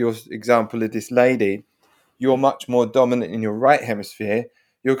 like your example of this lady, you're much more dominant in your right hemisphere.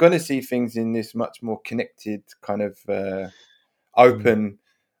 You're going to see things in this much more connected kind of Mm. open,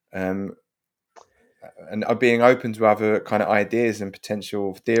 um, and are being open to other kind of ideas and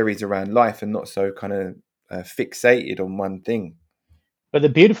potential theories around life, and not so kind of fixated on one thing. But the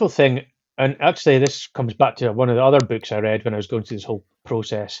beautiful thing, and actually this comes back to one of the other books I read when I was going through this whole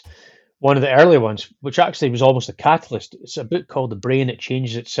process, one of the early ones, which actually was almost a catalyst. It's a book called The Brain That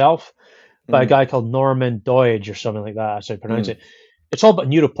Changes Itself by a Mm, guy called Norman Doidge or something like that, as I pronounce mm, it. It's all about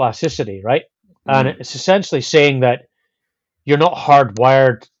neuroplasticity, right? And mm, it's essentially saying that you're not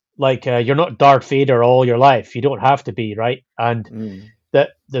hardwired, like you're not Darth Vader all your life. You don't have to be, right? And mm,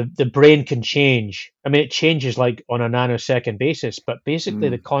 that the brain can change. I mean, it changes like on a nanosecond basis, but basically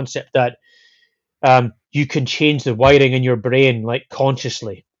the mm. concept that you can change the wiring in your brain like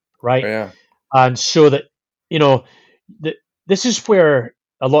consciously, right? Yeah. And so that you know, th- this is where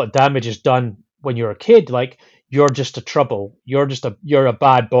a lot of damage is done when you're a kid. Like you're just a trouble, you're a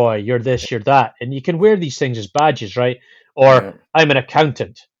bad boy, you're this, you're that, and you can wear these things as badges, right? Or Yeah. I'm an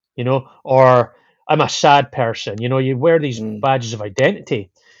accountant, you know, or I'm a sad person. You know, you wear these Mm, badges of identity,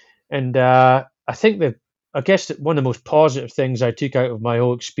 and I think that I guess that one of the most positive things I took out of my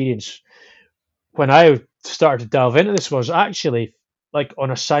whole experience when I started to delve into this was actually like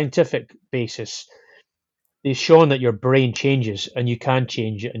on a scientific basis, they've shown that your brain changes and you can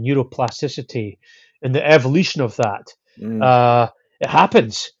change it, and neuroplasticity and the evolution of that, mm, uh, it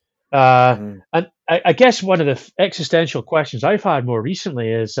happens. Uh, mm, and I guess one of the existential questions I've had more recently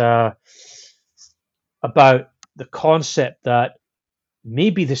is about the concept that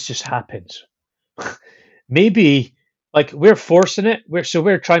maybe this just happens. Maybe like we're forcing it.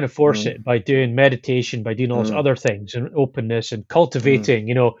 We're trying to force mm, it by doing meditation, by doing all these mm, other things and openness and mm, cultivating,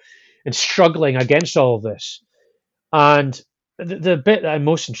 you know, and struggling against all of this. And the bit that I'm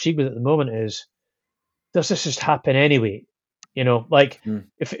most intrigued with at the moment is, does this just happen anyway? You know, like mm,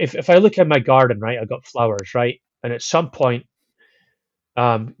 if I look at my garden, right, I've got flowers, right, and at some point,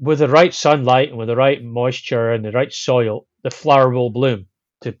 with the right sunlight and with the right moisture and the right soil, the flower will bloom.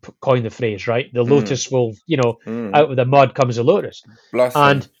 To coin the phrase, right, the mm, lotus will, you know, mm. out of the mud comes a lotus, and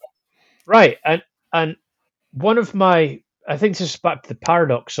Blossom. right, and one of my, I think this is back to the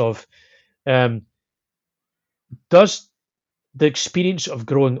paradox of, um, does the experience of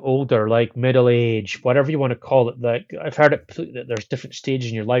growing older, like middle age, whatever you want to call it, like I've heard it that there's different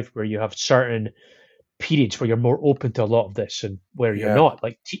stages in your life where you have certain periods where you're more open to a lot of this and where you're Yeah. not.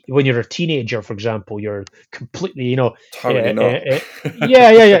 Like when you're a teenager, for example, you're completely, you know, Totally not.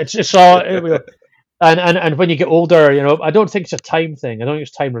 yeah. It's all, and when you get older, you know, I don't think it's a time thing. I don't think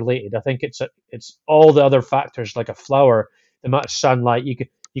it's time related. I think it's all the other factors like a flower, the amount of sunlight. You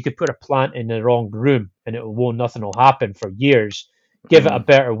could put a plant in the wrong room and it will nothing will happen for years. Give it a Mm,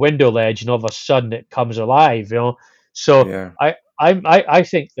 better window ledge and all of a sudden it comes alive. You know, so yeah. I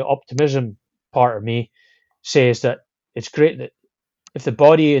think the optimism part of me says that it's great that if the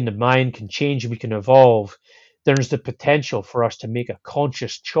body and the mind can change, we can evolve. There's the potential for us to make a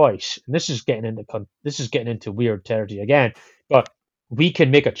conscious choice, and this is getting into weird territory again. But we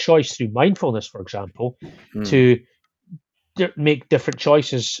can make a choice through mindfulness, for example, Mm. to make different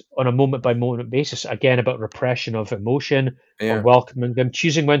choices on a moment by moment basis. Again, about repression of emotion or Yeah. welcoming them,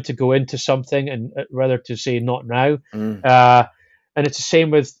 choosing when to go into something and rather to say not now. Mm. Uh, and it's the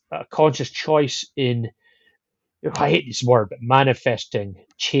same with a conscious choice in, I hate this word, but manifesting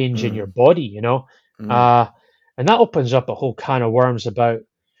change in your Mm. body, you know? Mm. Uh, and that opens up a whole can of worms about,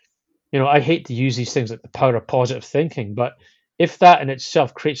 I hate to use these things like the power of positive thinking, but if that in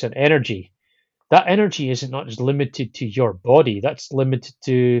itself creates an energy, that energy isn't not just limited to your body, that's limited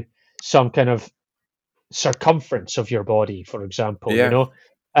to some kind of circumference of your body, for example, Yeah. and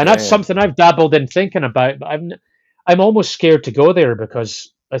Yeah. that's Yeah. something I've dabbled in thinking about, but I'm almost scared to go there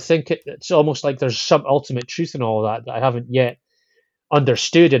because I think it's almost like there's some ultimate truth in all that I haven't yet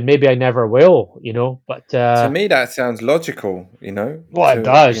understood, and maybe I never will, but To me, that sounds logical. You know, well, it to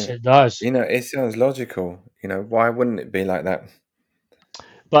does, it does. it sounds logical. You know, why wouldn't it be like that?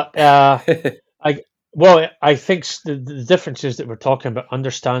 But I I think the difference is that we're talking about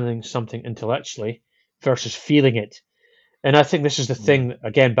understanding something intellectually versus feeling it. And I think this is the Mm. thing,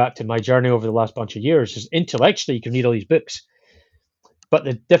 again, back to my journey over the last bunch of years, is intellectually you can read all these books, but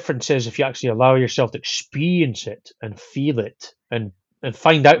the difference is if you actually allow yourself to experience it and feel it and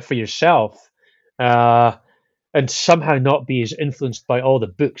find out for yourself, uh, and somehow not be as influenced by all the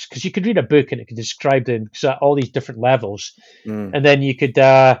books, because you could read a book and it could describe all these different levels, Mm. and then you could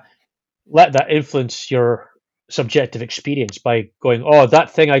let that influence your subjective experience by going, oh,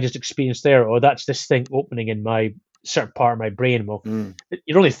 that thing I just experienced there, or that's this thing opening in my certain part of my brain. Well, Mm.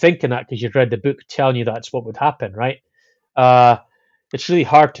 you're only thinking that because you've read the book telling you that's what would happen, right? Uh, it's really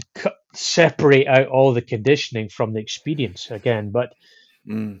hard to separate out all the conditioning from the experience again. But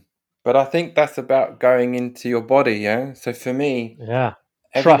Mm. But I think that's about going into your body. Yeah. So for me, yeah,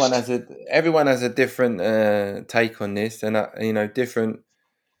 everyone trust. has a different take on this, and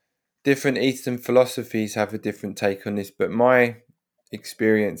different Eastern philosophies have a different take on this. But my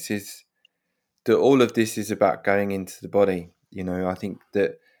experience is that all of this is about going into the body. You know, I think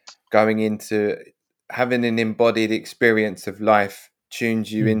that going into having an embodied experience of life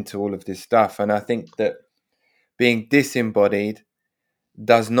tunes you Mm, into all of this stuff, and I think that being disembodied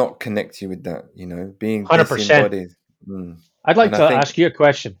does not connect you with that. You know, being 100%. disembodied. Mm. I'd like And I to think, ask you a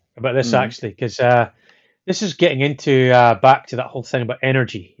question about this mm, actually, because this is getting into back to that whole thing about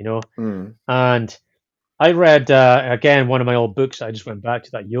energy, mm, and I read again one of my old books. I just went back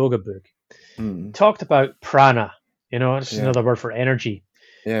to that yoga book. mm, Talked about prana. This is yeah, another word for energy,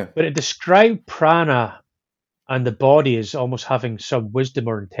 yeah, but it described prana and the body as almost having some wisdom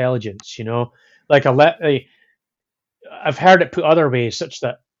or intelligence. Like I've heard it put other ways, such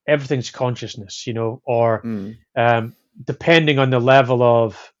that everything's consciousness. Or mm, depending on the level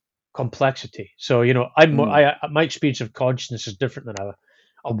of complexity. So mm, my experience of consciousness is different than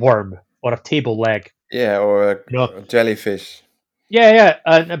a worm or a table leg. yeah, or You know, a jellyfish. Yeah,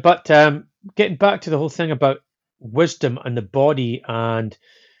 yeah, but getting back to the whole thing about wisdom and the body, and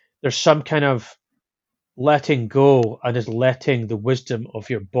there's some kind of letting go and is letting the wisdom of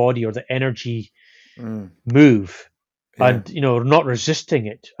your body or the energy Mm, move, yeah, and not resisting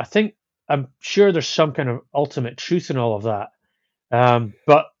it. I'm sure there's some kind of ultimate truth in all of that.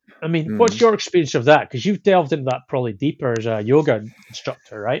 But I mean, what's mm. your experience of that? Because you've delved into that probably deeper as a yoga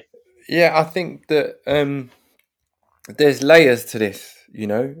instructor, right? Yeah. I think that there's layers to this, you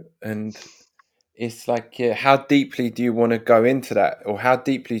know, and it's like, yeah, how deeply do you want to go into that, or how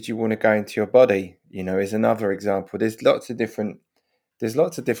deeply do you want to go into your body? You know, is another example. There's lots of different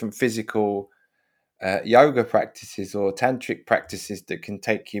physical yoga practices or tantric practices that can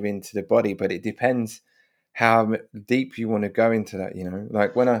take you into the body, but it depends how deep you want to go into that. You know,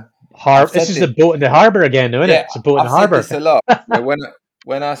 like I've This said is the this, boat in the harbor again, isn't it? yeah, It's a boat in I've the said this a harbor. lot. Yeah,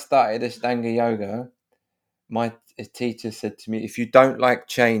 when I started Ashtanga yoga, my teacher said to me, if you don't like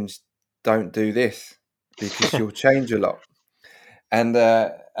change, don't do this because you'll change a lot. And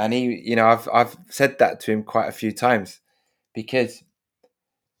he, you know, I've said that to him quite a few times because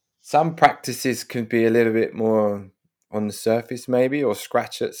some practices can be a little bit more on the surface maybe, or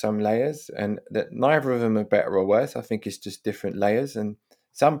scratch at some layers, and that neither of them are better or worse. I think it's just different layers, and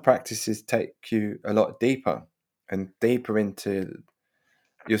some practices take you a lot deeper and deeper into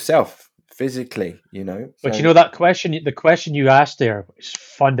yourself physically, you know. But So that question, the question you asked there is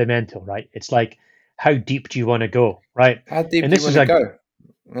fundamental, right? It's like, how deep do you want to go, right? how deep And do you this want is to a, go?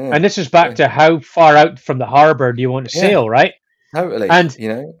 and Yeah, this is back yeah, to how far out from the harbor do you want to yeah, sail, right? totally, And you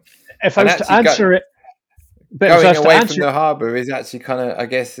know. if I And was to actually answer it, but if I going was to away from answer the harbour is actually kind of, I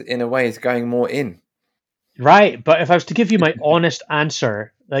guess, in a way, is going more in. right, but if I was to give you my honest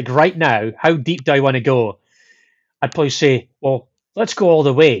answer, like right now, how deep do I want to go? I'd probably say, well, let's go all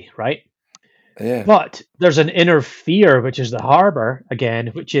the way, right? Yeah, But there's an inner fear, which is the harbor again,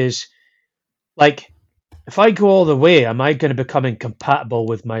 which is like, if I go all the way, am I going to become incompatible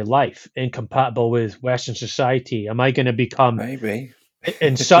with my life, incompatible with Western society? Am I going to become maybe.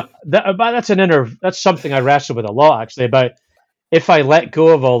 in so that's an inner that's something I wrestle with a lot actually about if I let go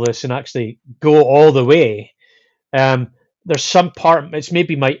of all this and actually go all the way. Um, there's some part it's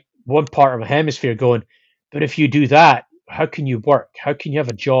maybe my one part of my hemisphere going, but if you do that, how can you work? How can you have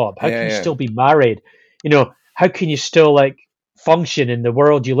a job? How Yeah, can you yeah, still be married? How can you still like function in the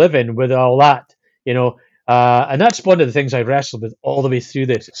world you live in with all that? You know, and that's one of the things I wrestled with all the way through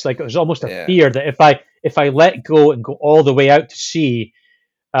this. It's like it was almost a yeah. fear that if I let go and go all the way out to sea,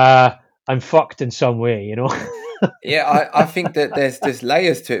 uh, I'm fucked in some way. Yeah, I think that there's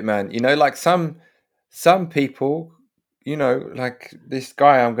layers to it, man. Like some people, like this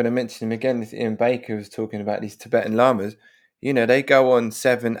guy, I'm going to mention him again. This Ian Baker was talking about these Tibetan lamas. They go on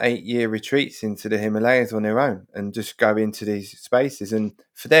 7, 8 year retreats into the Himalayas on their own and just go into these spaces. And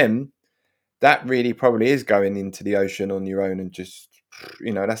for them, that really probably is going into the ocean on your own and just,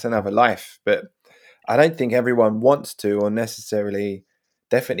 that's another life. But I don't think everyone wants to or necessarily,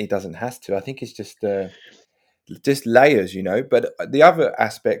 definitely doesn't has to. I think it's just layers. But the other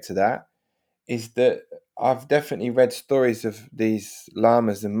aspect to that is that I've definitely read stories of these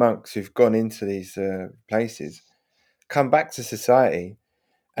lamas and monks who've gone into these places, come back to society,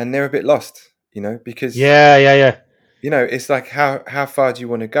 and they're a bit lost. Because Yeah, yeah, yeah. it's like how far do you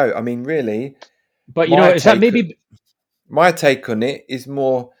want to go? I mean, really, But my is that take maybe? my take on it is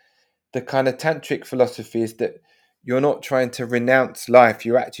more the kind of tantric philosophy is that you're not trying to renounce life;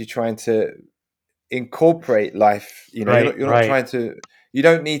 you're actually trying to incorporate life. You're Right, not right. trying to. You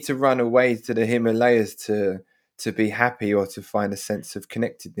don't need to run away to the Himalayas to be happy or to find a sense of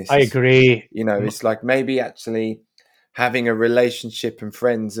connectedness. I It's agree. it's like maybe actually having a relationship and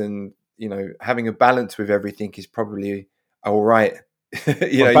friends and having a balance with everything is probably all right.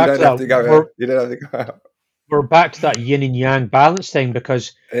 We're You back to don't have that. to go We're you don't have to go out. we're back to that yin and yang balance thing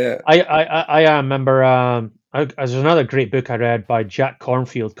because Yeah, I remember there's another great book I read by Jack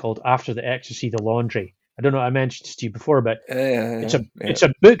Cornfield called After the Ecstasy, the Laundry. I don't know. I mentioned this to you before, but yeah, yeah, it's yeah, a yeah. it's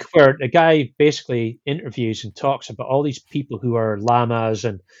a book where the guy basically interviews and talks about all these people who are lamas,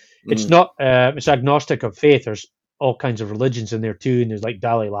 and it's Mm, not it's agnostic of faith. There's all kinds of religions in there too, and there's like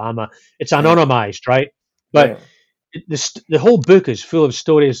Dalai Lama. It's yeah, anonymized, right? But yeah, the whole book is full of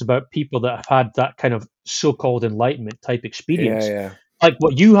stories about people that have had that kind of so-called enlightenment type yeah, experience, yeah, like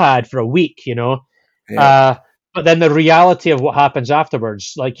what you had for a week, yeah, uh, but then the reality of what happens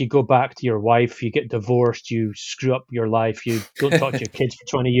afterwards, like you go back to your wife, you get divorced, you screw up your life, you don't talk to your kids for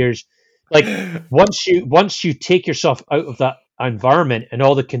 20 years. Like once you take yourself out of that environment and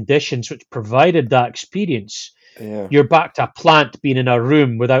all the conditions which provided that experience, yeah, you're back to a plant being in a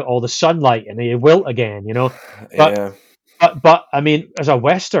room without all the sunlight and you wilt again, But yeah. but I mean, as a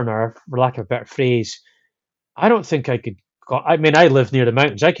Westerner, for lack of a better phrase, I don't think I could go. I mean, I live near the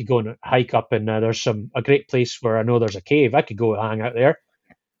mountains. I could go and hike up, and there's a great place where I know there's a cave. I could go and hang out there.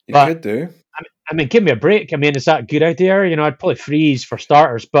 You But could do. I mean, give me a break. I mean, is that a good idea? I'd probably freeze for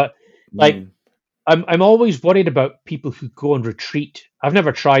starters. But like, Mm, I'm always worried about people who go and retreat. I've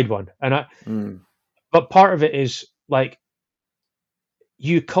never tried one, mm, but part of it is like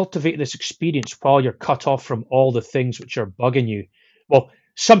you cultivate this experience while you're cut off from all the things which are bugging you. Well,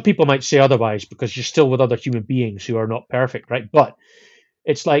 some people might say otherwise because you're still with other human beings who are not perfect, right? But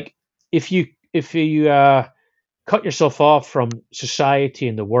it's like if you cut yourself off from society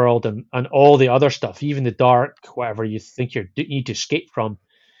and the world and all the other stuff, even the dark, whatever you think you need to escape from.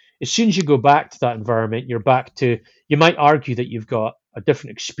 As soon as you go back to that environment, you're back to. You might argue that you've got a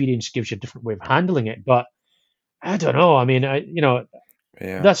different experience, gives you a different way of handling it, but I don't know. I mean,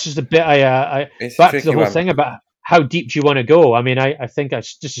 yeah. that's just a bit. I It's a back to the tricky whole one. thing about how deep do you want to go. I mean, I think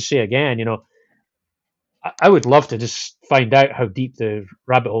that's just to say again. I would love to just find out how deep the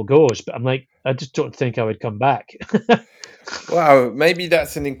rabbit hole goes, but I'm like, I just don't think I would come back. Well, maybe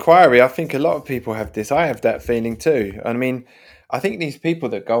that's an inquiry. I think a lot of people have this. I have that feeling too. I mean, I think these people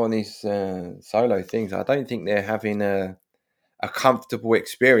that go on these solo things, I don't think they're having a comfortable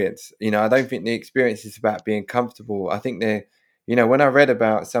experience. I don't think the experience is about being comfortable. I think when I read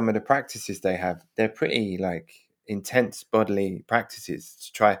about some of the practices they have, they're pretty like intense bodily practices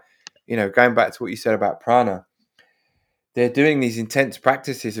to try, going back to what you said about prana. They're doing these intense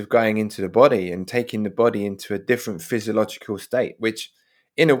practices of going into the body and taking the body into a different physiological state, which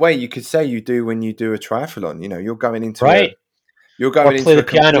in a way you could say you do when you do a triathlon. Right. You're Or going play into the a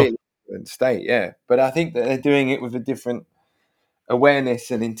piano. completely different state, yeah. But I think that they're doing it with a different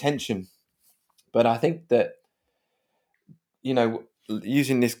awareness and intention. But I think that you know,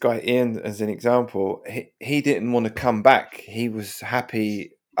 using this guy Ian as an example, he didn't want to come back. He was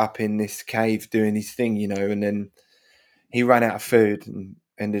happy up in this cave doing his thing, you know, and then he ran out of food and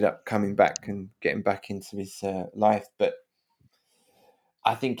ended up coming back and getting back into his life. But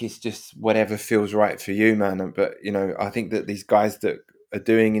I think it's just whatever feels right for you, man. But you know, I think that these guys that are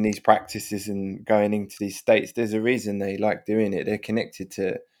doing in these practices and going into these states, there's a reason they like doing it. They're connected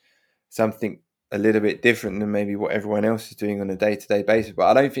to something a little bit different than maybe what everyone else is doing on a day-to-day basis. But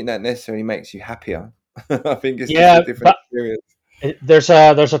I don't think that necessarily makes you happier. I think it's just a Yeah, different but experience.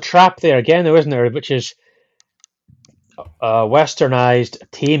 there's a trap there again, though, isn't there? Which is a westernized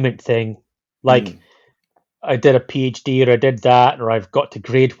attainment thing. Like Mm, I did a PhD or I did that or I've got to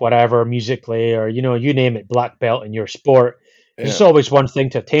grade whatever musically or you name it, black belt in your sport. There's yeah. always one thing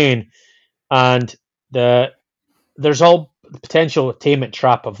to attain, and the there's all the potential attainment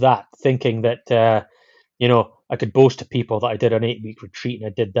trap of that, thinking that I could boast to people that I did an 8 week retreat and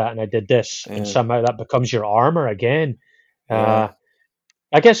I did that and I did this, and Yeah. somehow that becomes your armor again. Yeah. Uh,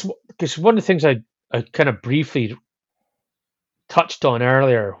 I guess because one of the things I kind of briefly touched on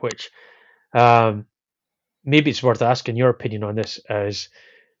earlier, which um, maybe it's worth asking your opinion on this, is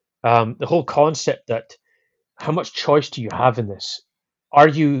the whole concept that how much choice do you have in this? Are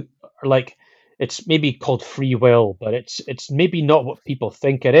you like it's maybe called free will, but it's maybe not what people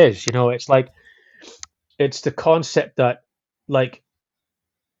think it is. It's like it's the concept that like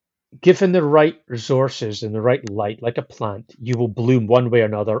given the right resources and the right light, like a plant, you will bloom one way or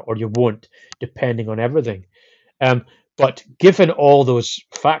another, or you won't, depending on everything. But given all those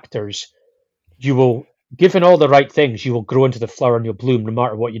factors, you will, given all the right things, you will grow into the flower and you'll bloom no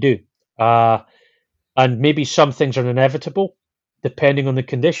matter what you do. Uh, and maybe some things are inevitable depending on the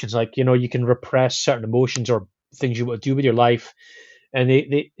conditions. Like, you can repress certain emotions or things you want to do with your life, and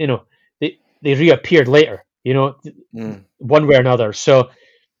they reappeared later, Mm, one way or another. So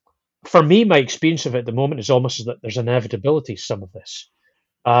for me, my experience of it at the moment is almost as that there's inevitability to some of this.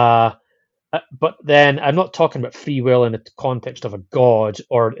 Uh, but then I'm not talking about free will in the context of a god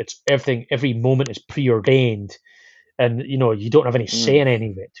or it's everything, every moment is preordained and you don't have any say mm. in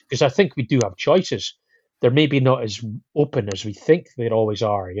any of it, because I think we do have choices. They're maybe not as open as we think they always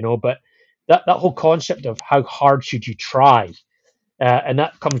are, but that whole concept of how hard should you try, and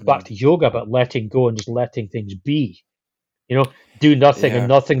that comes back Mm. to yoga about letting go and just letting things be. you know do nothing and Yeah.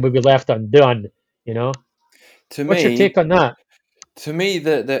 nothing will be left undone. you know To what's your take me, on that?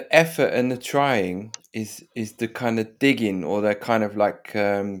 the effort and the trying is the kind of digging or the kind of like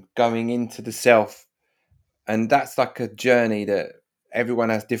going into the self, and that's like a journey that everyone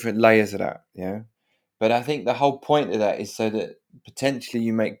has different layers of that. Yeah. But I think the whole point of that is so that potentially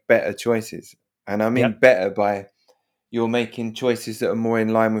you make better choices. And I mean Yep. better by you're making choices that are more in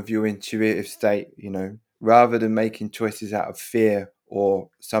line with your intuitive state, rather than making choices out of fear or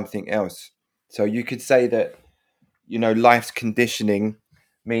something else. So you could say that, life's conditioning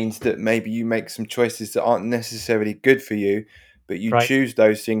means that maybe you make some choices that aren't necessarily good for you, but you Right. choose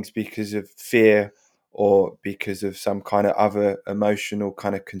those things because of fear or because of some kind of other emotional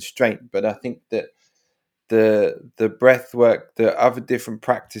kind of constraint. But I think that the breath work, the other different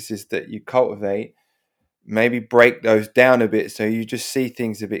practices that you cultivate, maybe break those down a bit so you just see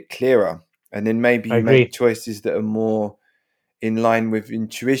things a bit clearer. And then maybe I you make agree. choices that are more in line with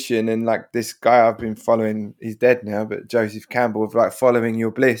intuition. And like this guy I've been following, he's dead now, but Joseph Campbell, of like following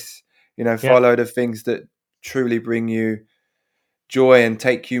your bliss, Yep. follow the things that truly bring you joy and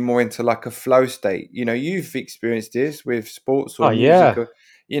take you more into like a flow state. You've experienced this with sports Oh or music, yeah.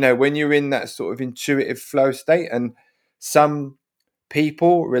 or when you're in that sort of intuitive flow state, and some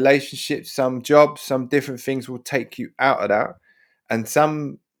people, relationships, some jobs, some different things will take you out of that, and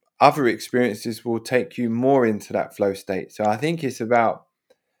some other experiences will take you more into that flow state. So I think it's about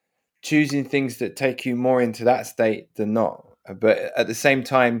choosing things that take you more into that state than not. But at the same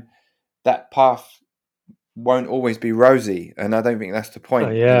time, that path won't always be rosy, and I don't think that's the Oh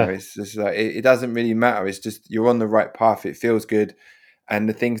point. yeah. It's just like it doesn't really matter. It's just you're on the right path. It feels good, and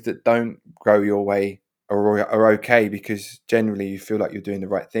the things that don't go your way are okay because generally you feel like you're doing the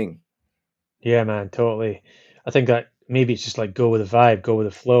right thing. Yeah, man, totally. I think that maybe it's just like go with the vibe, go with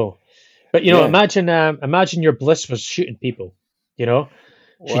the flow. But Yeah. imagine your bliss was shooting people. You know,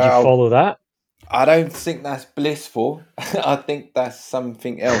 should you Well, follow that? I don't think that's blissful. I think that's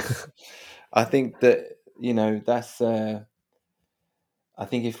something else. I think that that's. I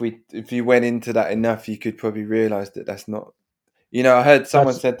think if you went into that enough, you could probably realize that that's not. I heard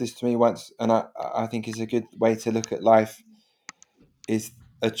someone That's said this to me once, and I think it's a good way to look at life. Is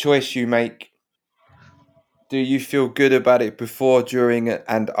a choice you make. Do you feel good about it before, during,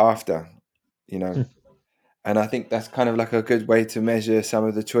 and after? You know, And I think that's kind of like a good way to measure some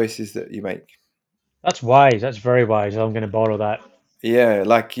of the choices that you make. That's wise. That's very wise. I'm going to borrow that. Yeah,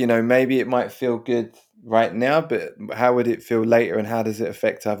 like, maybe it might feel good right now, but how would it feel later, and how does it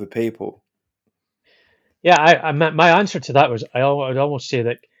affect other people? Yeah, my answer to that was I'd almost say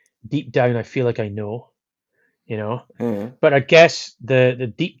that deep down I feel like I know, you know. Yeah. But I guess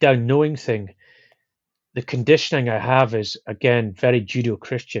the deep down knowing thing, the conditioning I have is again very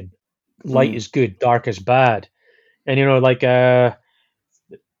Judeo-Christian. Light Mm. is good, dark is bad. And like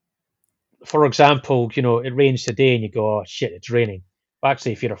for example, it rains today and you go, oh shit, it's raining. Well,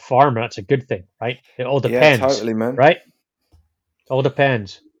 actually, if you're a farmer, that's a good thing, right? It all Yeah, depends, totally, man. right? All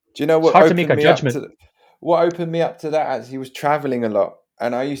depends. Do you know It's what hard to make opened a me up judgment. to what opened me up to that? As he was traveling a lot,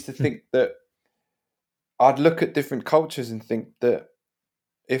 and I used to Hmm. think that I'd look at different cultures and think that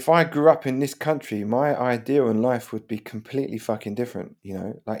if I grew up in this country, my idea in life would be completely fucking different.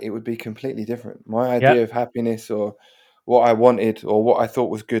 Like, it would be completely different. My Yeah, idea of happiness, or what I wanted, or what I thought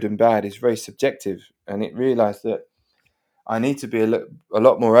was good and bad, is very subjective. And it realized that I need to be a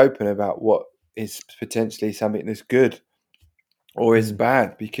lot more open about what is potentially something that's good or is hmm.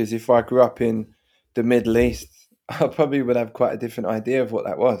 bad. Because if I grew up in the Middle East, I probably would have quite a different idea of what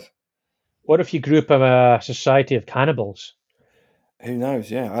that was. What if you grew up in a society of cannibals? Who knows?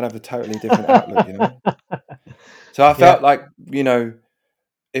 Yeah, I'd have a totally different outlook. So I Yeah, felt like,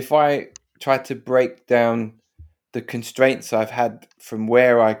 if I tried to break down the constraints I've had from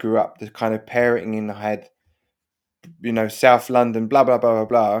where I grew up, the kind of parenting I had, South London, blah, blah, blah, blah,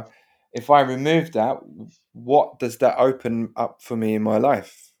 blah. If I remove that, what does that open up for me in my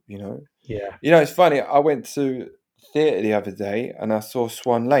life? yeah, It's funny. I went to theatre the other day and I saw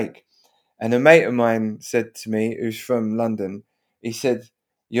Swan Lake. And a mate of mine said to me, who's from London, he said,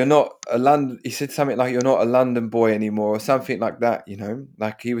 "You're not a London." He said something like, "You're not a London boy anymore," or something like that.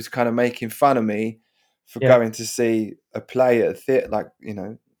 Like he was kind of making fun of me for yeah. going to see a play at a theatre,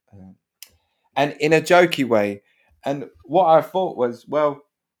 uh, and in a jokey way. And what I thought was, well,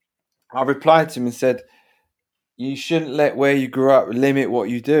 I replied to him and said, "You shouldn't let where you grew up limit what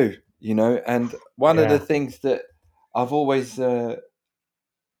you do." And one of the Yeah. things that I've always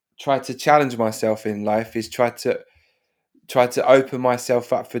tried to challenge myself in life is try to open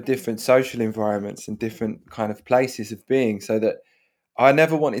myself up for different social environments and different kind of places of being, so that I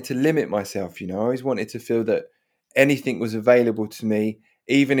never wanted to limit myself. I always wanted to feel that anything was available to me,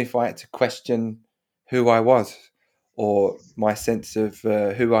 even if I had to question who I was or my sense of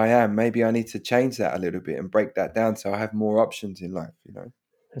who I am. Maybe I need to change that a little bit and break that down so I have more options in life.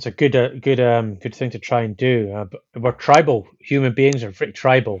 It's a good thing to try and do. But we're tribal. Human beings are pretty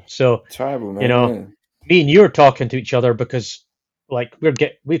tribal. So, Tribal, you man. know, Yeah. me and you are talking to each other because, like,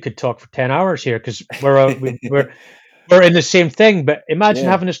 we could talk for 10 hours here because we're in the same thing. But imagine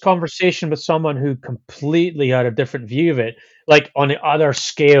Yeah. having this conversation with someone who completely had a different view of it, like on the other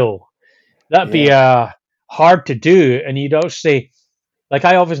scale. That'd be Yeah. hard to do. And you'd also say, like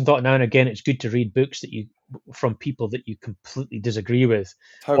I often thought now and again, it's good to read books that you from people that you completely disagree with,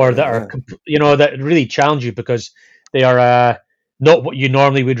 or Totally. that are Yeah. that really challenge you because they are not what you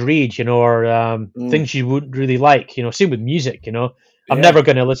normally would read, or Mm. things you wouldn't really like. Same with music. I'm Yeah. never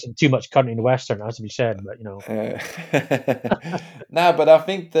going to listen to too much country and western, as to be said, but Uh, no, but I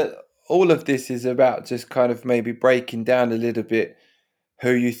think that all of this is about just kind of maybe breaking down a little bit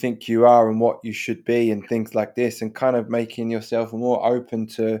who you think you are and what you should be and things like this, and kind of making yourself more open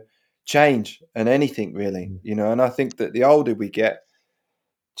to change and anything really. And I think that the older we get,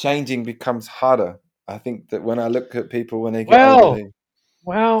 changing becomes harder. I think that when I look at people when they get older,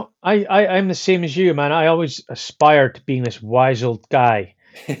 well, well, I'm the same as you, man. I always aspire to being this wise old guy.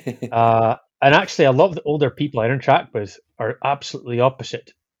 And actually, a lot of the older people I interact with are absolutely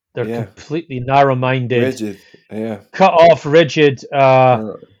opposite. They're yeah, completely narrow-minded, rigid. Yeah, cut off, rigid.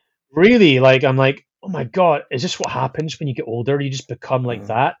 uh, Really, like I'm like, oh my god, is this what happens when you get older? You just become like uh.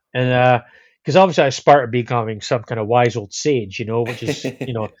 that, and because obviously I aspire to becoming some kind of wise old sage, which is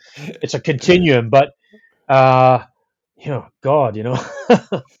it's a continuum, but uh, God,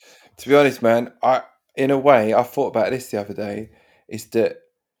 To be honest, man, in a way I thought about this the other day. Is that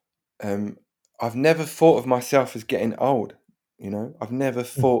um, I've never thought of myself as getting old. I've never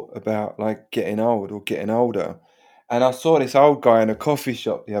thought about like getting old or getting older. And I saw this old guy in a coffee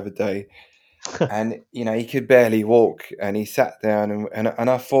shop the other day, and he could barely walk, and he sat down, and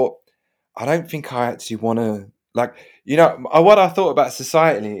I thought, I don't think I actually want to, like, what I thought about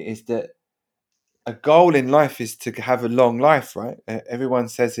society is that a goal in life is to have a long life, right? Everyone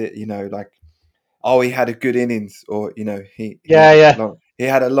says it, like, oh, he had a good innings, or he yeah, had yeah. he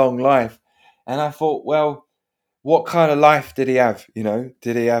had a long life. And I thought, well, what kind of life did he have?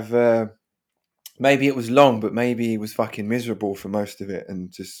 Did he have maybe it was long, but maybe he was fucking miserable for most of it,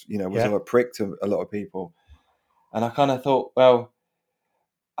 and just was Yeah. a prick to a lot of people. And I kind of thought, well,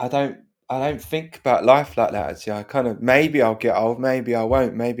 I don't think about life like that. Actually, I kind of, maybe I'll get old, maybe I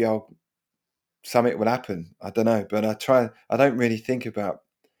won't, maybe something will happen. I don't know, but I don't really think about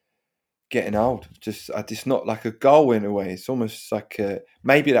getting old. It's not like a goal in a way. It's almost like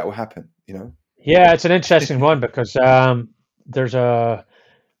maybe that will happen. Yeah, it's an interesting one because there's a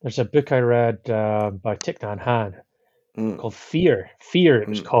book I read by Thich Nhat Hanh Mm, called Fear. Fear, it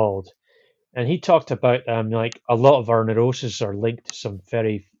was mm, called, and he talked about like a lot of our neuroses are linked to some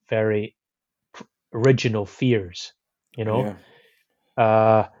very, very original fears. You know, yeah,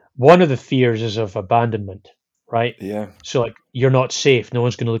 uh, one of the fears is of abandonment, right? yeah, So like you're not safe, no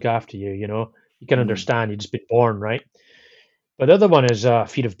one's going to look after you. You know, you can mm, understand, you just been born, right? But the other one is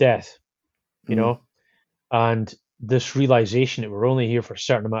fear of death. You mm, know, and this realization that we're only here for a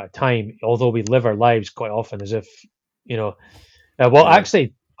certain amount of time, although we live our lives quite often as if, you know, well, yeah.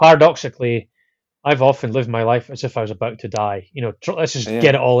 actually, paradoxically, I've often lived my life as if I was about to die. You know, let's just Yeah.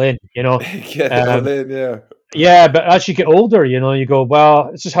 get it all in. You know, Get it all um, in, yeah. yeah. But as you get older, you know, you go,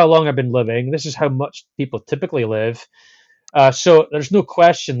 well, this is how long I've been living. This is how much people typically live. So there's no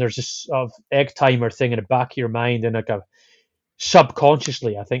question. There's this sort of egg timer thing in the back of your mind, and like a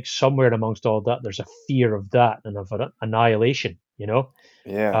subconsciously, I think somewhere amongst all that, there's a fear of that and of annihilation. You know,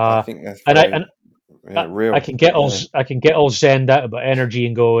 Yeah, I uh, think that's and I very and I real. can get all Yeah. I can get all zened out about energy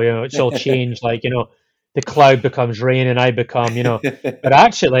and go, you know, it's all changed. Like, you know, the cloud becomes rain and I become, you know. But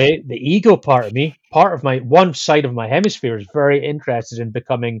actually, the ego part of me, part of my one side of my hemisphere, is very interested in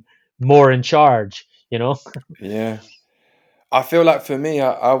becoming more in charge. You know. Yeah. I feel like for me,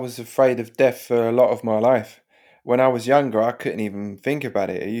 I was afraid of death for a lot of my life. When I was younger, I couldn't even think about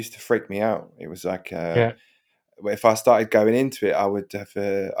it. It used to freak me out. It was like Yeah. if I started going into it,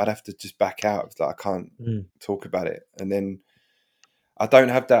 I'd have to just back out. It's like I can't Mm. talk about it. And then I don't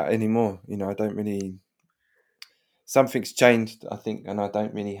have that anymore. I don't really. Something's changed, I think, and I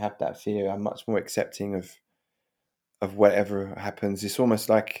don't really have that fear. I'm much more accepting of whatever happens. It's almost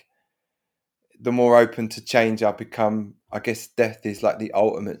like the more open to change I become, I guess death is like the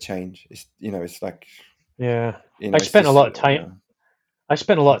ultimate change. It's like, Yeah. I it's spent a just, lot of time. I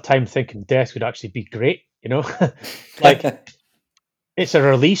spent a lot of time thinking death would actually be great. You know, like it's a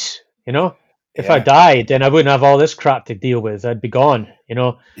release. You know, if I yeah, died, then I wouldn't have all this crap to deal with. I'd be gone. You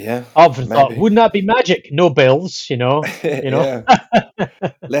know, yeah, I often thought, maybe. wouldn't that be magic? No bills, you know, you know. Yeah,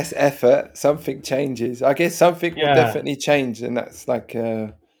 less effort, something changes. I guess something will Yeah, definitely change, and that's like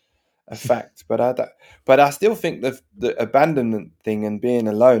a fact. But I still think the abandonment thing and being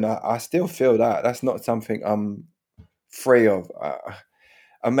alone, I still feel that's not something I'm free of.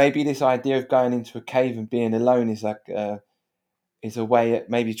 And maybe this idea of going into a cave and being alone is like is a way at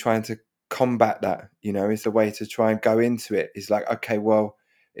maybe trying to combat that. Is a way to try and go into it. It's like, okay, well,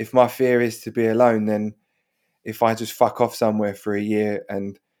 if my fear is to be alone, then if I just fuck off somewhere for a year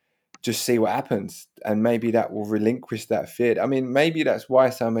and just see what happens, and maybe that will relinquish that fear. I mean, maybe that's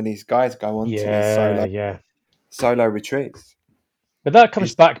why some of these guys go on to these yeah, yeah. solo retreats. But that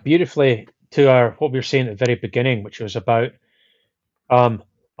comes Is back beautifully to our what we were saying at the very beginning, which was about um,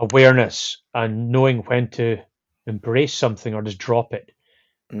 awareness and knowing when to embrace something or just drop it.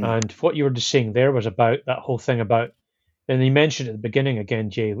 mm, And what you were just saying there was about that whole thing about, and you mentioned at the beginning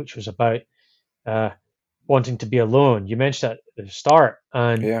again, Jay, which was about uh, wanting to be alone. You mentioned that at the start,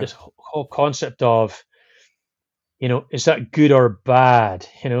 and yeah, this whole concept of, you know, is that good or bad,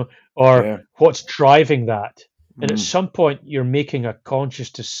 you know, or yeah, what's driving that? And at mm, some point, you're making a conscious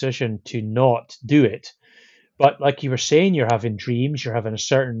decision to not do it. But like you were saying, you're having dreams, you're having a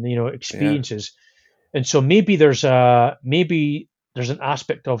certain, you know, yeah, experiences, and so maybe there's an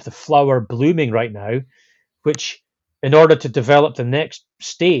aspect of the flower blooming right now, which in order to develop the next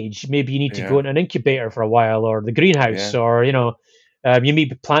stage, maybe you need to go yeah, in an incubator for a while or the greenhouse, yeah, or, you know, you may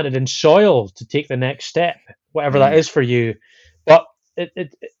be planted in soil to take the next step, whatever that mm, is for you. But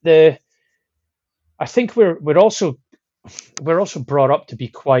the I think we're also brought up to be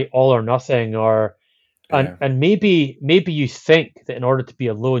quite all or nothing, or and yeah, and maybe you think that in order to be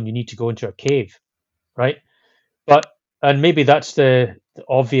alone you need to go into a cave, right? But and maybe that's the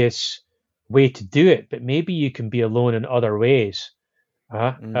obvious way to do it, but maybe you can be alone in other ways.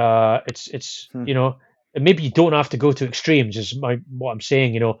 mm, It's hmm, you know, and maybe you don't have to go to extremes. Is what I'm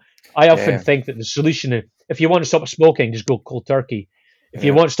saying. You know, I often yeah, think that the solution, if you want to stop smoking, just go cold turkey. If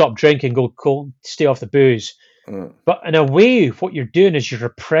you yeah, want to stop drinking, go cold, stay off the booze. mm, But in a way, what you're doing is you're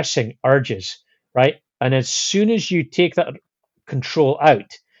repressing urges, right? And as soon as you take that control out,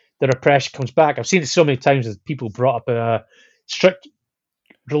 the repression comes back. I've seen it so many times with people brought up strict.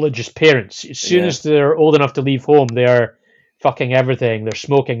 religious parents. As soon Yeah. as they're old enough to leave home, they're fucking everything. They're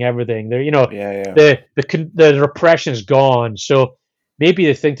smoking everything. They're, Yeah. the repression is gone. So maybe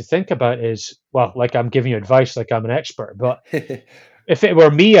the thing to think about is, well, like I'm giving you advice, like I'm an expert, but Yeah. if it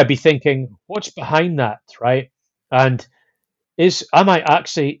were me, I'd be thinking, what's behind that, right? And am I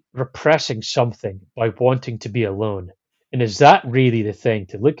actually repressing something by wanting to be alone? And is that really the thing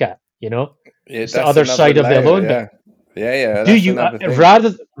to look at? Yeah, It's the that's other another side of the layer. alone bit. Yeah. Yeah. Do That's you another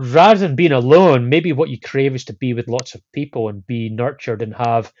thing. rather than being alone, maybe what you crave is to be with lots of people and be nurtured and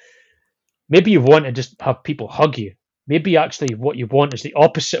have, maybe you want to just have people hug you. Maybe actually what you want is the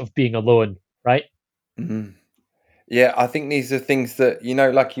opposite of being alone, right? Mhm. Yeah, I think these are things that,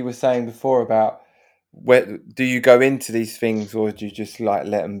 like you were saying before about where do you go into these things or do you just like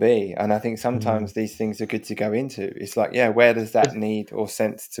let them be? And I think Mm. sometimes these things are good to go into. It's like, yeah, where does that But need or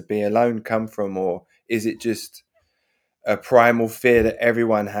sense to be alone come from? Or is it just a primal fear that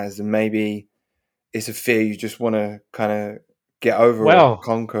everyone has? And maybe it's a fear you just want to kind of get over or well,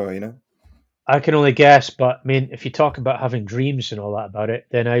 conquer? I can only guess, but I mean, if you talk about having dreams and all that about it,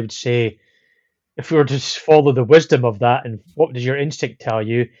 then I would say if we were to just follow the wisdom of that and what does your instinct tell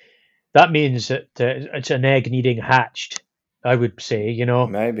you, that means that it's an egg needing hatched, I would say,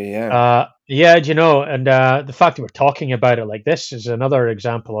 Maybe, yeah. Yeah, and the fact that we're talking about it like this is another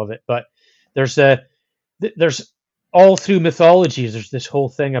example of it. But there's there's all through mythologies, there's this whole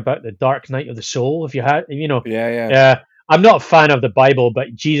thing about the dark night of the soul. If you had, Yeah, yeah. I'm not a fan of the Bible,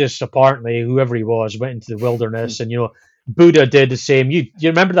 but Jesus apparently, whoever he was, went into the wilderness, and Buddha did the same. You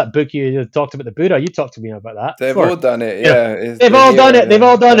remember that book you talked about the Buddha? You talked to me about that They've all before. done it, You know, yeah. It's they've the all done hero, it. They've yeah.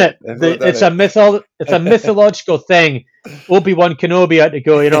 all done it. They've all done It's a mythological thing. Obi-Wan Kenobi had to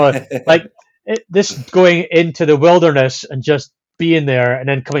go. Like this going into the wilderness and just being there and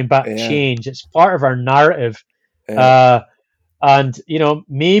then coming back Yeah, change. It's part of our narrative. yeah. Uh, and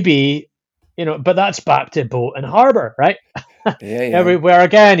maybe but that's back to boat and harbor, right? Yeah, yeah. Everywhere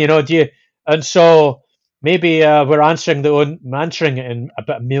again, do you? And so maybe we're answering it in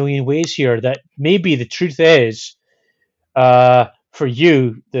about a million ways here. That maybe the truth is, for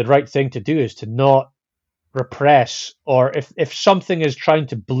you, the right thing to do is to not repress, or if something is trying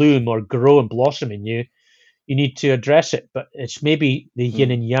to bloom or grow and blossom in you, you need to address it. But it's maybe the yin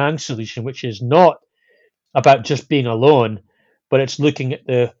Mm, and yang solution, which is not about just being alone, but it's looking at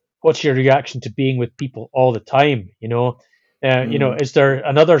the what's your reaction to being with people all the time. mm, Is there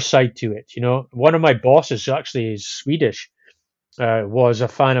another side to it? One of my bosses, who actually is Swedish, was a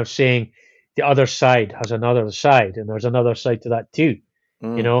fan of saying the other side has another side, and there's another side to that too. You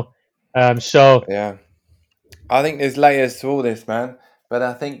mm. know, so Yeah. I think there's layers to all this, man. But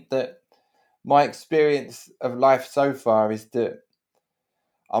I think that my experience of life so far is that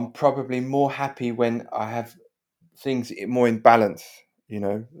I'm probably more happy when I have things more in balance,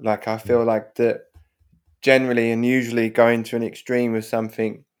 Like I feel like that generally and usually going to an extreme of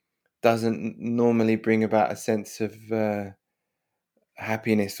something doesn't normally bring about a sense of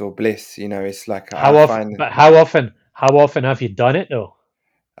happiness or bliss. It's like I how often? find, But how often have you done it though?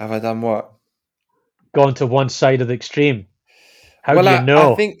 have I done what? Gone to one side of the extreme? How do Well, you I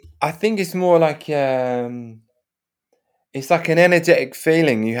know? think it's more like it's like an energetic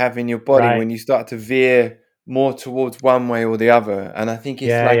feeling you have in your body Right? when you start to veer more towards one way or the other. And I think it's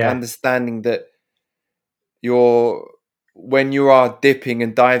Yeah, like yeah. understanding that you're when you are dipping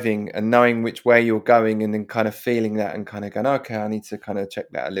and diving and knowing which way you're going and then kind of feeling that and kind of going, okay, I need to kind of check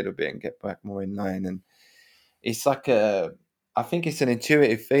that a little bit and get back more in line. And it's like I think it's an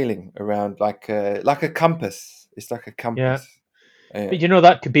intuitive feeling around like a compass. It's like a Yeah. compass. Yeah. But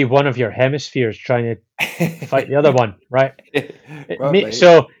that could be one of your hemispheres trying to fight the other one, right? Probably.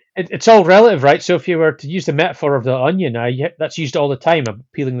 So it's all relative, right? So if you were to use the metaphor of the onion, that's used all the time of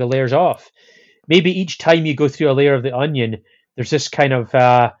peeling the layers off. Maybe each time you go through a layer of the onion, there's this kind of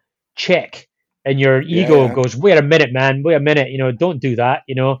check, and your Yeah, ego yeah. goes, "Wait a minute, man! Wait a minute! Don't do that!"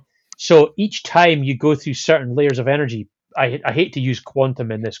 So each time you go through certain layers of energy, I hate to use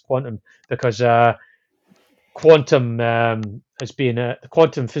quantum in this quantum because quantum has been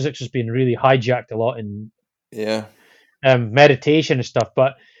quantum physics has been really hijacked a lot in Yeah. meditation and stuff,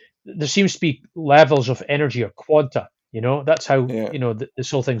 but there seems to be levels of energy or quanta. That's how Yeah. this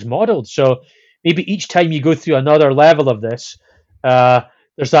whole thing's modeled. So maybe each time you go through another level of this,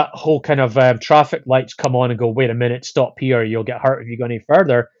 there's that whole kind of traffic lights come on and go, wait a minute, stop here, you'll get hurt if you go any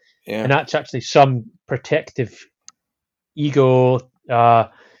further. And Yeah. that's actually some protective ego.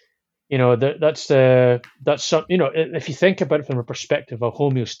 That's some. If you think about it from a perspective of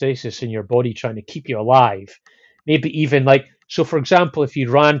homeostasis in your body trying to keep you alive, maybe even like so. For example, if you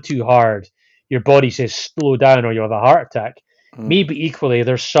ran too hard, your body says slow down or you'll have a heart attack. Maybe equally,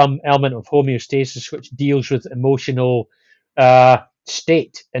 there's some element of homeostasis which deals with emotional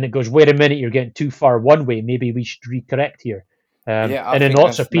state, and it goes, wait a minute, you're getting too far one way. Maybe we should recorrect here. Yeah, I And in think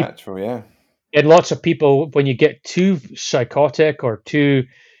lots of that's people, natural. Yeah. when you get too psychotic or too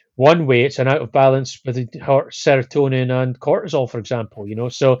one way, it's an out of balance with the serotonin and cortisol, for example.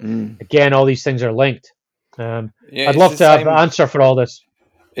 So Mm. again, all these things are linked. Yeah, I'd it's love the to have the same. answer for all this.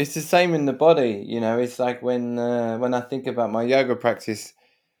 It's the same in the body. It's like when I think about my yoga practice,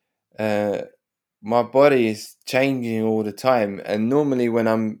 uh, my body is changing all the time, and normally when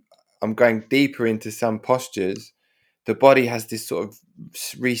I'm going deeper into some postures, the body has this sort of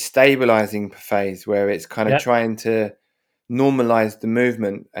restabilizing phase where it's kind of Yeah. trying to normalize the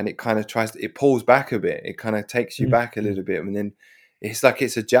movement, and it pulls back a bit, it kind of takes you back a Mm-hmm. little bit, and then it's like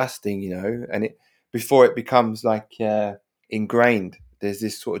it's adjusting, and it before it becomes like ingrained. There's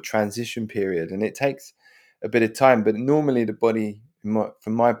this sort of transition period, and it takes a bit of time, but normally the body, for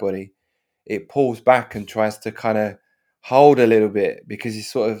my body, it pulls back and tries to kind of hold a little bit because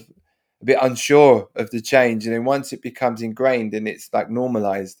it's sort of a bit unsure of the change, and then once it becomes ingrained and it's like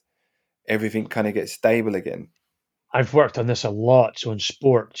normalized, everything kind of gets stable again. I've worked on this a lot. So in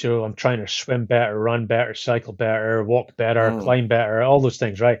sport, I'm trying to swim better, run better, cycle better, walk better, Mm, climb better, all those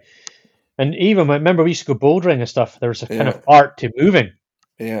things, right? And even I remember we used to go bouldering and stuff. There was a kind yeah, of art to moving,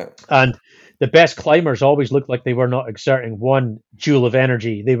 yeah, and the best climbers always looked like they were not exerting one joule of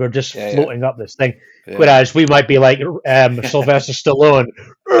energy. They were just yeah, floating up this thing. yeah, Whereas we might be like yeah. Sylvester Stallone,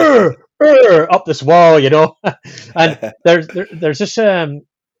 up this wall, and there's this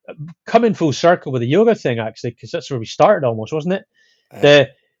coming full circle with the yoga thing actually, because that's where we started almost, wasn't it? Uh, The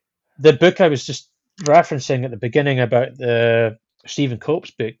the book I was just referencing at the beginning about the Stephen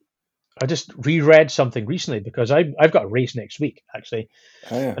Cope's book. I just reread something recently because I've got a race next week actually,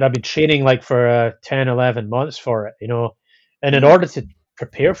 oh yeah. and I've been training like for 10, 11 months for it. And in Mm, order to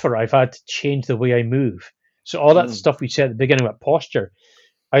prepare for it, I've had to change the way I move. So all that mm, stuff we said at the beginning about posture,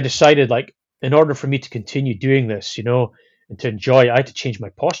 I decided like in order for me to continue doing this, and to enjoy it, I had to change my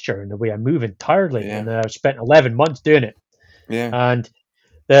posture and the way I move entirely. yeah, And I've spent 11 months doing it. yeah, And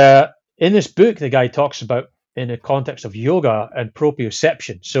the in this book, the guy talks about in the context of yoga and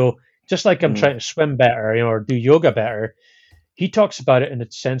proprioception. So just like I'm mm, trying to swim better, or do yoga better, he talks about it in the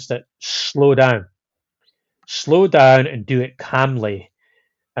sense that slow down and do it calmly.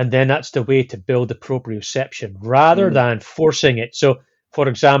 And then that's the way to build the proprioception rather mm, than forcing it. So, for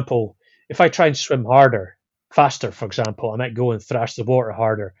example, if I try and swim harder, faster, for example, I might go and thrash the water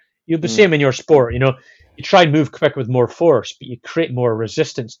harder. You'll be the mm, same in your sport. You try and move quick with more force, but you create more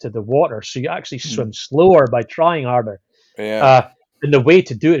resistance to the water. So you actually mm, swim slower by trying harder. yeah, Uh, and the way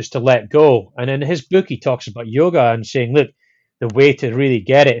to do it is to let go. And in his book, he talks about yoga and saying, look, the way to really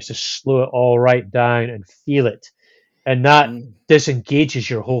get it is to slow it all right down and feel it. And that mm, disengages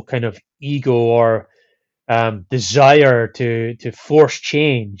your whole kind of ego or desire to force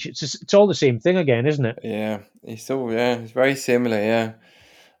change. It's all the same thing again, isn't it? yeah. It's very similar. Yeah,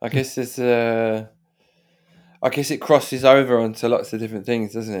 I guess I guess it crosses over onto lots of different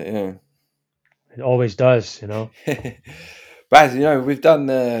things, doesn't it? It always does. Yeah. Baz, we've done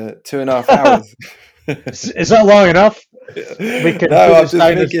 2.5 hours. Is that long enough? We can No, put I'm this just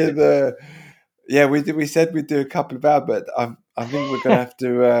down as thinking. Yeah, we said we'd do a couple of hours, but I think we're gonna have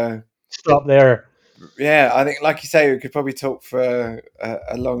to. stop there. Yeah, I think, like you say, we could probably talk for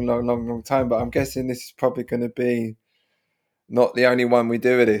a long, long, long, long time. But I'm guessing this is probably going to be not the only one we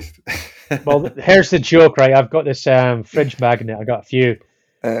do with this. Well, here's the joke, right? I've got this fridge magnet. I got a few,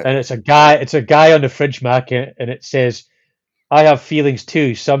 uh, and it's a guy. It's a guy on the fridge magnet, and it says, "I have feelings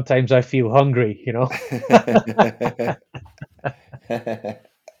too. Sometimes I feel hungry."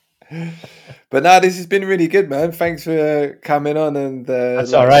 but no, this has been really good, man. Thanks for coming on and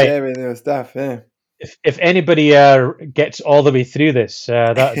That's all like right. sharing your stuff. Yeah. If anybody gets all the way through this,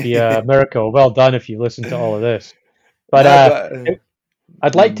 that would be a miracle. Well done if you listen to all of this. But No, but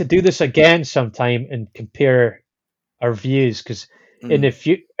I'd like to mm, do this again sometime and compare our views because mm,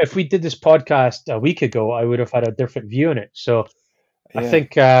 if we did this podcast a week ago, I would have had a different view on it. So I yeah.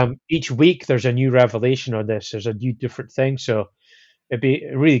 think each week there's a new revelation on this. There's a new different thing. So it'd be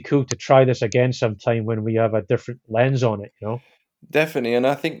really cool to try this again sometime when we have a different lens on it. Definitely, and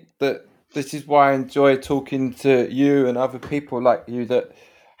I think that this is why I enjoy talking to you and other people like you that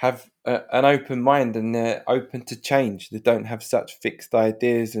have an open mind and they're open to change. They don't have such fixed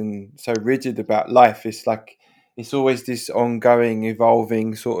ideas and so rigid about life. It's like it's always this ongoing,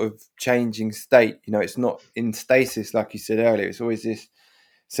 evolving, sort of changing state. It's not in stasis like you said earlier. It's always this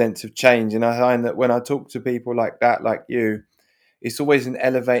sense of change, and I find that when I talk to people like that, like you, it's always an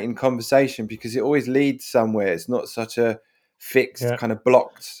elevating conversation because it always leads somewhere. It's not such a fixed, Yeah. kind of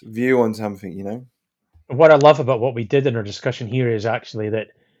blocked view on something, you know? What I love about what we did in our discussion here is actually that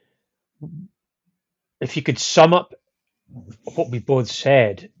if you could sum up what we both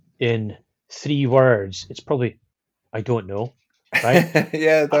said in 3 words, it's probably I don't know, right?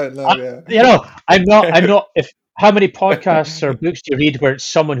 Yeah, I don't know. Yeah. I'm not. If how many podcasts or books do you read where it's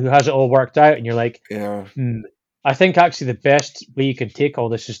someone who has it all worked out, and you're like, Yeah. I think actually the best way you can take all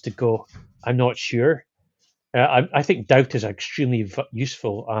this is to go, I'm not sure. I think doubt is extremely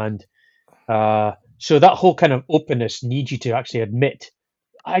useful, and so that whole kind of openness needs you to actually admit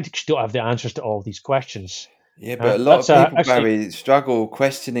I just don't have the answers to all these questions. Yeah, but a lot That's of people, actually Barry, struggle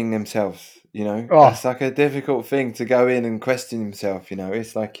questioning themselves. You know, oh that's like a difficult thing to go in and question himself. You know,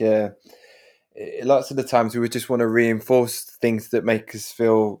 it's like lots of the times we would just want to reinforce things that make us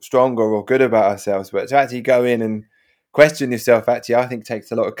feel stronger or good about ourselves, but to actually go in and question yourself, actually, I think takes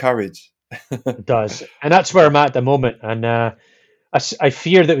a lot of courage. it does, and that's where I'm at the moment, and I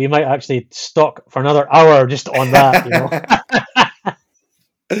fear that we might actually stock for another hour just on that.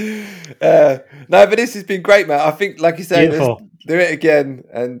 No, but this has been great, Matt. I think, like you say, let's Beautiful. do it again,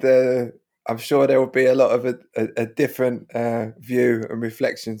 and I'm sure there will be a lot of a different view and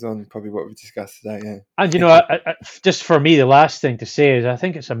reflections on probably what we discussed today. Yeah, And just for me, the last thing to say is I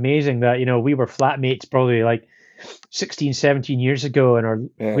think it's amazing that we were flatmates probably like 16, 17 years ago, and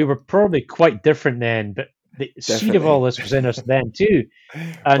yeah, we were probably quite different then, but the seed of all definitely, this was in us then too.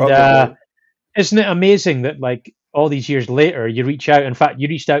 And probably, isn't it amazing that like all these years later, you reach out? In fact, you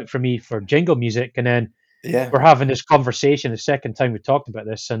reached out for me for jingle music, and then yeah, we're having this conversation the second time we talked about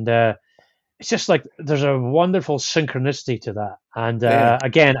this, and it's just like there's a wonderful synchronicity to that. And yeah.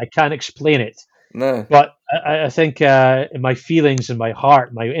 again, I can't explain it, No, but I think in my feelings and my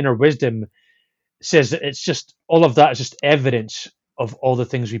heart, my inner wisdom says that it's just all of that is just evidence of all the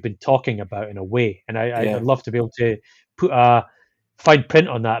things we've been talking about in a way. And I'd yeah. love to be able to put a fine print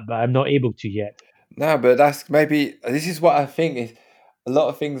on that, but I'm not able to yet. No, but that's maybe this is what I think is a lot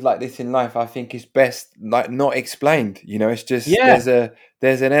of things like this in life. I think is best like not explained. You know, it's just Yeah,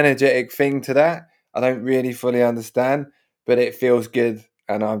 there's an energetic thing to that. I don't really fully understand, but it feels good,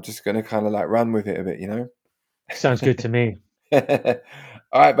 and I'm just gonna kind of like run with it a bit. You know. sounds good to me. All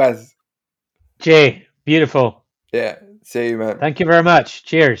right, Baz. Jay, beautiful. Yeah. See you, man. Thank you very much.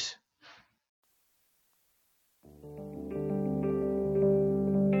 Cheers.